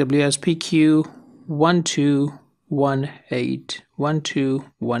HCC AWS PQ 1218.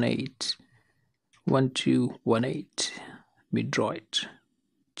 1218. 1218. Let me draw it.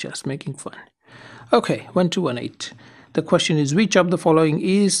 Just making fun. Okay, 1218. The question is, which of the following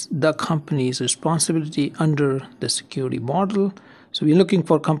is the company's responsibility under the security model? So we're looking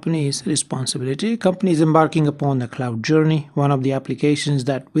for company's responsibility. Company is embarking upon the cloud journey. One of the applications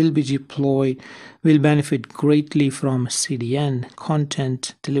that will be deployed will benefit greatly from CDN,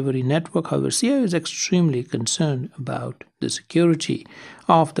 Content Delivery Network. However, CIO is extremely concerned about the security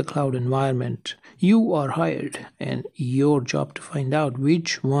of the cloud environment. You are hired, and your job to find out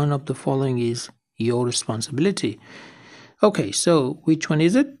which one of the following is your responsibility. Okay, so which one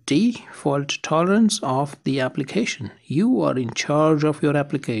is it? D, fault tolerance of the application. You are in charge of your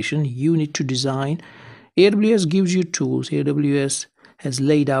application. You need to design. AWS gives you tools. AWS has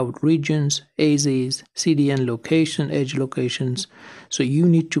laid out regions, AZs, CDN location, edge locations. So you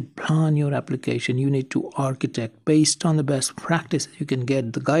need to plan your application. You need to architect based on the best practices. You can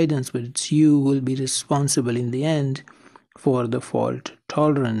get the guidance, but it's you who will be responsible in the end for the fault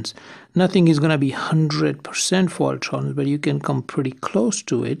tolerance. Nothing is going to be 100% fault tolerance, but you can come pretty close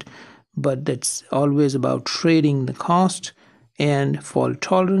to it. But that's always about trading the cost and fault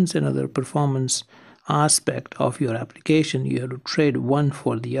tolerance and other performance aspect of your application. You have to trade one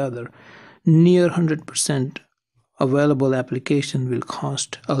for the other. Near 100% available application will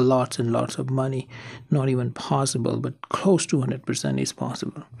cost a lots and lots of money. Not even possible, but close to 100% is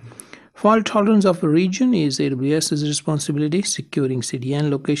possible. Fault tolerance of a region is AWS's responsibility. Securing CDN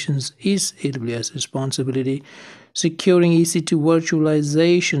locations is AWS responsibility. Securing EC2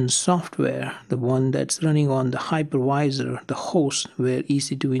 virtualization software, the one that's running on the hypervisor, the host where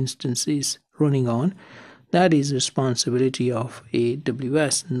EC2 instance is running on, that is responsibility of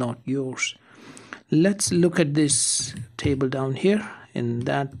AWS, not yours. Let's look at this table down here, and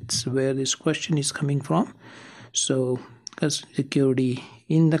that's where this question is coming from. So security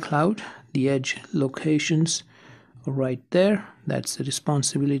in the cloud, the edge locations right there, that's the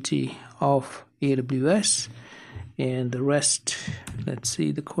responsibility of AWS. And the rest, let's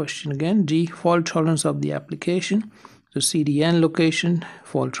see the question again. D, fault tolerance of the application. So CDN location,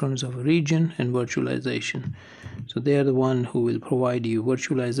 fault tolerance of a region, and virtualization. So they're the one who will provide you.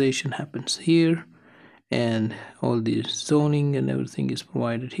 Virtualization happens here, and all the zoning and everything is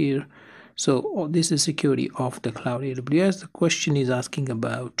provided here. So this is security of the cloud AWS. The question is asking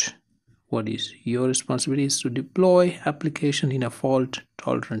about what is your responsibility is to deploy application in a fault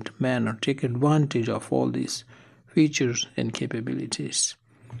tolerant manner. Take advantage of all these features and capabilities.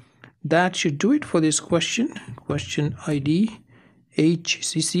 That should do it for this question. Question ID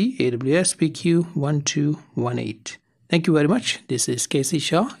HCC AWS PQ 1218. Thank you very much. This is Casey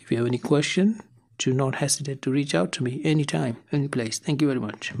Shah. If you have any question, do not hesitate to reach out to me anytime, any place. Thank you very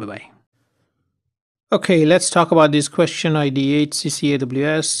much. Bye-bye. Okay, let's talk about this question ID HCC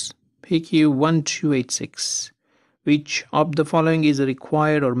AWS PQ 1286. Which of the following is a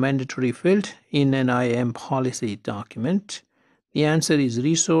required or mandatory field in an IAM policy document? The answer is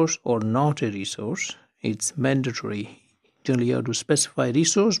resource or not a resource. It's mandatory. Generally, you have to specify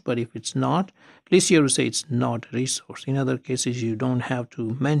resource, but if it's not, at least you have to say it's not a resource. In other cases, you don't have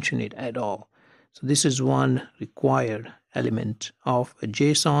to mention it at all. So this is one required element of a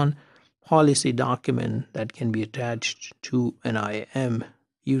JSON policy document that can be attached to an IAM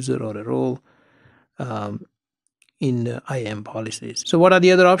user or a role in the IAM policies. So what are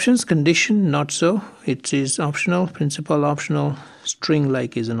the other options? Condition, not so. It is optional. Principal, optional. String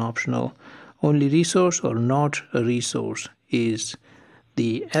like is an optional. Only resource or not a resource is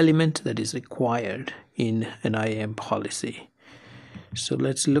the element that is required in an IAM policy. So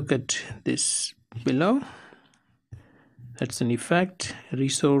let's look at this below. That's an effect.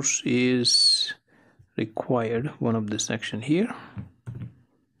 Resource is required, one of the section here.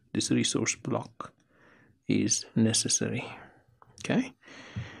 This resource block is necessary. Okay,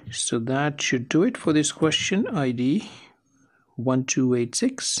 so that should do it for this question ID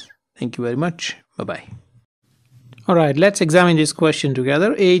 1286. Thank you very much. Bye-bye. All right, let's examine this question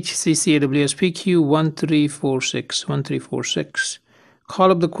together. HCC AWS PQ 1346.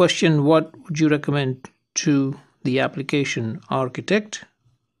 Call up the question, what would you recommend to the application architect?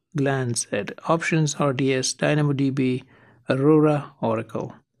 Glance at options: RDS, DynamoDB, Aurora,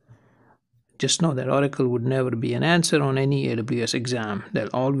 Oracle. Just know that Oracle would never be an answer on any AWS exam. There'll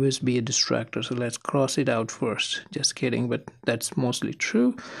always be a distractor. So let's cross it out first. Just kidding, but that's mostly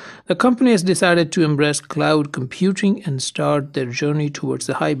true. The company has decided to embrace cloud computing and start their journey towards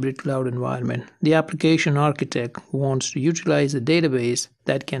the hybrid cloud environment. The application architect wants to utilize a database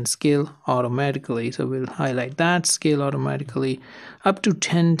that can scale automatically. So we'll highlight that. Scale automatically up to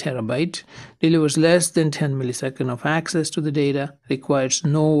 10 terabyte, delivers less than 10 milliseconds of access to the data, requires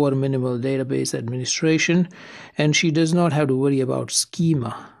no or minimal database administration, and she does not have to worry about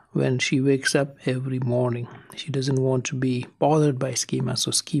schema when she wakes up every morning. She doesn't want to be bothered by schema,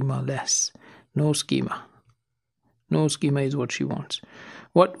 so schema less. No schema. No schema is what she wants.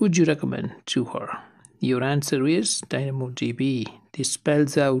 What would you recommend to her? Your answer is DynamoDB. This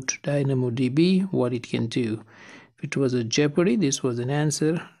spells out DynamoDB, what it can do. If it was a Jeopardy, this was an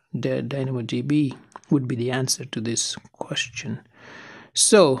answer. DynamoDB would be the answer to this question.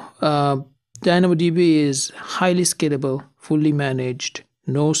 So, DynamoDB is highly scalable, fully managed,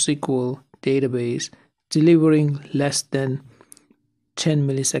 NoSQL database, delivering less than 10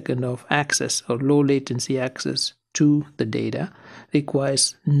 milliseconds of access or low latency access to the data,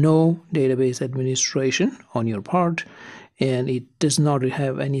 requires no database administration on your part, and it does not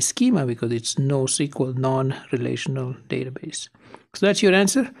have any schema because it's NoSQL, non-relational database. So that's your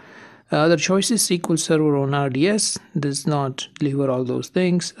answer. Other choices: SQL Server on RDS does not deliver all those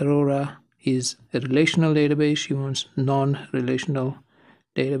things. Aurora is a relational database. She wants non-relational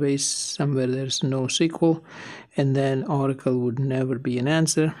database, somewhere there's no SQL, and then Oracle would never be an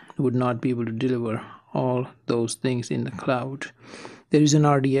answer, would not be able to deliver all those things in the cloud. There is an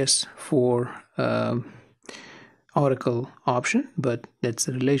RDS for Oracle option, but that's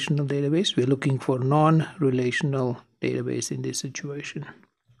a relational database. We're looking for non-relational database in this situation.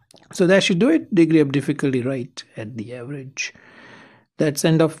 So that should do it. Degree of difficulty right at the average. That's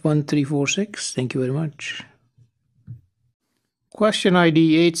end of 1346. Thank you very much. Question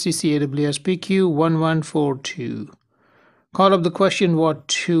ID HCC AWS PQ1142. Call up the question, what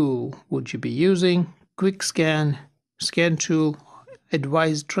tool would you be using? Quick scan tool,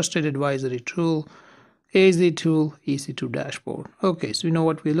 trusted advisory tool, AZ tool, EC2 dashboard. Okay, so we know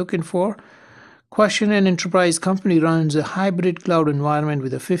what we're looking for. Question: an enterprise company runs a hybrid cloud environment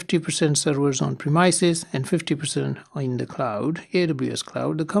with a 50% servers on premises and 50% in the cloud, AWS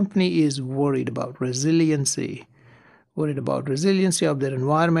cloud. The company is worried about resiliency of their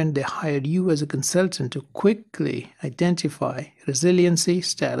environment. They hired you as a consultant to quickly identify resiliency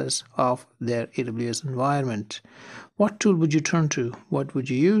status of their AWS environment. What tool would you turn to? What would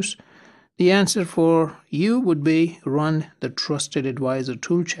you use? The answer for you would be run the Trusted Advisor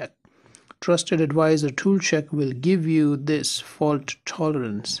Tool Check. Trusted Advisor Tool Check will give you this fault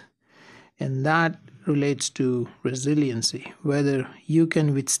tolerance, and that relates to resiliency, whether you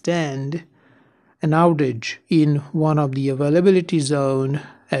can withstand an outage in one of the availability zone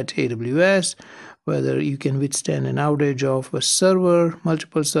at AWS, whether you can withstand an outage of a server,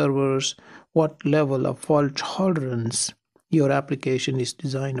 multiple servers, what level of fault tolerance your application is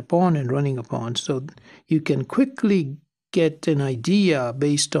designed upon and running upon. So you can quickly get an idea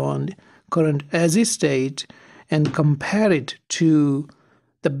based on current as-is state and compare it to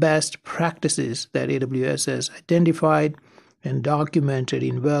the best practices that AWS has identified and documented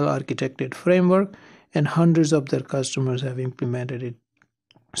in well-architected framework, and hundreds of their customers have implemented it.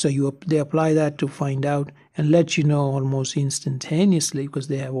 So they apply that to find out and let you know almost instantaneously because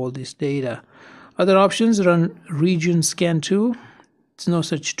they have all this data. Other options: run region scan tool. It's no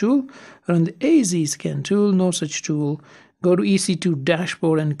such tool. Run the AZ scan tool. No such tool. Go to EC2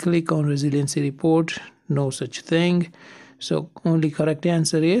 dashboard and click on resiliency report. No such thing. So only correct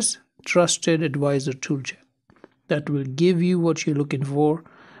answer is Trusted Advisor Tool Check. That will give you what you're looking for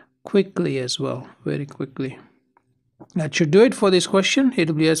quickly as well, very quickly. That should do it for this question,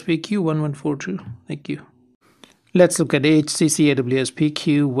 AWS PQ1142. Thank you. Let's look at HCC AWS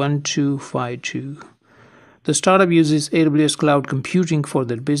PQ1252. The startup uses AWS Cloud Computing for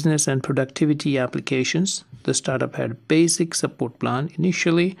their business and productivity applications. The startup had basic support plan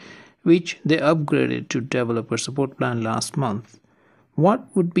initially, which they upgraded to developer support plan last month. What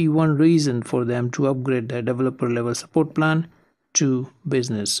would be one reason for them to upgrade their developer level support plan to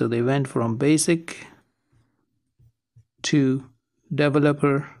business? So they went from basic to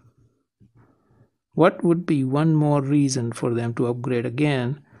developer. What would be one more reason for them to upgrade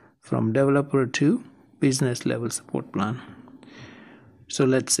again from developer to business level support plan? So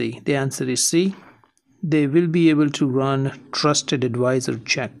let's see. The answer is C. They will be able to run trusted advisor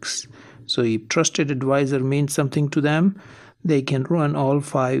checks. So if trusted advisor means something to them, they can run all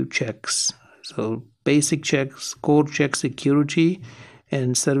 5 checks. So basic checks, core check, security,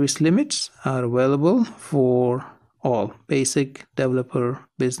 and service limits are available for all: basic, developer,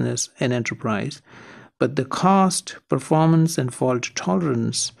 business, and enterprise. But the cost, performance, and fault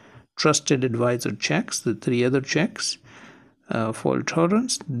tolerance trusted advisor checks, the 3 other checks, fault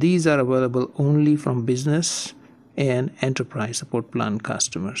tolerance, these are available only from business and enterprise support plan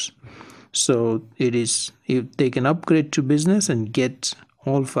customers. So it is, if they can upgrade to business and get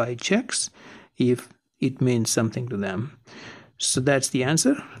all 5 checks if it means something to them. So that's the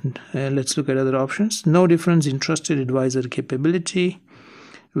answer. Let's look at other options. No difference in trusted advisor capability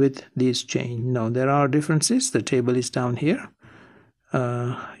with this change. No, there are differences. The table is down here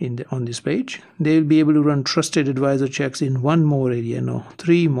on this page. They will be able to run trusted advisor checks in 1 more area. No,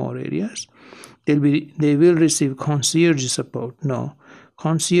 3 more areas. They will receive concierge support. No,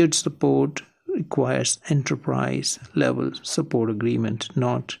 concierge support requires enterprise level support agreement,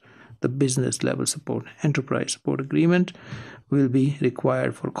 not the business level support. Enterprise support agreement will be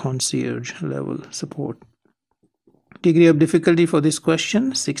required for concierge level support. Degree of difficulty for this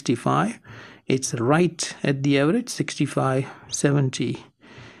question, 65. It's right at the average, 65, 70.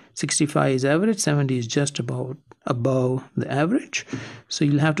 65 is average, 70 is just about above the average. So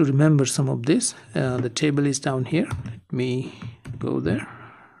you'll have to remember some of this. The table is down here. Let me go there.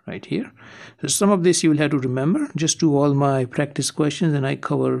 right here. So some of this you will have to remember. Just do all my practice questions and I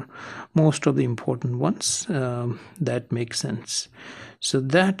cover most of the important ones. That makes sense. So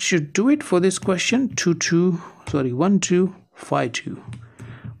that should do it for this question. 1252.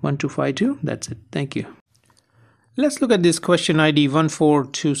 1252. That's it. Thank you. Let's look at this question ID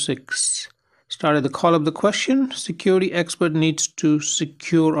 1426. Start at the call of the question. Security expert needs to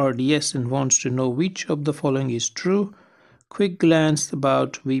secure RDS and wants to know which of the following is true. Quick glance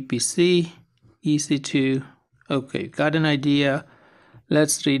about VPC, EC2. Okay, got an idea.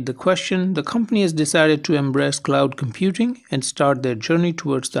 Let's read the question. The company has decided to embrace cloud computing and start their journey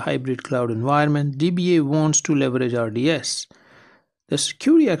towards the hybrid cloud environment. DBA wants to leverage RDS. The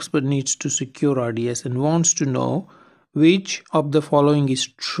security expert needs to secure RDS and wants to know which of the following is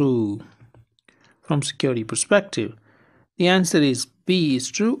true from security perspective. The answer is B is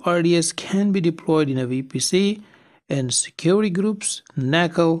true. RDS can be deployed in a VPC and security groups,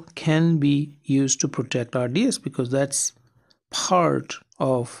 NACL, can be used to protect RDS because that's part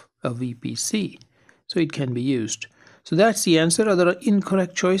of a VPC. So it can be used. So that's the answer. Other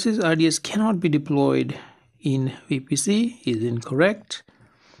incorrect choices. RDS cannot be deployed in VPC is incorrect.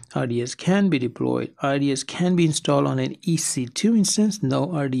 RDS can be deployed. RDS can be installed on an EC2 instance.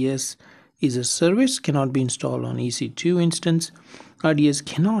 No, RDS is a service, cannot be installed on EC2 instance. RDS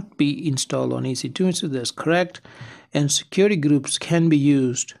cannot be installed on EC2 instance. That's correct. And security groups can be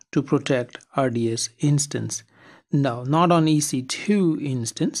used to protect RDS instance. No, not on EC2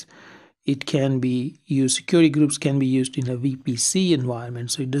 instance. It can be used, security groups can be used in a VPC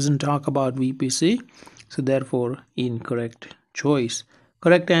environment. So it doesn't talk about VPC. So therefore, incorrect choice.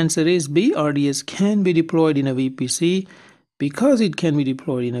 Correct answer is B. RDS can be deployed in a VPC. Because it can be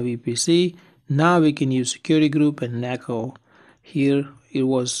deployed in a VPC, now we can use security group and NACL. Here it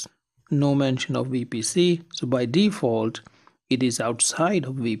was no mention of VPC. So by default, it is outside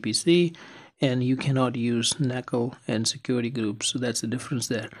of VPC and you cannot use NACL and security groups. So that's the difference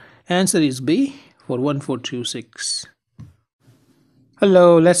there. Answer is B for 1426.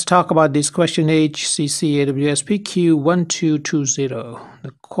 Hello, let's talk about this question HCC AWS PQ1220.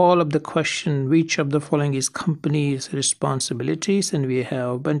 The call of the question, which of the following is company's responsibilities? And we have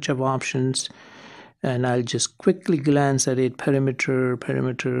a bunch of options and I'll just quickly glance at it. Perimeter,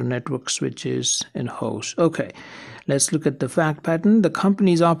 network switches, and host. Okay, let's look at the fact pattern. The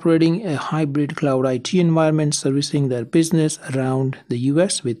company is operating a hybrid cloud IT environment servicing their business around the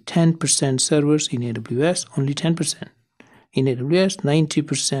US with 10% servers in AWS, only 10%. In AWS,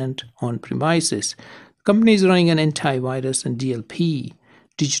 90% on premises. The company is running an antivirus and DLP,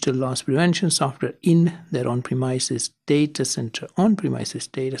 digital loss prevention software in their on-premises data center.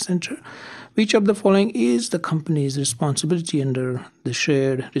 Which of the following is the company's responsibility under the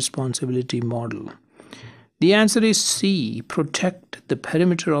shared responsibility model? The answer is C. Protect the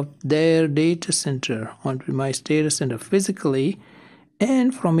perimeter of their data center, on-premise data center physically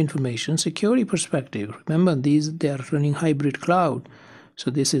and from information security perspective. Remember, they are running hybrid cloud. So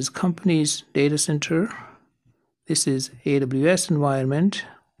this is company's data center. This is AWS environment.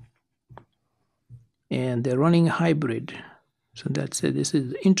 And they're running hybrid. So that's it. This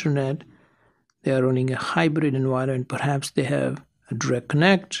is the internet. They are running a hybrid environment. Perhaps they have a direct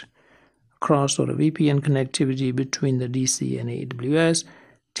connect across or a VPN connectivity between the DC and AWS.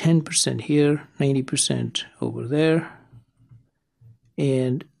 10% here, 90% over there.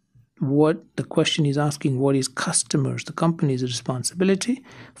 And what the question is asking, what is customers, the company's responsibility?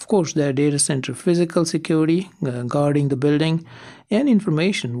 Of course, their data center physical security, guarding the building, and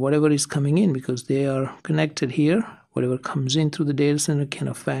information, whatever is coming in, because they are connected here. Whatever comes in through the data center can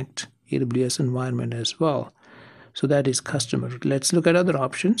affect AWS environment as well. So that is customer. Let's look at other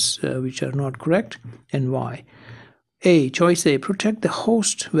options which are not correct and why. Choice A, protect the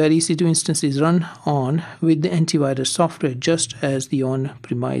host where EC2 instance is run on with the antivirus software just as the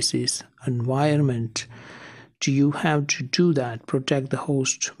on-premises environment. Do you have to do that? Protect the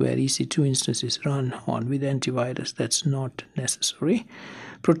host where EC2 instance is run on with antivirus. That's not necessary.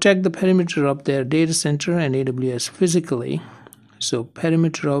 Protect the perimeter of their data center and AWS physically. So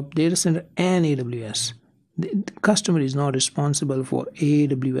perimeter of data center and AWS. The customer is not responsible for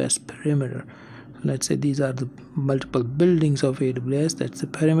AWS perimeter. Let's say these are the multiple buildings of AWS. That's the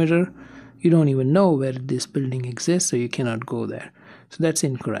perimeter. You don't even know where this building exists, so you cannot go there. So that's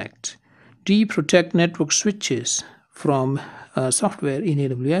incorrect. D, protect network switches from software in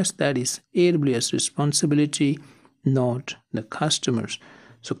AWS. That is AWS responsibility, not the customers.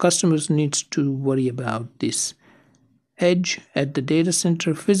 So customers needs to worry about this edge at the data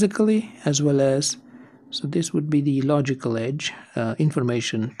center physically, as well as, so this would be the logical edge,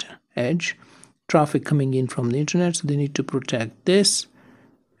 information edge, traffic coming in from the internet. So they need to protect this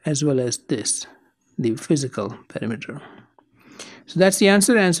as well as this, the physical perimeter. So that's the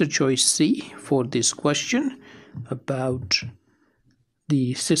answer choice C for this question about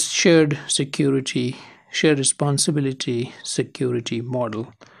the shared security, shared responsibility security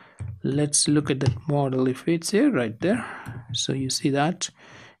model. Let's look at that model if it's here right there. So you see that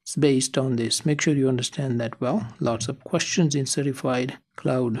it's based on this. Make sure you understand that well. Lots of questions in certified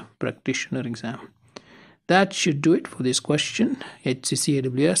cloud practitioner exam. That should do it for this question. HCC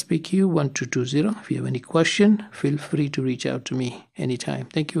AWS PQ 1220. If you have any question, feel free to reach out to me anytime.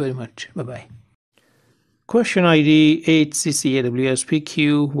 Thank you very much. Bye-bye. Question ID HCC AWS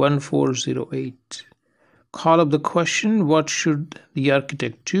PQ 1408. Call up the question, what should the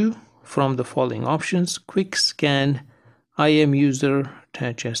architect do from the following options? Quick scan, IAM user,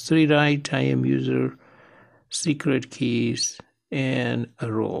 attach S3 write, IAM user, secret keys, and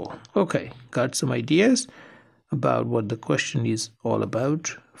a role. Okay, got some ideas about what the question is all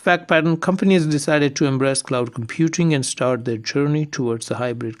about. Fact pattern: companies decided to embrace cloud computing and start their journey towards a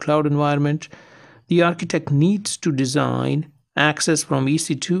hybrid cloud environment. The architect needs to design access from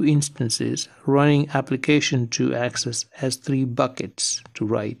EC2 instances, running application to access S3 buckets to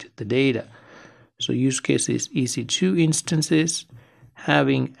write the data. So use case is EC2 instances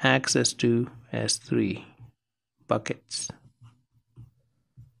having access to S3 buckets.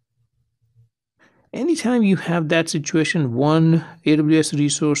 Anytime you have that situation, one AWS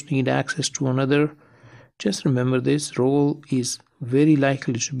resource need access to another, just remember this: role is very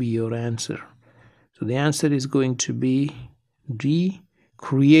likely to be your answer. So the answer is going to be D,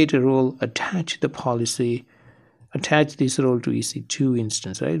 create a role, attach the policy, attach this role to EC2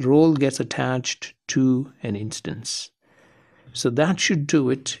 instance, right? Role gets attached to an instance. So that should do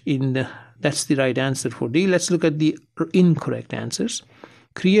it. That's the right answer for D. Let's look at the incorrect answers.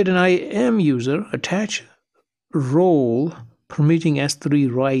 Create an IAM user, attach role permitting S3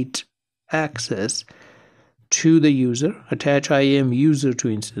 write access to the user, attach IAM user to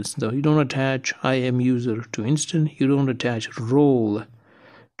instance. No, you don't attach IAM user to instance, you don't attach role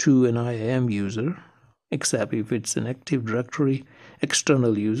to an IAM user, except if it's an Active Directory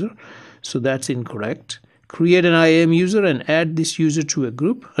external user. So that's incorrect. Create an IAM user and add this user to a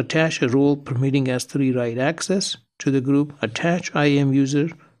group, attach a role permitting S3 write access to the group, attach IAM user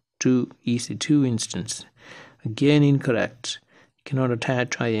to EC2 instance. Again, incorrect. You cannot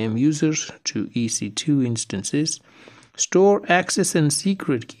attach IAM users to EC2 instances. Store access and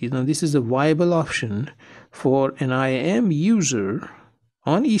secret keys. Now, this is a viable option for an IAM user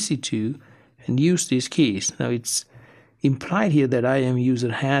on EC2 and use these keys. Now, it's implied here that IAM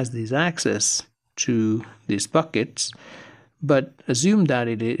user has this access to these buckets, but assume that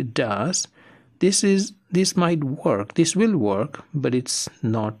it does. This might work, this will work, but it's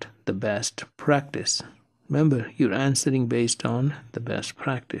not the best practice. Remember, you're answering based on the best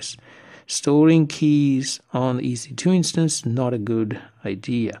practice. Storing keys on the EC2 instance, not a good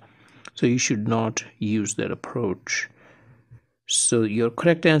idea. So you should not use that approach. So your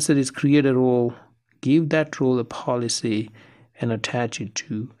correct answer is create a role, give that role a policy, and attach it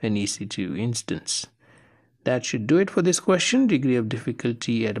to an EC2 instance. That should do it for this question. Degree of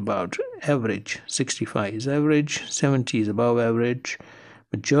difficulty at about average. 65 is average, 70 is above average.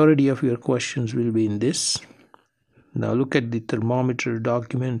 Majority of your questions will be in this. Now look at the thermometer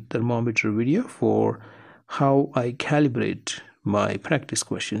document, thermometer video for how I calibrate my practice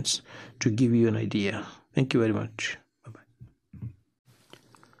questions to give you an idea. Thank you very much. Bye-bye.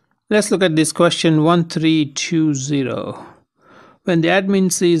 Let's look at this question 1320. When the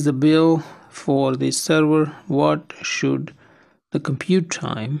admin sees the bill for this server, what should the compute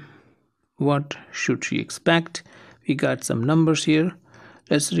time, what should she expect? We got some numbers here.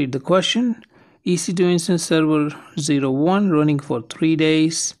 Let's read the question. EC2 instance server 01 running for 3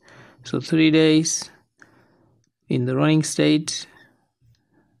 days. So 3 days in the running state.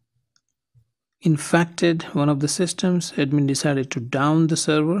 Infected one of the systems. Admin decided to down the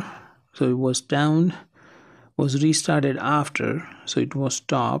server. So it was down, was restarted after. So it was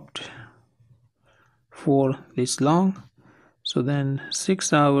stopped for this long. So then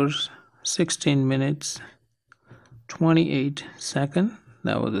 6 hours, 16 minutes, 28 seconds.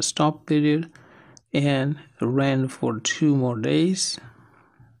 That was the stop period, and ran for 2 more days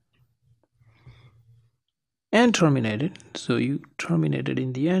and terminated. So you terminated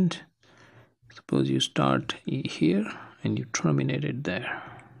in the end. Suppose you start here and you terminated there.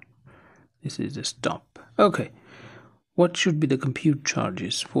 This is the stop. Okay, what should be the compute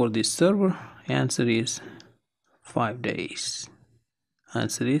charges for this server? Answer is 5 days.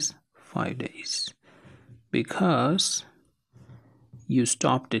 Answer is 5 days, because you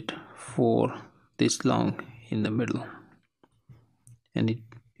stopped it for this long in the middle, and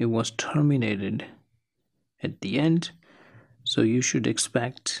it was terminated at the end. So you should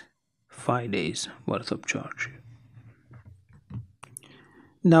expect 5 days worth of charge.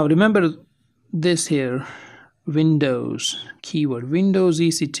 Now remember this here, Windows keyword, Windows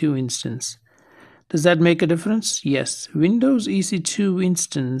EC2 instance. Does that make a difference? Yes, Windows EC2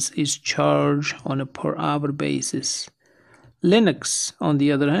 instance is charged on a per hour basis. Linux, on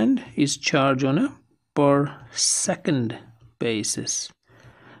the other hand, is charged on a per second basis.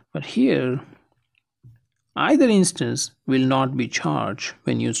 But here, either instance will not be charged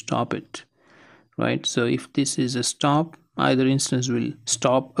when you stop it, right? So if this is a stop, either instance will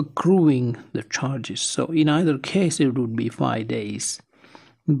stop accruing the charges. So in either case, it would be 5 days.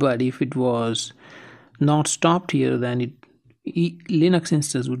 But if it was not stopped here, then Linux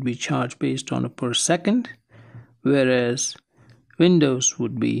instance would be charged based on a per second, whereas Windows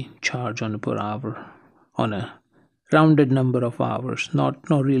would be charged on a per hour, on a rounded number of hours, not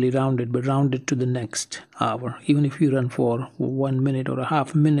really rounded, but rounded to the next hour. Even if you run for 1 minute or a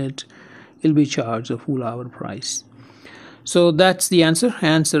half minute, it'll be charged a full hour price. So that's the answer.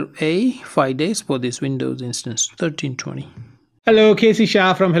 Answer A, 5 days for this Windows instance 1320. Hello, Casey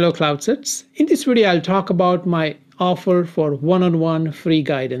Shah from Hello CloudSets. In this video, I'll talk about my offer for one-on-one free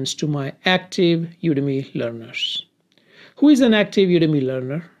guidance to my active Udemy learners. Who is an active Udemy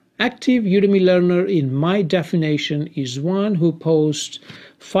learner? Active Udemy learner, in my definition, is one who posts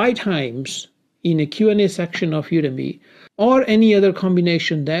 5 times in a Q&A section of Udemy or any other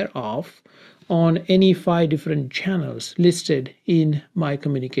combination thereof on any 5 different channels listed in my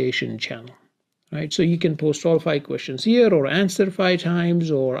communication channel. Right, so you can post all 5 questions here, or answer 5 times,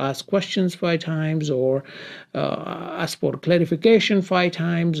 or ask questions 5 times, or ask for clarification 5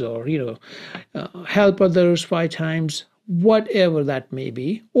 times, or help others 5 times, whatever that may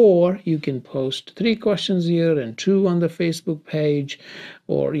be. Or you can post 3 questions here and 2 on the Facebook page,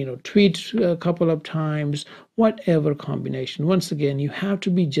 or tweet a couple of times, whatever combination. Once again, you have to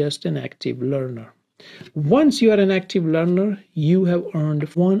be just an active learner. Once you are an active learner, you have earned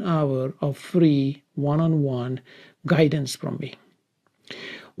 1 hour of free one-on-one guidance from me.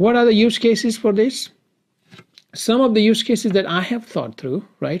 What are the use cases for this? Some of the use cases that I have thought through,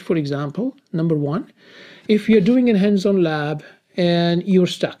 right? For example, number 1, if you're doing a hands-on lab and you're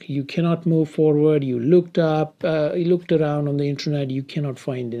stuck, you cannot move forward, you looked around on the internet, you cannot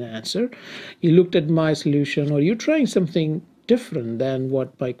find an answer, you looked at my solution, or you're trying something different than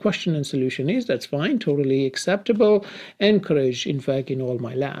what my question and solution is, that's fine, totally acceptable, encouraged, in fact, in all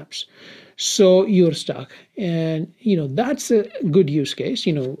my labs. So you're stuck, and that's a good use case.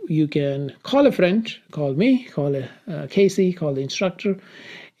 You can call a friend, call me, call Casey, call the instructor,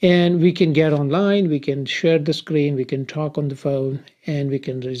 and we can get online, we can share the screen, we can talk on the phone, and we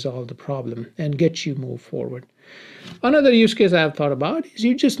can resolve the problem and get you move forward. Another use case I've thought about is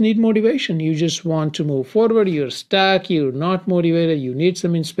you just need motivation. You just want to move forward. You're stuck. You're not motivated. You need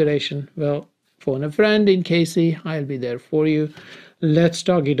some inspiration. Well, phone a friend in Casey. I'll be there for you. Let's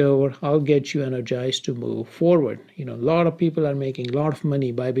talk it over. I'll get you energized to move forward. A lot of people are making a lot of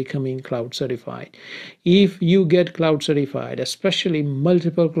money by becoming cloud certified. If you get cloud certified, especially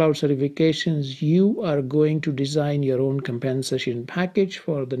multiple cloud certifications, you are going to design your own compensation package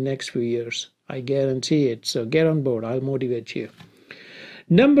for the next few years. I guarantee it. So get on board. I'll motivate you.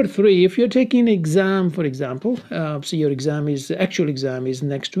 Number 3, if you're taking an exam, for example, so your actual exam is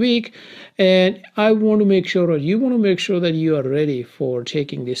next week, and I want to make sure, or you want to make sure that you are ready for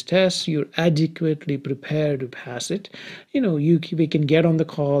taking this test, you're adequately prepared to pass it. We can get on the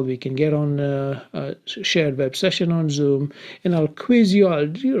call, we can get on a shared web session on Zoom, and I'll quiz you,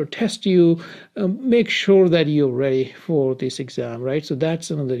 I'll test you, make sure that you're ready for this exam, right? So that's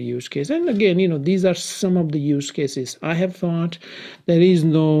another use case. And again, these are some of the use cases I have thought. There is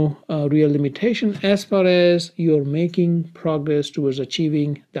no real limitation as far as you're making progress towards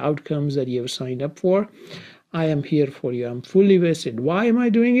achieving the outcomes that you have signed up for. I am here for you. I'm fully vested. Why am I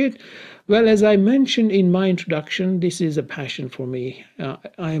doing it? Well, as I mentioned in my introduction, this is a passion for me.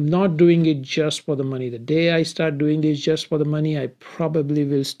 I am not doing it just for the money. The day I start doing this just for the money, I probably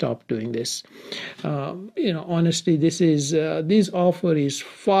will stop doing this. Honestly, this offer is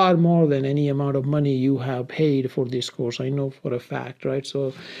far more than any amount of money you have paid for this course. I know for a fact, right?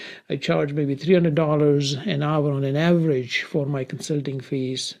 So I charge maybe $300 an hour on an average for my consulting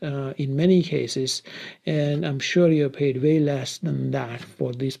fees in many cases, and I'm sure you're paid way less than that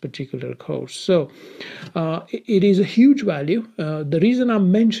for this particular course. So it is a huge value. The reason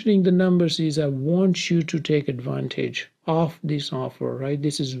I'm mentioning the numbers is I want you to take advantage of this offer, right?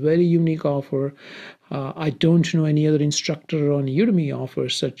 This is very unique offer. I don't know any other instructor on Udemy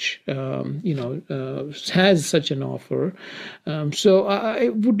offers such, has such an offer. So I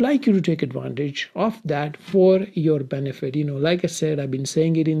would like you to take advantage of that for your benefit. Like I said, I've been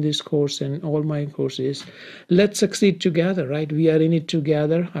saying it in this course and all my courses. Let's succeed together, right? We are in it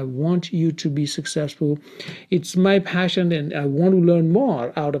together. I want you to be successful. It's my passion, and I want to learn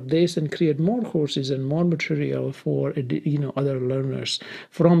more out of this and create more courses and more material for other learners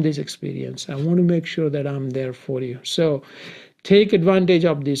from this experience. I want to make sure that I'm there for you. So take advantage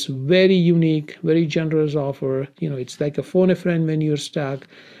of this very unique, very generous offer. It's like a phone a friend when you're stuck.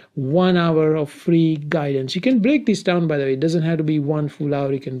 1 hour of free guidance. You can break this down, by the way. It doesn't have to be 1 full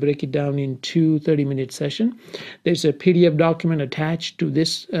hour. You can break it down in 2 30-minute sessions. There's a PDF document attached to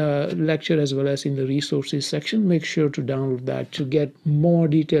this lecture as well as in the resources section. Make sure to download that to get more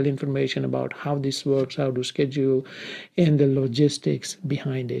detailed information about how this works, how to schedule, and the logistics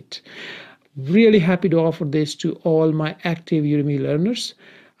behind it. Really happy to offer this to all my active Udemy learners.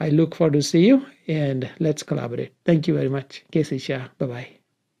 I look forward to see you, and let's collaborate. Thank you very much. Casey Shah. Bye-bye.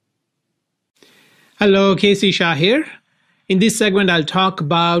 Hello, Casey Shah here. In this segment, I'll talk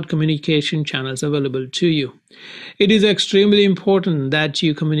about communication channels available to you. It is extremely important that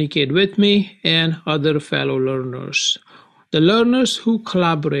you communicate with me and other fellow learners. The learners who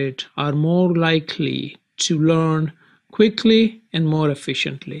collaborate are more likely to learn quickly and more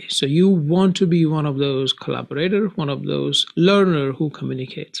efficiently. So you want to be one of those collaborators, one of those learner who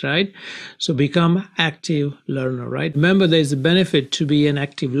communicates, right? So become active learner, right? Remember, there's a benefit to be an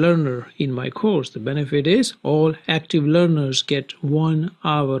active learner in my course. The benefit is all active learners get 1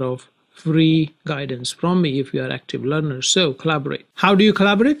 hour of free guidance from me if you are active learners. So collaborate. How do you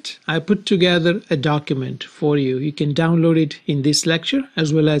collaborate? I put together a document for you. You can download it in this lecture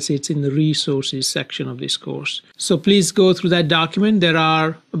as well as it's in the resources section of this course. So please go through that document. There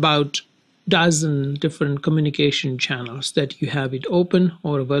are about dozen different communication channels that you have it open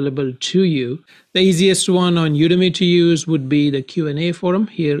or available to you. The easiest one on Udemy to use would be the Q&A forum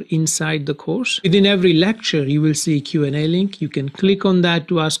here inside the course. Within every lecture, you will see Q&A link. You can click on that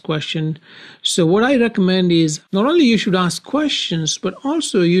to ask questions. So what I recommend is not only you should ask questions, but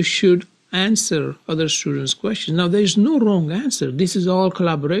also you should answer other students' questions. Now, there is no wrong answer. This is all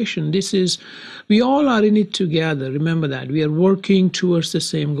collaboration. We all are in it together. Remember that. We are working towards the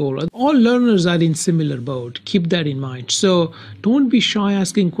same goal. All learners are in similar boat. Keep that in mind. So don't be shy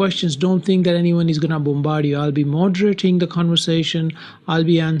asking questions. Don't think that anyone is going to bombard you. I'll be moderating the conversation. I'll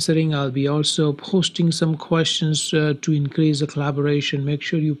be answering. I'll be also posting some questions to increase the collaboration. Make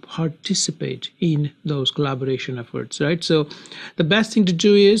sure you participate in those collaboration efforts, right? So the best thing to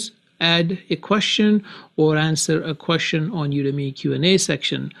do is add a question or answer a question on Udemy Q&A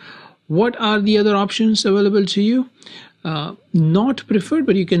section. What are the other options available to you? Not preferred,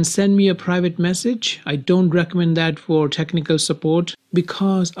 but you can send me a private message. I don't recommend that for technical support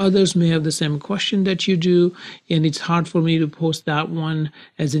because others may have the same question that you do, and it's hard for me to post that one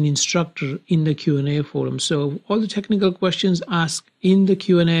as an instructor in the Q&A forum. So all the technical questions ask in the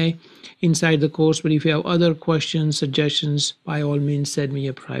Q&A inside the course, but if you have other questions, suggestions, by all means send me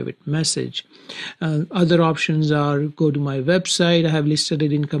a private message. Other options are go to my website. I have listed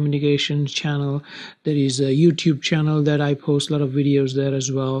it in communication channel. There is a YouTube channel that I post a lot of videos there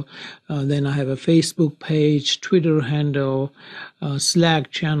as well. Then I have a Facebook page, Twitter handle, Slack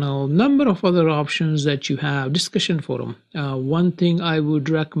channel, number of other options that you have. Discussion forum. One thing I would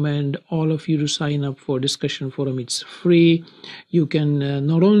recommend all of you to sign up for discussion forum. It's free. You can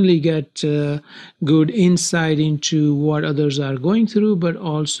not only get good insight into what others are going through, but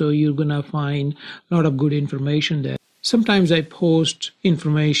also you're gonna find a lot of good information there. Sometimes I post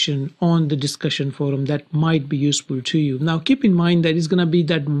information on the discussion forum that might be useful to you. Now, keep in mind that it's going to be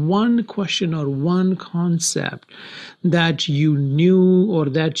that one question or one concept that you knew or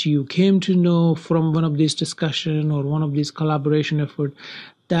that you came to know from one of these discussion or one of these collaboration effort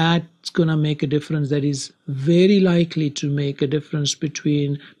that's going to make a difference, that is very likely to make a difference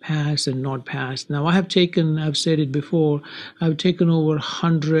between pass and not pass. Now, I've said it before, I've taken over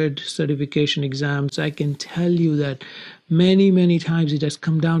 100 certification exams. I can tell you that many times it has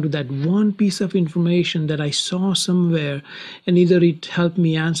come down to that one piece of information that I saw somewhere, and either it helped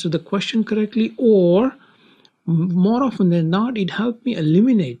me answer the question correctly, or more often than not, it helped me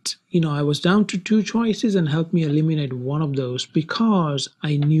eliminate. I was down to 2 choices and helped me eliminate one of those because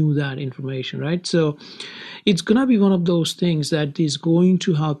I knew that information, right? So it's going to be one of those things that is going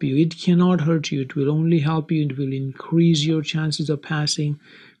to help you. It cannot hurt you. It will only help you. It will increase your chances of passing.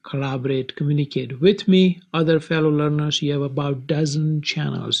 Collaborate, communicate with me, other fellow learners. You have about a dozen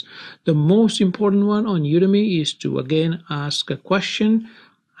channels. The most important one on Udemy is to, again, ask a question,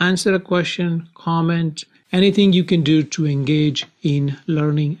 answer a question, comment, anything you can do to engage in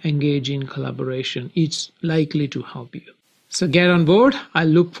learning, engage in collaboration. It's likely to help you. So get on board. I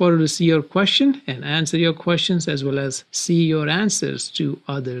look forward to see your question and answer your questions, as well as see your answers to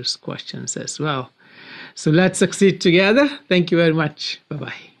others' questions as well. So let's succeed together. Thank you very much.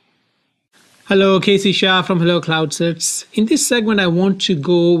 Bye-bye. Hello, Casey Shah from Hello Cloud Certs. In this segment, I want to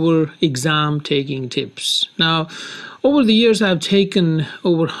go over exam taking tips. Now, over the years, I've taken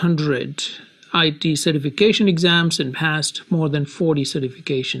over 100 IT certification exams and passed more than 40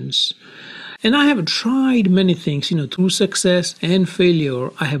 certifications. And I have tried many things, through success and failure.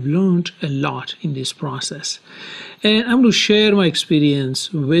 I have learned a lot in this process. And I'm going to share my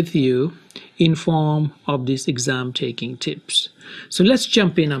experience with you in form of these exam taking tips. So let's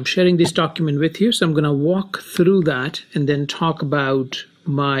jump in. I'm sharing this document with you. So I'm going to walk through that and then talk about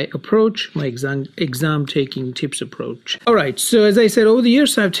my approach, my exam taking tips approach. All right. So as I said, over the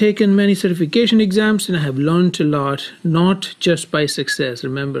years, I've taken many certification exams and I have learned a lot, not just by success,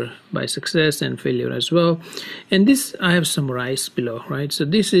 remember, by success and failure as well. And this I have summarized below, right? So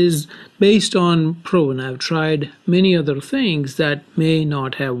this is based on proven. I've tried many other things that may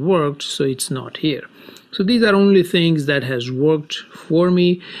not have worked, so it's not here. So these are only things that has worked for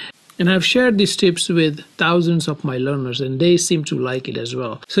me. And I've shared these tips with thousands of my learners, and they seem to like it as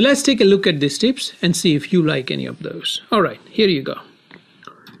well. So let's take a look at these tips and see if you like any of those. All right, here you go.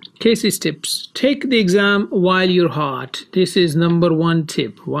 Casey's tips. Take the exam while you're hot. This is number one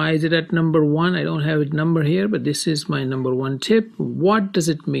tip. Why is it at number one? I don't have a number here, but this is my number one tip. What does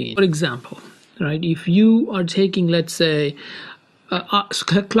it mean? For example, right, if you are taking, let's say,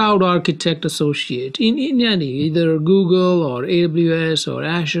 Cloud Architect Associate in any, either Google or AWS or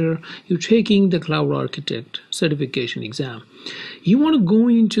Azure, you're taking the Cloud Architect certification exam. You want to go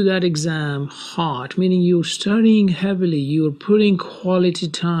into that exam hot, meaning you're studying heavily, you're putting quality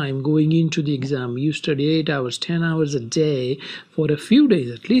time going into the exam. You study 8 hours, 10 hours a day for a few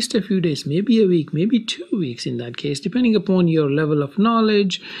days, at least a few days, maybe a week, maybe 2 weeks in that case, depending upon your level of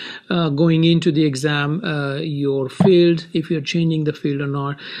knowledge going into the exam, your field, if you're changing the field or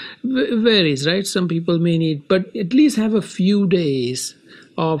not, varies, right? Some people may need, but at least have a few days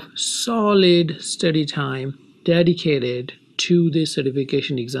of solid study time dedicated to this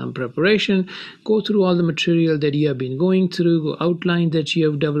certification exam preparation. Go through all the material that you have been going through, outline that you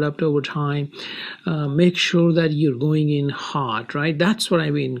have developed over time. Make sure that you're going in hot, right? That's what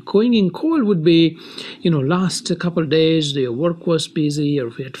I mean. Going in cold would be, last a couple of days, your work was busy, or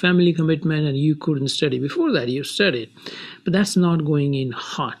if you had family commitment and you couldn't study. Before that, you studied. But that's not going in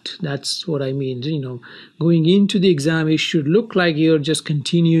hot. That's what I mean. Going into the exam, it should look like you're just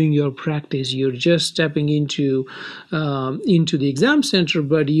continuing your practice. You're just stepping into the exam center,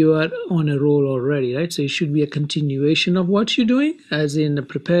 but you are on a roll already, right? So it should be a continuation of what you're doing, as in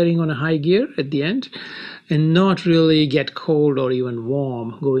preparing on a high gear at the end, and not really get cold or even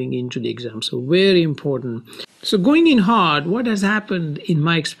warm going into the exam. So very important. So going in hard, what has happened in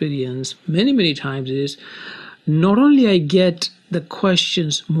my experience many times is, not only I get the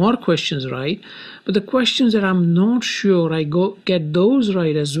questions, more questions right, but the questions that I'm not sure, I get those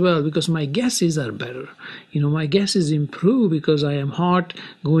right as well, because my guesses are better. My guesses improve because I am hot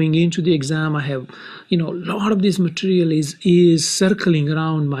going into the exam. I have, a lot of this material is circling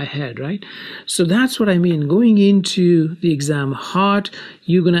around my head, right? So that's what I mean. Going into the exam hot,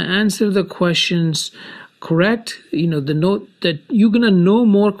 you're going to answer the questions correct. The note that you're going to know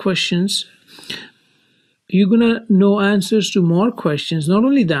more questions. You're going to know answers to more questions. Not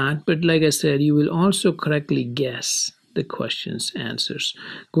only that, but like I said, you will also correctly guess the questions, answers,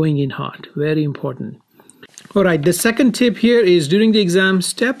 going in hot. Very important. All right, the second tip here is during the exam,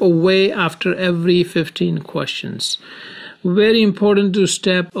 step away after every 15 questions. Very important to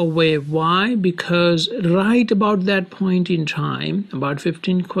step away. Why? Because right about that point in time, about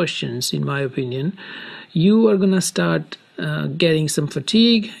 15 questions, in my opinion, you are going to start getting some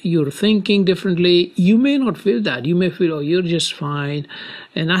fatigue. You're thinking differently. You may not feel that. You may feel, oh, you're just fine.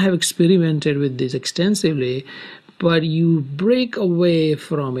 And I have experimented with this extensively. But you break away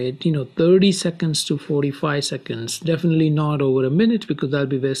from it, 30 seconds to 45 seconds. Definitely not over a minute, because that'll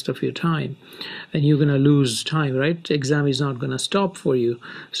be waste of your time. And you're going to lose time, right? Exam is not going to stop for you.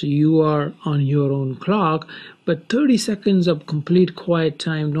 So you are on your own clock. But 30 seconds of complete quiet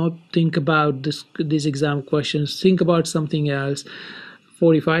time, not think about these exam questions, think about something else,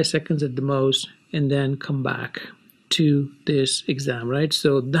 45 seconds at the most, and then come back to this exam, right?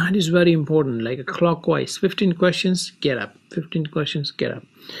 So that is very important, like a clockwise. 15 questions, get up. 15 questions, get up.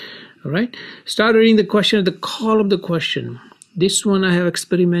 All right. Start reading the question at the call of the question. This one I have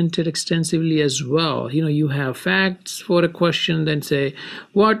experimented extensively as well. You have facts for a question, then say,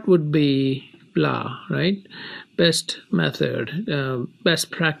 what would be blah, right? Best method,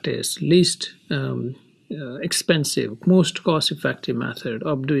 best practice, least expensive, most cost-effective method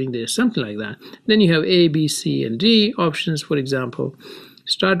of doing this, something like that. Then you have A, B, C, and D options. For example,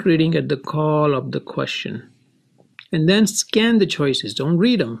 start reading at the call of the question, and then scan the choices. Don't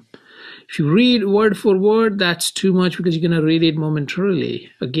read them. If you read word for word, that's too much because you're going to read it momentarily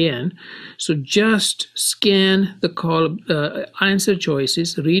again. So just scan the call, answer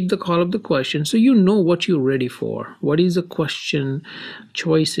choices, read the call of the question so you know what you're ready for. What is the question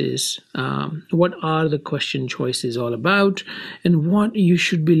choices? What are the question choices all about? And what you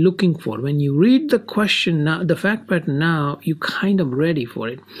should be looking for. When you read the question now, the fact pattern now, you're kind of ready for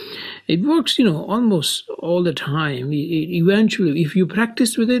it. It works, almost all the time. Eventually, if you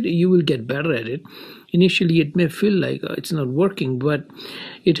practice with it, you will get better at it. Initially, it may feel like it's not working, but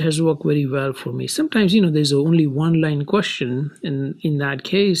it has worked very well for me. Sometimes, there's only one line question, and in that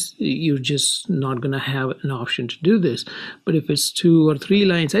case, you're just not going to have an option to do this. But if it's 2 or 3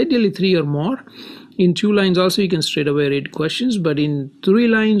 lines, ideally 3 or more, in 2 lines also, you can straight away read questions, but in 3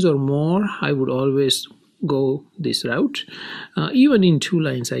 lines or more, I would always go this route. Even in 2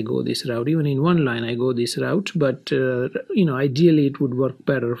 lines I go this route, even in 1 line I go this route, but ideally it would work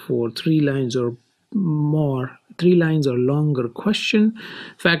better for 3 lines or more, 3 lines or longer question,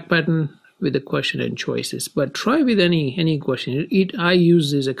 fact pattern with the question and choices. But try with any question. I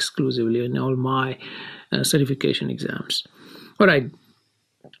use this exclusively in all my certification exams. All right,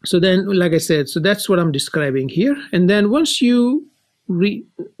 so then, like I said, so that's what I'm describing here. And then once you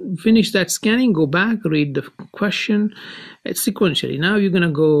finish that scanning, go back, read the question sequentially. Now you're going to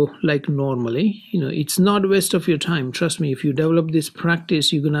go like normally. It's not a waste of your time. Trust me, if you develop this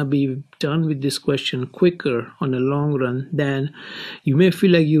practice, you're going to be done with this question quicker on the long run. Then you may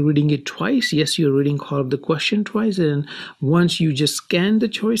feel like you're reading it twice. Yes, you're reading call of the question twice, and once you just scan the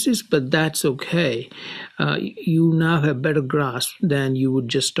choices, but that's okay. You now have better grasp than you would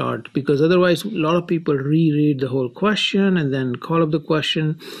just start, because otherwise a lot of people reread the whole question and then call up the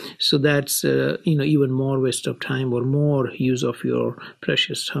question. So that's even more waste of time or more use of your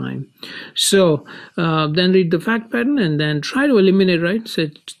precious time. So then read the fact pattern and then try to eliminate, right? So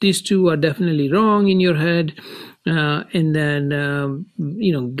these 2 are definitely wrong in your head. And then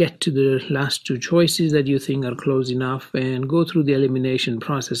get to the last 2 choices that you think are close enough and go through the elimination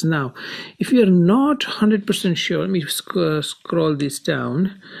process. Now, if you're not 100% sure, let me scroll this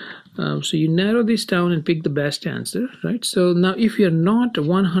down. So you narrow this down and pick the best answer, right? So now if you're not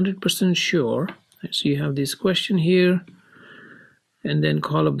 100% sure, so you have this question here, and then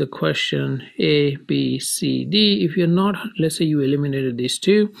call up the question A, B, C, D. If you're not, let's say you eliminated these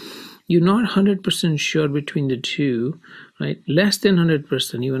 2, you're not 100% sure between the 2, right? Less than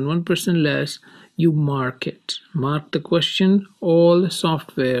 100%, even 1% less, you mark it. Mark the question. All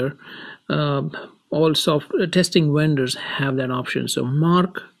software, all testing vendors have that option. So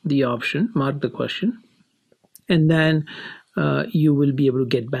mark the option, mark the question, and then you will be able to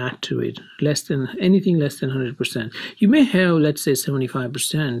get back to it. Anything less than 100%. You may have, let's say,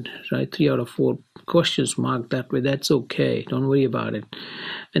 75%, right? 3 out of 4 questions marked that way. That's okay. Don't worry about it.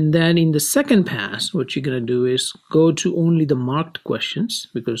 And then in the second pass, what you're going to do is go to only the marked questions,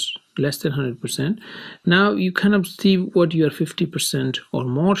 because less than 100%. Now you kind of see what you are 50% or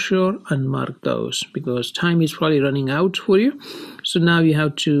more sure, unmark those, because time is probably running out for you. So now you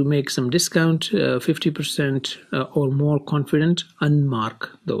have to make some discount, 50% or more confident, unmark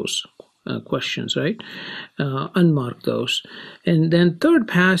those questions, right? Unmark those. And then third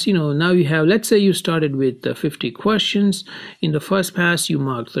pass, now you have, let's say you started with 50 questions. In the first pass, you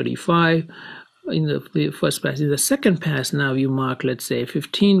mark 35. In the first pass. In the second pass, now you mark, let's say,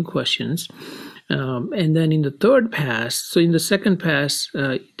 15 questions. And then in the third pass, so in the second pass,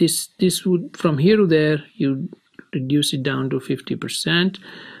 this would, from here to there, you reduce it down to 50%.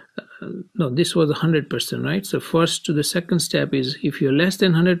 No, this was 100%, right? So first to the second step is, if you're less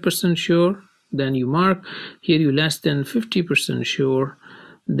than 100% sure, then you mark. Here you're less than 50% sure,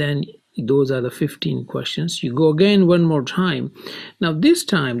 then those are the 15 questions. You go again one more time. Now this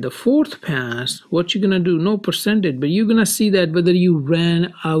time, the fourth pass, what you're going to do, no percentage, but you're going to see that whether you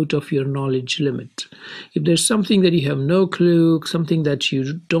ran out of your knowledge limit. If there's something that you have no clue, something that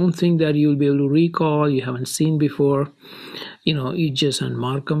you don't think that you'll be able to recall, you haven't seen before, you just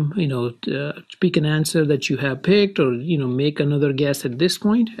unmark them, pick an answer that you have picked, or, make another guess at this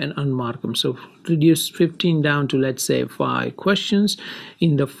point and unmark them. So reduce 15 down to, let's say, 5 questions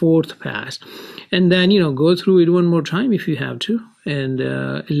in the fourth pass. And then, go through it one more time if you have to, and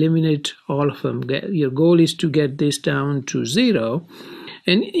eliminate all of them. Your goal is to get this down to 0.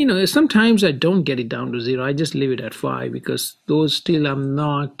 And sometimes I don't get it down to 0. I just leave it at 5 because those still I'm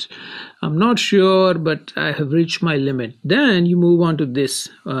not sure, but I have reached my limit. Then you move on to this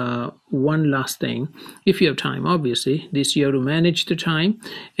one last thing. If you have time, obviously, this you have to manage the time,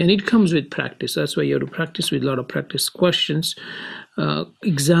 and it comes with practice. That's why you have to practice with a lot of practice questions.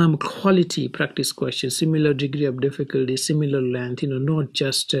 Exam quality practice questions, similar degree of difficulty, similar length, not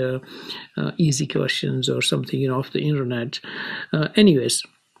just easy questions or something off the internet. Anyways,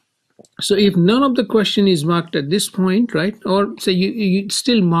 so if none of the question is marked at this point, right, or say you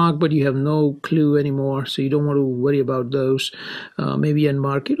still mark but you have no clue anymore, so you don't want to worry about those, maybe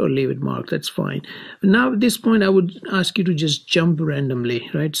unmark it or leave it marked, that's fine. Now at this point I would ask you to just jump randomly,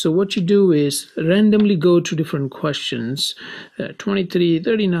 right? So what you do is randomly go to different questions, 23,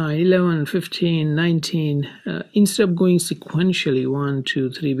 39, 11, 15, 19, instead of going sequentially 1,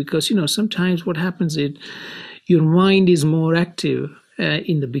 2, 3, because sometimes what happens is your mind is more active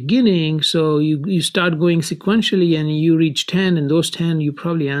in the beginning, so you start going sequentially and you reach 10, and those 10 you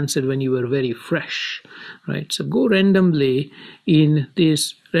probably answered when you were very fresh, right? So go randomly in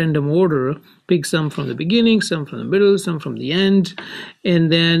this random order, pick some from the beginning, some from the middle, some from the end,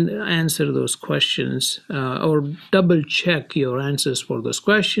 and then answer those questions, or double check your answers for those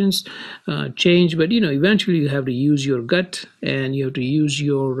questions, change, but eventually you have to use your gut and you have to use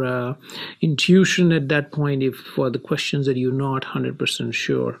your intuition at that point if for the questions that you're not 100%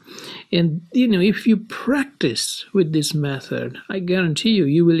 sure. And if you practice with this method, I guarantee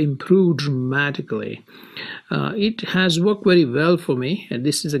you will improve dramatically. It has worked very well for me, and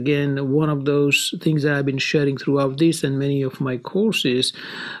this is again one of those things that I've been sharing throughout this and many of my courses,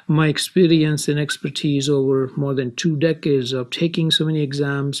 my experience and expertise over more than 2 decades of taking so many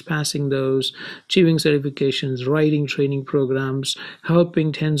exams, passing those, achieving certifications, writing training programs,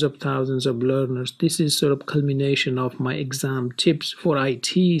 helping tens of thousands of learners. This is sort of culmination of my exam tips for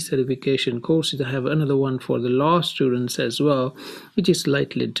IT certification courses. I have another one for the law students as well, which is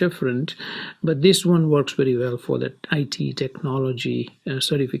slightly different, but this one works very well for the IT technology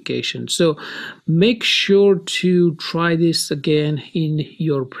certification. So make sure to try this again in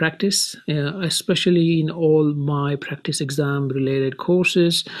your practice, especially in all my practice exam related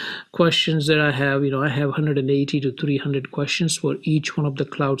courses. Questions that I have, I have 180 to 300 questions for each one of the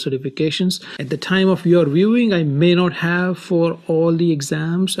cloud certifications. At the time of your viewing, I may not have for all the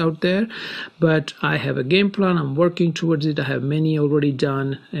exams out there, but I have a game plan. I'm working towards it. I have many already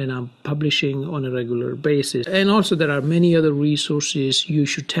done, and I'm publishing on a regular basis. And also there are many other resources you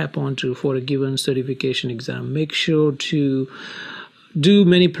should tap onto for a given certification exam. Make sure to do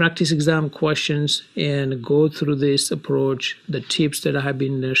many practice exam questions and go through this approach, the tips that I have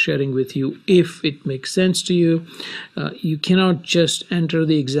been sharing with you, if it makes sense to you. You cannot just enter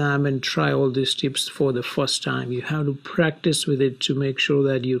the exam and try all these tips for the first time. You have to practice with it to make sure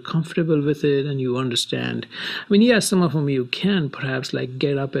that you're comfortable with it and you understand. I mean, yeah, some of them you can perhaps like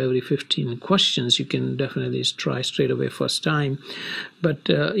get up every 15 questions. You can definitely try straight away first time. But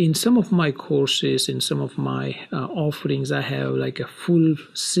in some of my courses, in some of my offerings, I have like a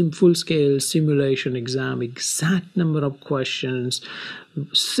full-scale simulation exam, exact number of questions,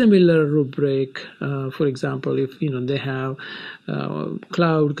 similar rubric. For example, if they have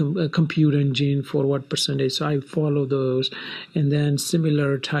cloud compute engine for what percentage, so I follow those, and then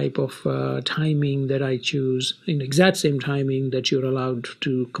similar type of timing that I choose, exact same timing that you're allowed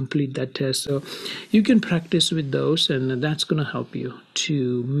to complete that test. So you can practice with those, and that's going to help you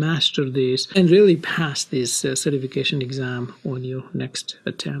to master this and really pass this certification exam on your next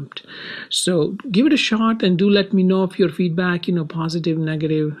attempt. So give it a shot and do let me know if your feedback, positive,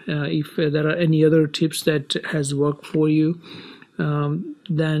 negative, if there are any other tips that has worked for you,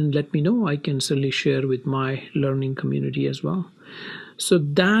 then let me know. I can certainly share with my learning community as well. So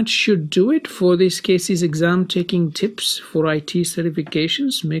that should do it for this Casey's exam taking tips for IT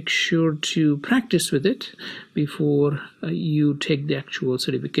certifications. Make sure to practice with it before you take the actual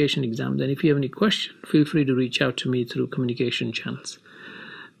certification exam. Then if you have any question, feel free to reach out to me through communication channels.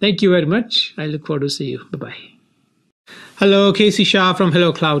 Thank you very much. I look forward to see you. Bye-bye. Hello, Casey Shah from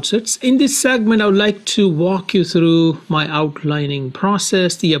Hello Cloud Certs. In this segment, I would like to walk you through my outlining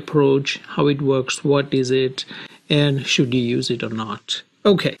process, the approach, how it works, what is it, and should you use it or not.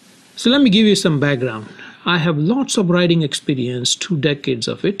 Okay, so let me give you some background. I have lots of writing experience, 2 decades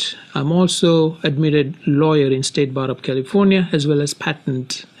of it. I'm also admitted lawyer in State Bar of California, as well as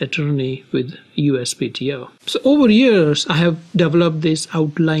patent attorney with USPTO. So over years, I have developed this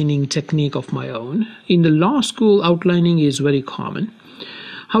outlining technique of my own. In the law school, outlining is very common.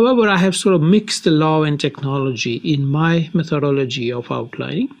 However, I have sort of mixed the law and technology in my methodology of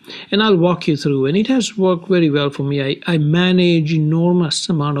outlining, and I'll walk you through, and it has worked very well for me. I manage enormous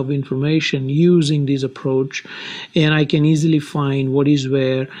amount of information using this approach, and I can easily find what is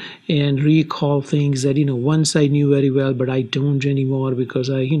where and recall things that once I knew very well, but I don't anymore because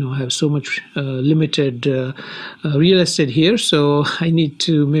I have so much limited real estate here, so I need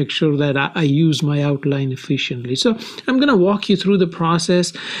to make sure that I use my outline efficiently. So I'm going to walk you through the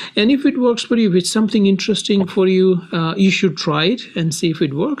process, and if it works for you, if it's something interesting for you, you should try it and see if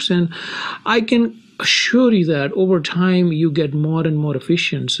it works. And I can assure you that over time you get more and more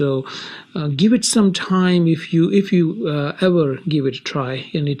efficient. So give it some time if you ever give it a try,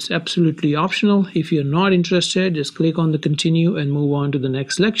 and it's absolutely optional. If you're not interested, just click on the continue and move on to the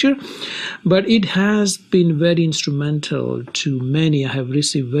next lecture. But it has been very instrumental to many. I have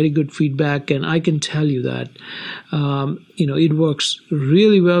received very good feedback, and I can tell you that it works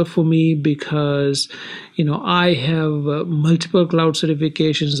really well for me because I have multiple cloud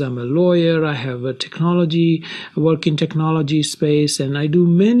certifications. I'm a lawyer. I have a technology, I work in technology space, and I do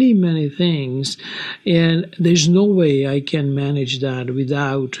many things. And there's no way I can manage that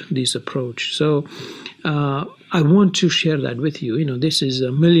without this approach. So I want to share that with you. This is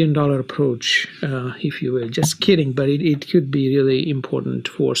 $1 million approach, if you will. Just kidding, but it could be really important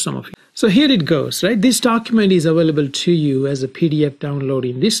for some of you. So here it goes, right? This document is available to you as a PDF download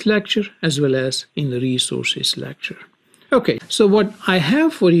in this lecture as well as in the resources lecture. Okay, so what I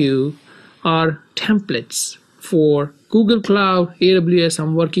have for you are templates for Google Cloud, AWS.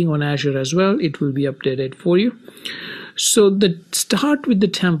 I'm working on Azure as well. It will be updated for you. So start with the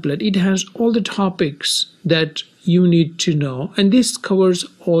template. It has all the topics that you need to know, and this covers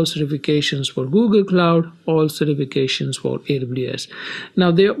all certifications for Google Cloud, all certifications for AWS.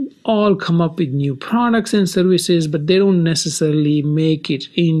 Now they all come up with new products and services, but they don't necessarily make it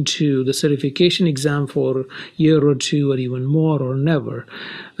into the certification exam for a year or two or even more or never,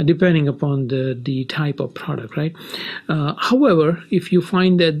 depending upon the type of product, right? However, if you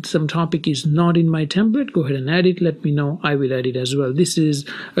find that some topic is not in my template, go ahead and add it. Let me know. I will add it as well. This is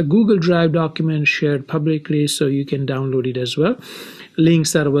a Google Drive document shared publicly, so you can download it as well.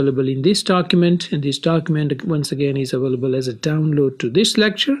 Links are available in this document, and this document once again is available as a download to this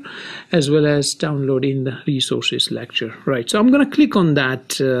lecture as well as download in the resources lecture, right? So I'm going to click on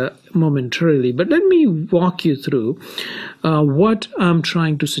that momentarily, but let me walk you through what I'm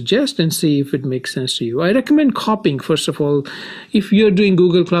trying to suggest and see if it makes sense to you. I recommend copying. First of all, if you're doing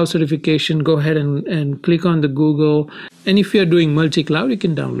Google Cloud certification, go ahead and click on the Google, and if you're doing multi-cloud, you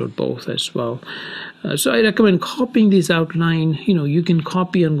can download both as well. So I recommend copying this outline. You can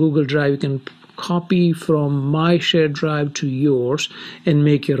copy on Google Drive. You can copy from my shared drive to yours and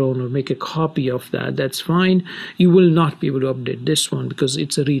make your own or make a copy of that. That's fine. You will not be able to update this one because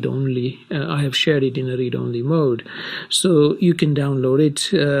it's a read-only. I have shared it in a read-only mode. So you can download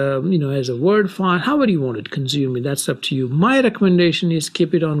it, as a Word file, however you want it, consume it. That's up to you. My recommendation is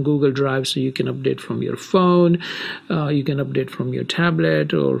keep it on Google Drive so you can update from your phone, you can update from your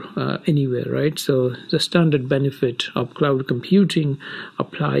tablet or anywhere, right? So the standard benefit of cloud computing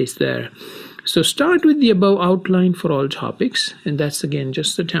applies there. So start with the above outline for all topics, and that's again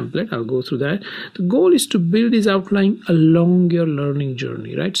just the template. I'll go through that. The goal is to build this outline along your learning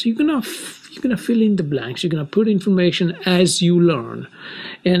journey, right? So you're gonna fill in the blanks. You're gonna put information as you learn.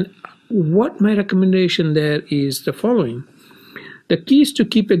 And what my recommendation there is the following. The key is to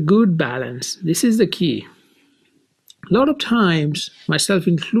keep a good balance. This is the key. A lot of times, myself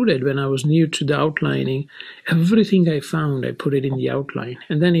included, when I was new to the outlining, everything I found, I put it in the outline,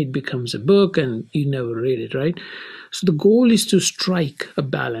 and then it becomes a book and you never read it, right? So the goal is to strike a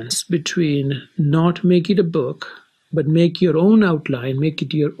balance between not make it a book, but make your own outline, make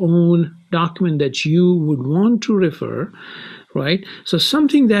it your own document that you would want to refer, right? So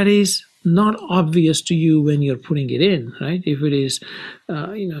something that is not obvious to you when you're putting it in, right? If it is,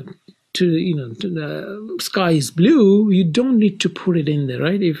 the sky is blue, you don't need to put it in there,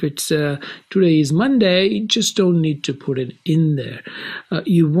 right? If it's today is Monday, you just don't need to put it in there.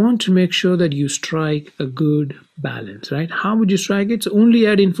 You want to make sure that you strike a good balance, right? How would you strike it? So only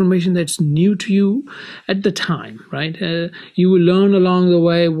add information that's new to you at the time, right? You will learn along the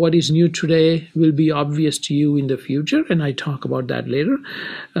way. What is new today will be obvious to you in the future, and I talk about that later.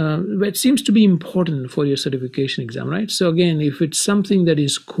 But it seems to be important for your certification exam, right? So again, if it's something that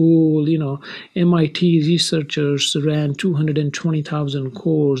is cool, MIT researchers ran 220,000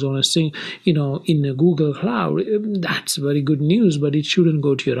 cores on in a Google Cloud, that's very good news, but it shouldn't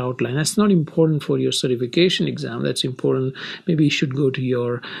go to your outline. That's not important for your certification exam. exam. That's important. Maybe you should go to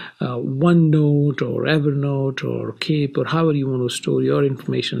your OneNote or Evernote or Keep or however you want to store your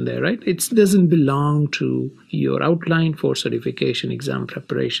information there, right? It doesn't belong to your outline for certification exam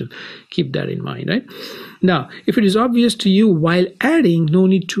preparation. Keep that in mind, right? Now, if it is obvious to you while adding, no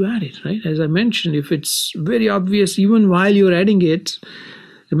need to add it, right? As I mentioned, if it's very obvious even while you're adding it,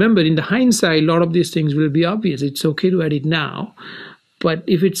 remember, in the hindsight, a lot of these things will be obvious. It's okay to add it now. But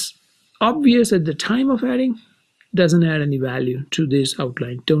if it's obvious at the time of adding, doesn't add any value to this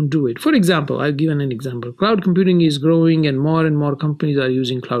outline. Don't do it. For example, I'll give an example. Cloud computing is growing and more companies are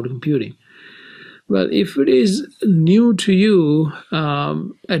using cloud computing. Well, if it is new to you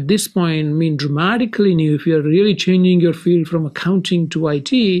at this point, I mean dramatically new, if you're really changing your field from accounting to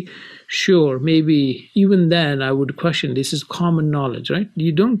IT, sure, maybe even then I would question, this is common knowledge, right?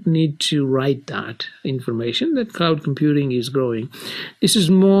 You don't need to write that information that cloud computing is growing. This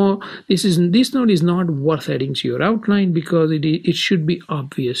note is not worth adding to your outline because it should be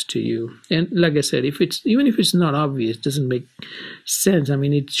obvious to you. And like I said, even if it's not obvious, it doesn't make sense. I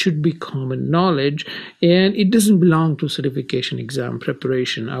mean, it should be common knowledge and it doesn't belong to certification exam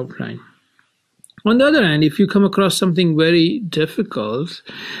preparation outline. On the other hand, if you come across something very difficult,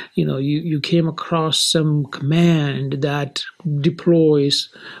 you came across some command that deploys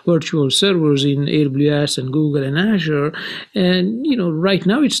virtual servers in AWS and Google and Azure, and right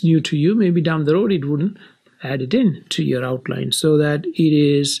now it's new to you, maybe down the road it wouldn't, add it in to your outline so that it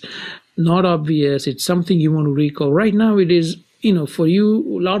is not obvious, it's something you want to recall. Right now it is, for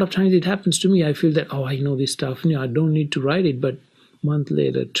you, a lot of times it happens to me, I feel that, I know this stuff, I don't need to write it, but month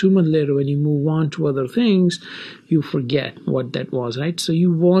later, 2 months later, when you move on to other things, you forget what that was, right? So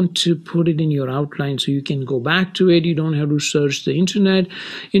you want to put it in your outline so you can go back to it. You don't have to search the internet.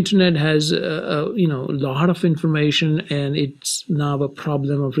 Internet has, a lot of information, and it's now a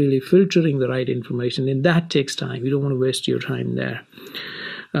problem of really filtering the right information, and that takes time. You don't want to waste your time there.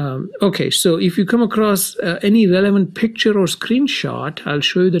 Okay, so if you come across any relevant picture or screenshot, I'll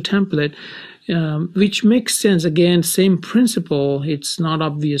show you the template. Which makes sense. Again, same principle. It's not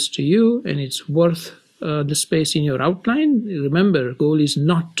obvious to you and it's worth the space in your outline. Remember, goal is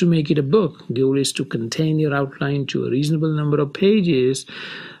not to make it a book. Goal is to contain your outline to a reasonable number of pages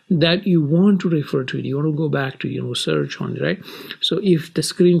that you want to refer to it. You want to go back to, search on it, right? So if the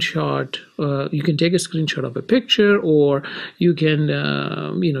screenshot, you can take a screenshot of a picture, or you can,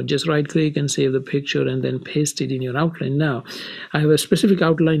 just right click and save the picture and then paste it in your outline. Now, I have a specific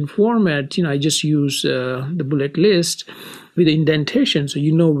outline format. I just use the bullet list with the indentation, so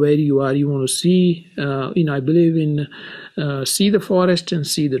you know where you are. You want to see, I believe in see the forest and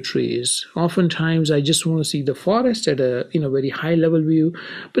see the trees. Oftentimes, I just want to see the forest at a very high level view,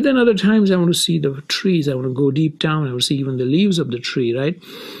 but then other times I want to see the trees. I want to go deep down. I want to see even the leaves of the tree, right?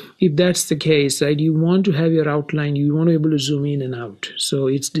 If that's the case, right, you want to have your outline, you want to be able to zoom in and out. So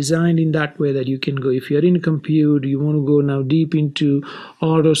it's designed in that way that you can go, if you're in compute, you want to go now deep into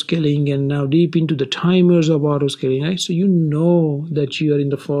auto scaling and now deep into the timers of auto scaling, right? So you know that you are in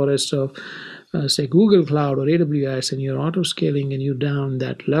the forest of say Google Cloud or AWS, and you're auto scaling and you're down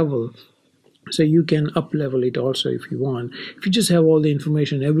that level. So you can up level it also if you want. If you just have all the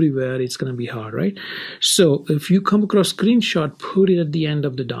information everywhere, it's going to be hard, right? So if you come across screenshot, put it at the end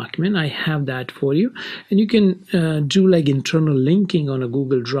of the document. I have that for you. And you can do like internal linking on a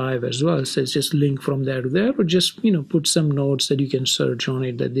Google Drive as well. So it's just link from there to there, or just, put some notes that you can search on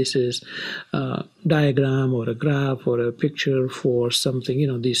it, that this is a diagram or a graph or a picture for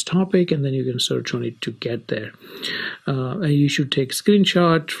something, this topic, and then you can search on it to get there. And you should take a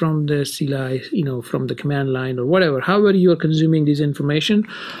screenshot from the CLI, from the command line or whatever, however you are consuming this information.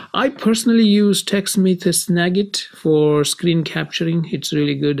 I personally use TechSmith Snagit for screen capturing. It's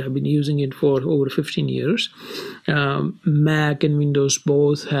really good. I've been using it for over 15 years. Mac and Windows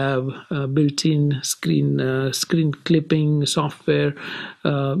both have built-in screen clipping software,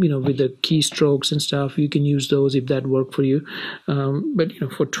 with the keystrokes and stuff. You can use those if that work for you. But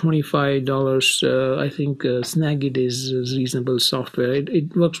for $25, I think Snagit is reasonable software.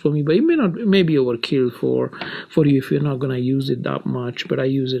 It works for me, but it may be overkill for you if you're not going to use it that much. But I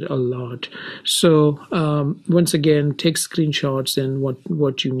use it a lot. So once again, take screenshots and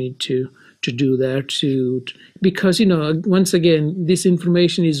what you need to do there because once again, this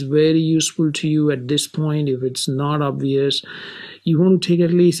information is very useful to you at this point. If it's not obvious, you want to take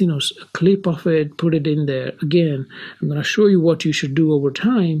at least a clip of it, put it in there. Again, I'm going to show you what you should do over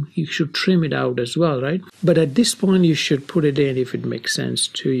time. You should trim it out as well, right? But at this point, you should put it in if it makes sense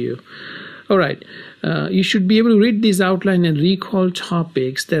to you. All right, you should be able to read this outline and recall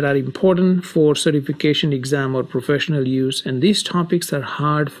topics that are important for certification exam or professional use, and these topics are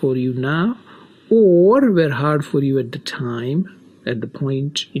hard for you now or were hard for you at the time, at the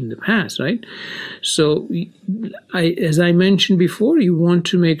point in the past, right? So as I mentioned before, you want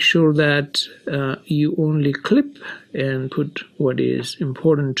to make sure that you only clip and put what is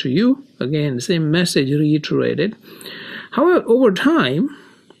important to you. Again, the same message reiterated. However, over time,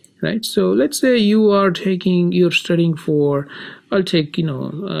 right? So let's say you're studying for, I'll take,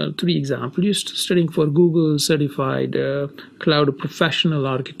 3 examples. You're studying for Google Certified Cloud Professional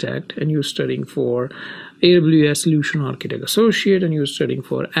Architect, and you're studying for AWS Solution Architect Associate, and you're studying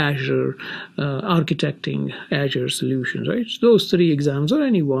for Azure Architecting Azure Solutions, right? So those 3 exams, or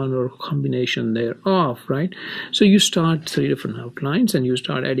any one or combination thereof, right? So you start 3 different outlines and you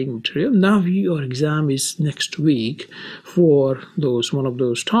start adding material. Now your exam is next week for one of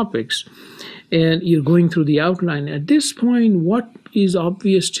those topics, and you're going through the outline. At this point, what is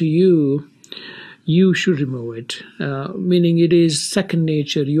obvious to you, you should remove it, meaning it is second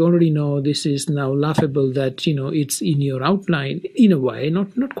nature. You already know this is now laughable that it's in your outline, in a way,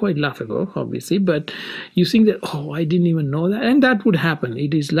 not quite laughable obviously, but you think that, oh, I didn't even know that, and that would happen.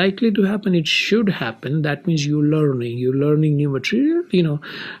 It is likely to happen. It should happen. That means you're learning new material.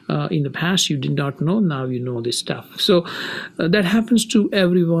 In the past you did not know, now you know this stuff. So that happens to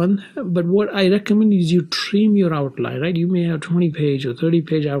everyone. But what I recommend is you trim your outline, right? You may have 20-page or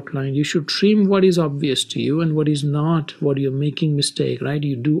 30-page outline. You should trim what is obvious to you and what is not, what you're making mistake, right?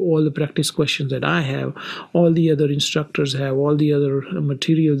 You do all the practice questions that I have, all the other instructors have, all the other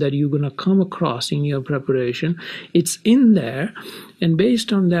material that you're going to come across in your preparation. It's in there, and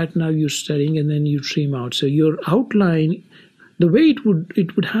based on that, now you're studying, and then you trim out. So your outline, the way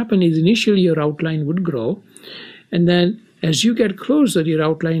it would happen is initially your outline would grow, and then as you get closer, your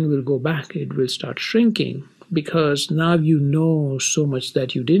outline will go back. It will start shrinking, because now you know so much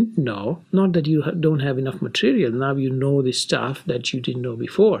that you didn't know. Not that you don't have enough material. Now you know the stuff that you didn't know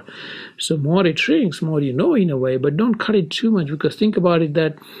before. So more it shrinks, more you know in a way, but don't cut it too much, because think about it,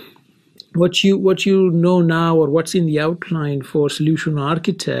 that what you know now, or what's in the outline for solution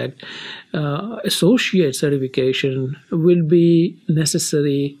architect associate certification, will be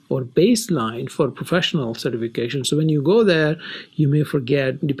necessary or baseline for professional certification. So when you go there, you may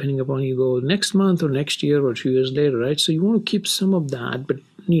forget, depending upon you go next month or next year or 2 years later, right? So you want to keep some of that, but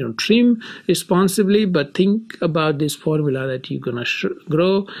trim responsibly, but think about this formula that you're going to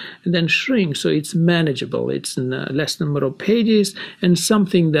grow and then shrink, so it's manageable. It's in a less number of pages and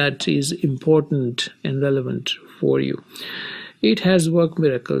something that is important and relevant for you. It has worked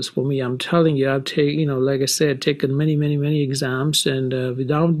miracles for me. I'm telling you, I've like I said, taken many exams, and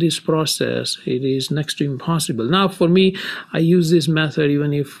without this process, it is next to impossible. Now, for me, I use this method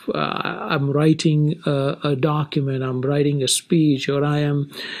even if I'm writing a document, I'm writing a speech, or I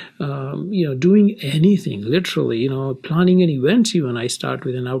am, doing anything, literally, planning an event. Even I start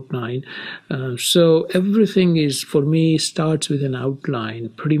with an outline. So everything is, for me, starts with an outline,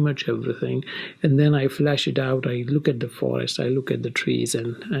 pretty much everything, and then I flesh it out. I look at the forest, I look at the trees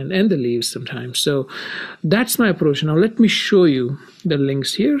and the leaves sometimes. So that's my approach. Now let me show you the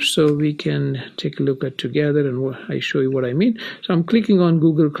links here so we can take a look at together, and I show you what I mean. So I'm clicking on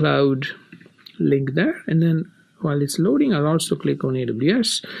Google Cloud link there, and then while it's loading, I'll also click on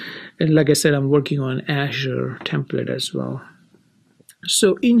AWS, and like I said, I'm working on Azure template as well.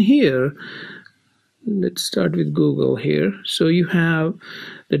 So in here, let's start with Google here. So you have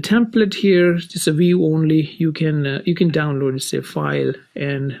the template here. It's a view only. You can download, it's a file,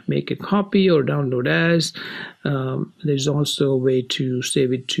 and make a copy or download as. There's also a way to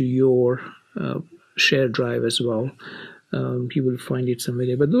save it to your shared drive as well. You will find it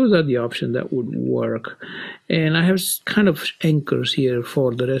somewhere, but those are the options that would work. And I have kind of anchors here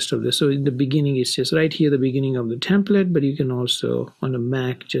for the rest of this. So in the beginning, it's just right here, the beginning of the template, but you can also on a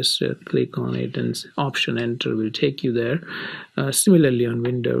Mac just click on it, and Option Enter will take you there. Similarly on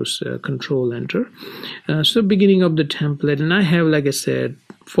Windows, Control Enter. So beginning of the template, and I have, like I said,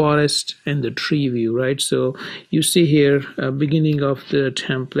 forest and the tree view, right? So you see here, beginning of the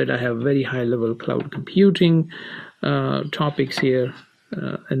template, I have very high level cloud computing topics here,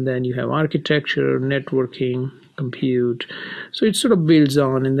 and then you have architecture, networking, compute. So it sort of builds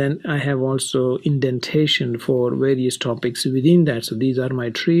on, and then I have also indentation for various topics within that. So these are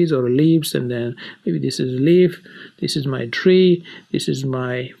my trees or leaves, and then maybe this is a leaf, this is my tree, this is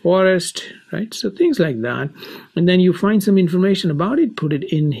my forest, right? So things like that. And then you find some information about it, put it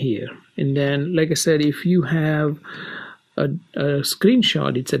in here. And then, like I said, if you have a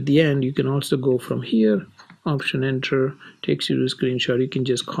screenshot, it's at the end. You can also go from here, Option Enter, takes you to a screenshot. You can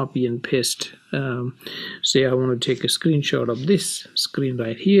just copy and paste. Say I want to take a screenshot of this screen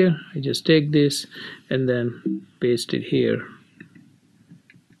right here. I just take this and then paste it here.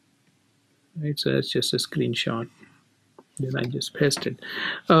 right? So that's just a screenshot that I just pasted.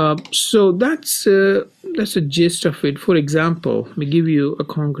 So that's the gist of it. For example, let me give you a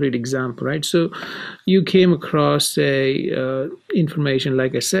concrete example, right? So you came across information,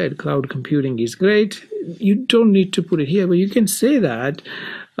 like I said, cloud computing is great. You don't need to put it here, but you can say that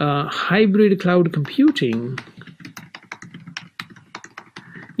hybrid cloud computing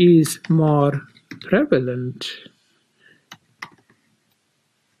is more prevalent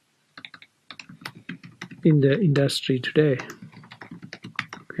in the industry today.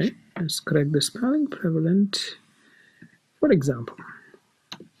 Okay, let's correct the spelling. Prevalent, for example.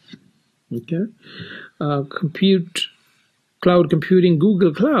 Okay, cloud computing,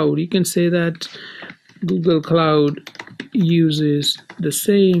 Google Cloud. You can say that Google Cloud uses the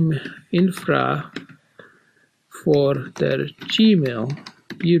same infra for their Gmail,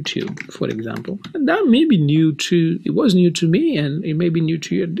 YouTube, for example. And that may be new to, it was new to me, and it may be new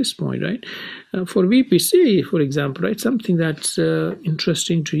to you at this point, right? For VPC, for example, right, something that's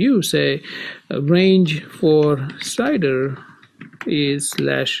interesting to you, say range for CIDR is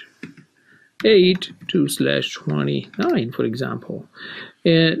 /8 to /29, for example.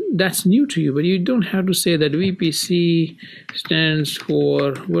 And that's new to you, but you don't have to say that VPC stands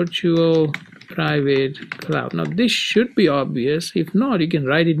for virtual private cloud. Now this should be obvious. If not, you can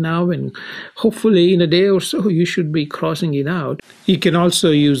write it now, and hopefully in a day or so you should be crossing it out. You can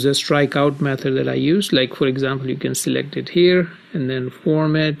also use the strikeout method that I use. Like, for example, you can select it here and then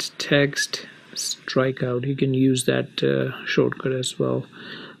format, text, strikeout. You can use that shortcut as well.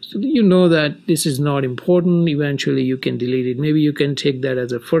 So you know that this is not important. Eventually you can delete it. Maybe you can take that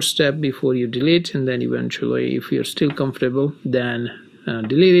as a first step before you delete, and then eventually, if you're still comfortable, then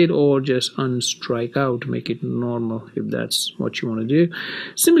delete it, or just unstrike out, make it normal if that's what you want to do.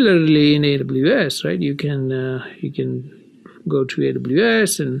 Similarly in AWS, right, you can go to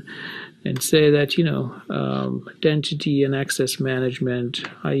AWS and say that, you know, identity and access management,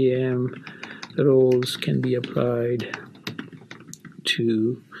 IAM roles can be applied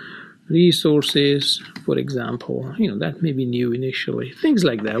to resources, for example. You know, that may be new initially, things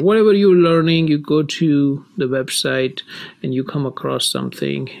like that. Whatever you're learning, you go to the website and you come across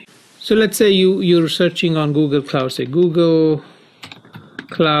something. So let's say you're searching on Google Cloud, say Google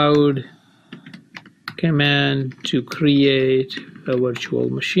Cloud command to create a virtual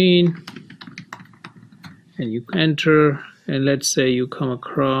machine, and you enter, and let's say you come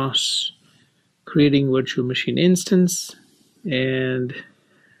across creating virtual machine instance, and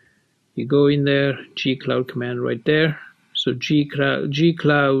you go in there, gcloud command right there. So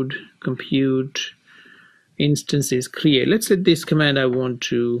gcloud compute instance is create. Let's say this command I want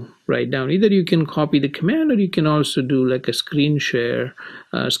to write down. Either you can copy the command, or you can also do like a screen share,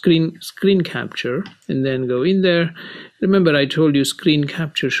 screen capture, and then go in there. Remember, I told you screen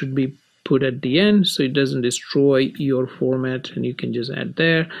capture should be put at the end so it doesn't destroy your format, and you can just add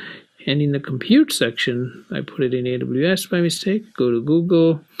there. And in the compute section, I put it in AWS by mistake. Go to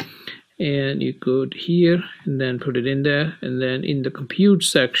Google, and you go here and then put it in there. And then in the compute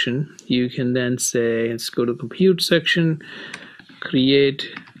section, you can then say, let's go to compute section, create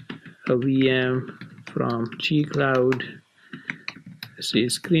a VM from gcloud. See a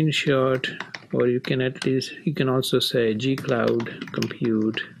screenshot, or you can also say gcloud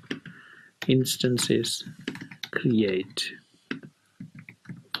compute instances create,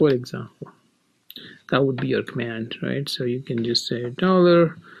 for example. That would be your command, right? So you can just say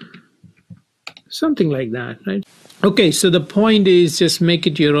 $, something like that, right? Okay, so the point is just make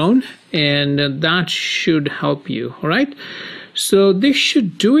it your own, and that should help you. All right, so this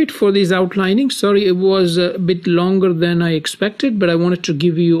should do it for this outlining. Sorry, it was a bit longer than I expected, but I wanted to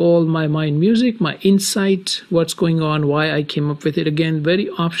give you all my mind music, my insight, what's going on, why I came up with it. Again, very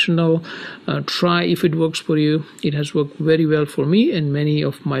optional. Try if it works for you. It has worked very well for me and many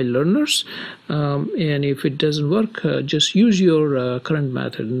of my learners. And if it doesn't work, just use your current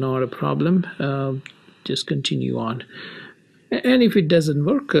method, not a problem. Just continue on. And if it doesn't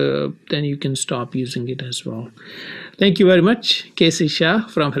work, then you can stop using it as well. Thank you very much. Casey Shah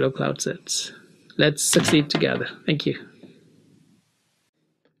from Hello Cloud Sets. Let's succeed together. Thank you.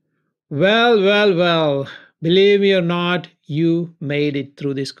 Well. Believe me or not, you made it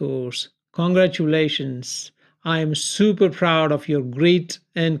through this course. Congratulations. I am super proud of your grit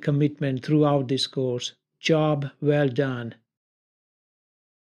and commitment throughout this course. Job well done.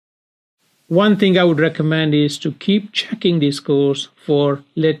 One thing I would recommend is to keep checking this course for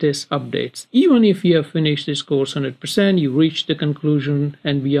latest updates. Even if you have finished this course 100%, you reached the conclusion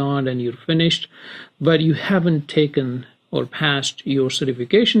and beyond and you're finished, but you haven't taken or passed your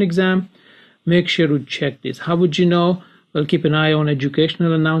certification exam, make sure to check this. How would you know? well, keep an eye on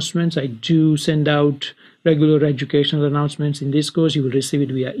educational announcements. I do send out regular educational announcements in this course. You will receive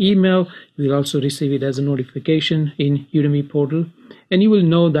it via email. You will also receive it as a notification in Udemy portal. And you will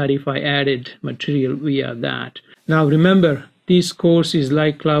know that if I added material via that. Now remember, this course is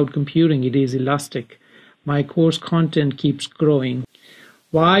like cloud computing. It is elastic. My course content keeps growing.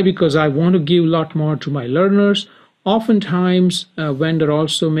 Why? Because I want to give a lot more to my learners. Oftentimes, vendor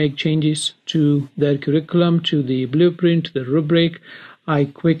also make changes to their curriculum, to the blueprint, the rubric. I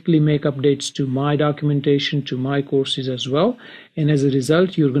quickly make updates to my documentation, to my courses as well. And as a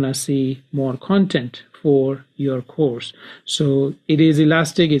result, you're going to see more content for your course. So it is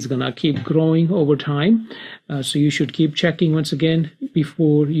elastic. It's going to keep growing over time. So you should keep checking once again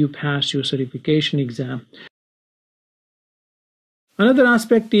before you pass your certification exam. Another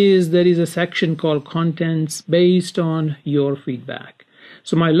aspect is there is a section called contents based on your feedback.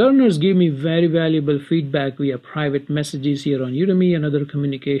 So my learners give me very valuable feedback via private messages here on Udemy and other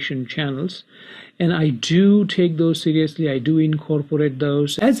communication channels. And I do take those seriously. I do incorporate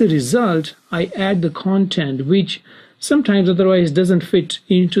those. As a result, I add the content which sometimes otherwise doesn't fit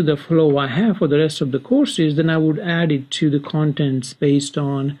into the flow I have for the rest of the courses. Then I would add it to the contents based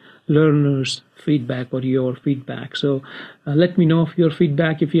on learners' feedback or your feedback. So let me know of your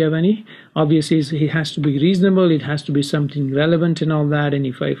feedback if you have any. Obviously, it has to be reasonable. It has to be something relevant and all that. And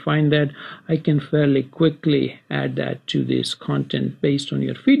if I find that, I can fairly quickly add that to this content based on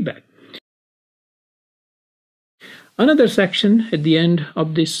your feedback. Another section at the end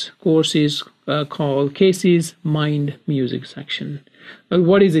of this course is called Casey's Mind Music section. Well,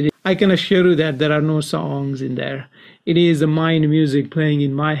 what is it? I can assure you that there are no songs in there. It is a mind music playing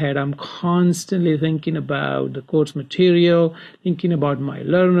in my head. I'm constantly thinking about the course material, thinking about my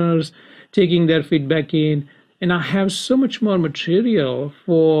learners, taking their feedback in. And I have so much more material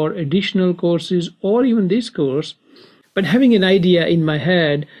for additional courses or even this course. But having an idea in my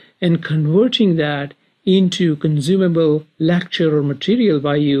head and converting that into consumable lecture or material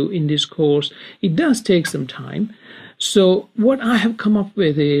by you in this course, it does take some time. So what I have come up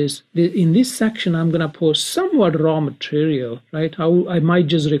with is, in this section, I'm going to post somewhat raw material, right? I might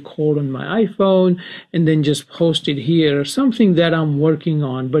just record on my iPhone and then just post it here, something that I'm working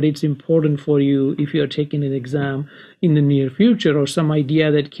on, but it's important for you if you're taking an exam in the near future or some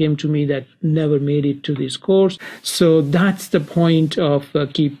idea that came to me that never made it to this course. So that's the point of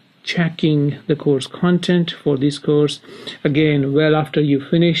keep checking the course content for this course. Again, well after you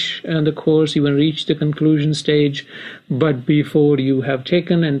finish the course, you will reach the conclusion stage, but before you have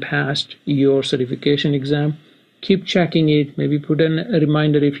taken and passed your certification exam, keep checking it. Maybe put a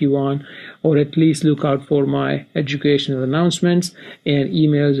reminder if you want, or at least look out for my educational announcements and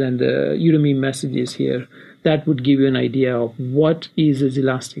emails and the Udemy messages here. That would give you an idea of what is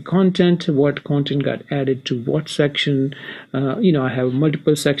elastic content, what content got added to what section. I have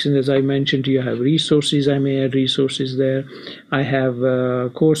multiple sections, as I mentioned to you. I have resources, I may add resources there. I have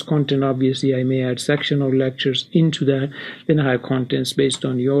course content, obviously, I may add section or lectures into that. Then I have contents based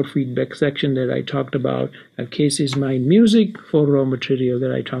on your feedback section that I talked about. I have Casey's Mind Music for raw material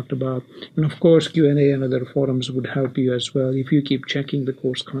that I talked about. And of course, Q&A and other forums would help you as well if you keep checking the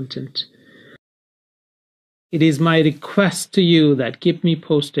course content. It is my request to you that keep me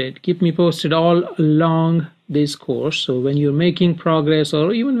posted all along this course. So when you're making progress,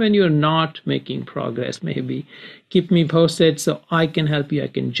 or even when you're not making progress, maybe keep me posted so I can help you. I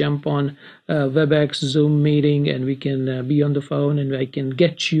can jump on WebEx Zoom meeting and we can be on the phone and I can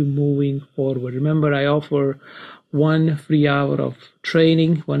get you moving forward. Remember, I offer 1 free hour of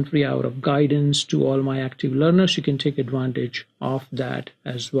training, 1 free hour of guidance to all my active learners. You can take advantage of that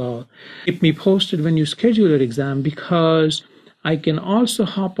as well. Keep me posted when you schedule your exam, because I can also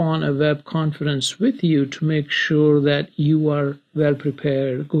hop on a web conference with you to make sure that you are well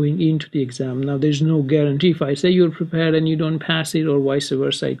prepared going into the exam. Now, there's no guarantee. If I say you're prepared and you don't pass it, or vice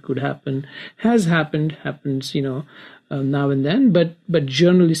versa, it could happen. Happens, now and then, but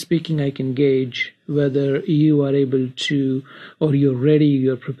generally speaking, I can gauge whether you are able to, or you're ready,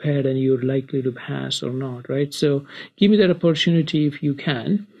 you're prepared, and you're likely to pass or not, right? So give me that opportunity if you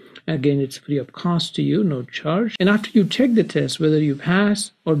can. Again, it's free of cost to you, no charge. And after you take the test, whether you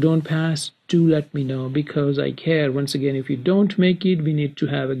pass or don't pass, do let me know, because I care. Once again, if you don't make it, we need to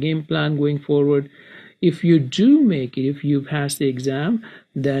have a game plan going forward. If you do make it, if you pass the exam,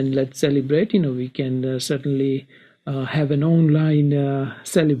 then let's celebrate. We can certainly have an online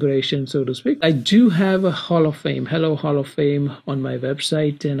celebration, so to speak. I do have a Hall of Fame, Hello Hall of Fame on my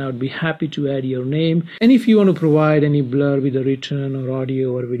website, and I would be happy to add your name. And if you want to provide any blur with a written or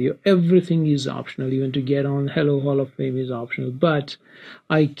audio or video, everything is optional. Even to get on Hello Hall of Fame is optional. But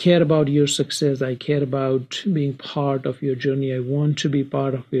I care about your success. I care about being part of your journey. I want to be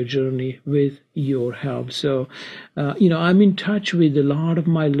part of your journey with your help. So, I'm in touch with a lot of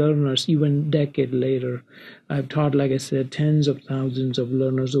my learners, even a decade later. I've taught, like I said, tens of thousands of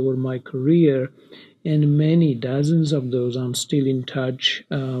learners over my career, and many dozens of those I'm still in touch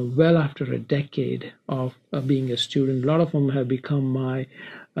well after a decade of being a student. A lot of them have become my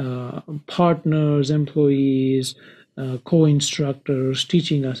partners, employees, co-instructors,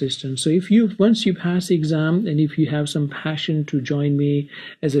 teaching assistants. So if once you pass the exam, and if you have some passion to join me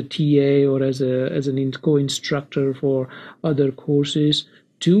as a TA or as an co-instructor for other courses,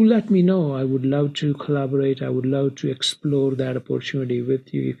 do let me know. I would love to collaborate. I would love to explore that opportunity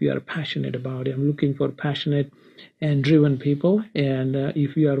with you if you are passionate about it. I'm looking for passionate and driven people, and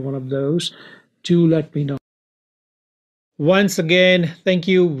if you are one of those, do let me know. Once again, thank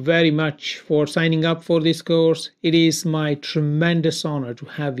you very much for signing up for this course. It is my tremendous honor to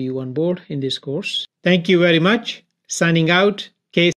have you on board in this course. Thank you very much. Signing out.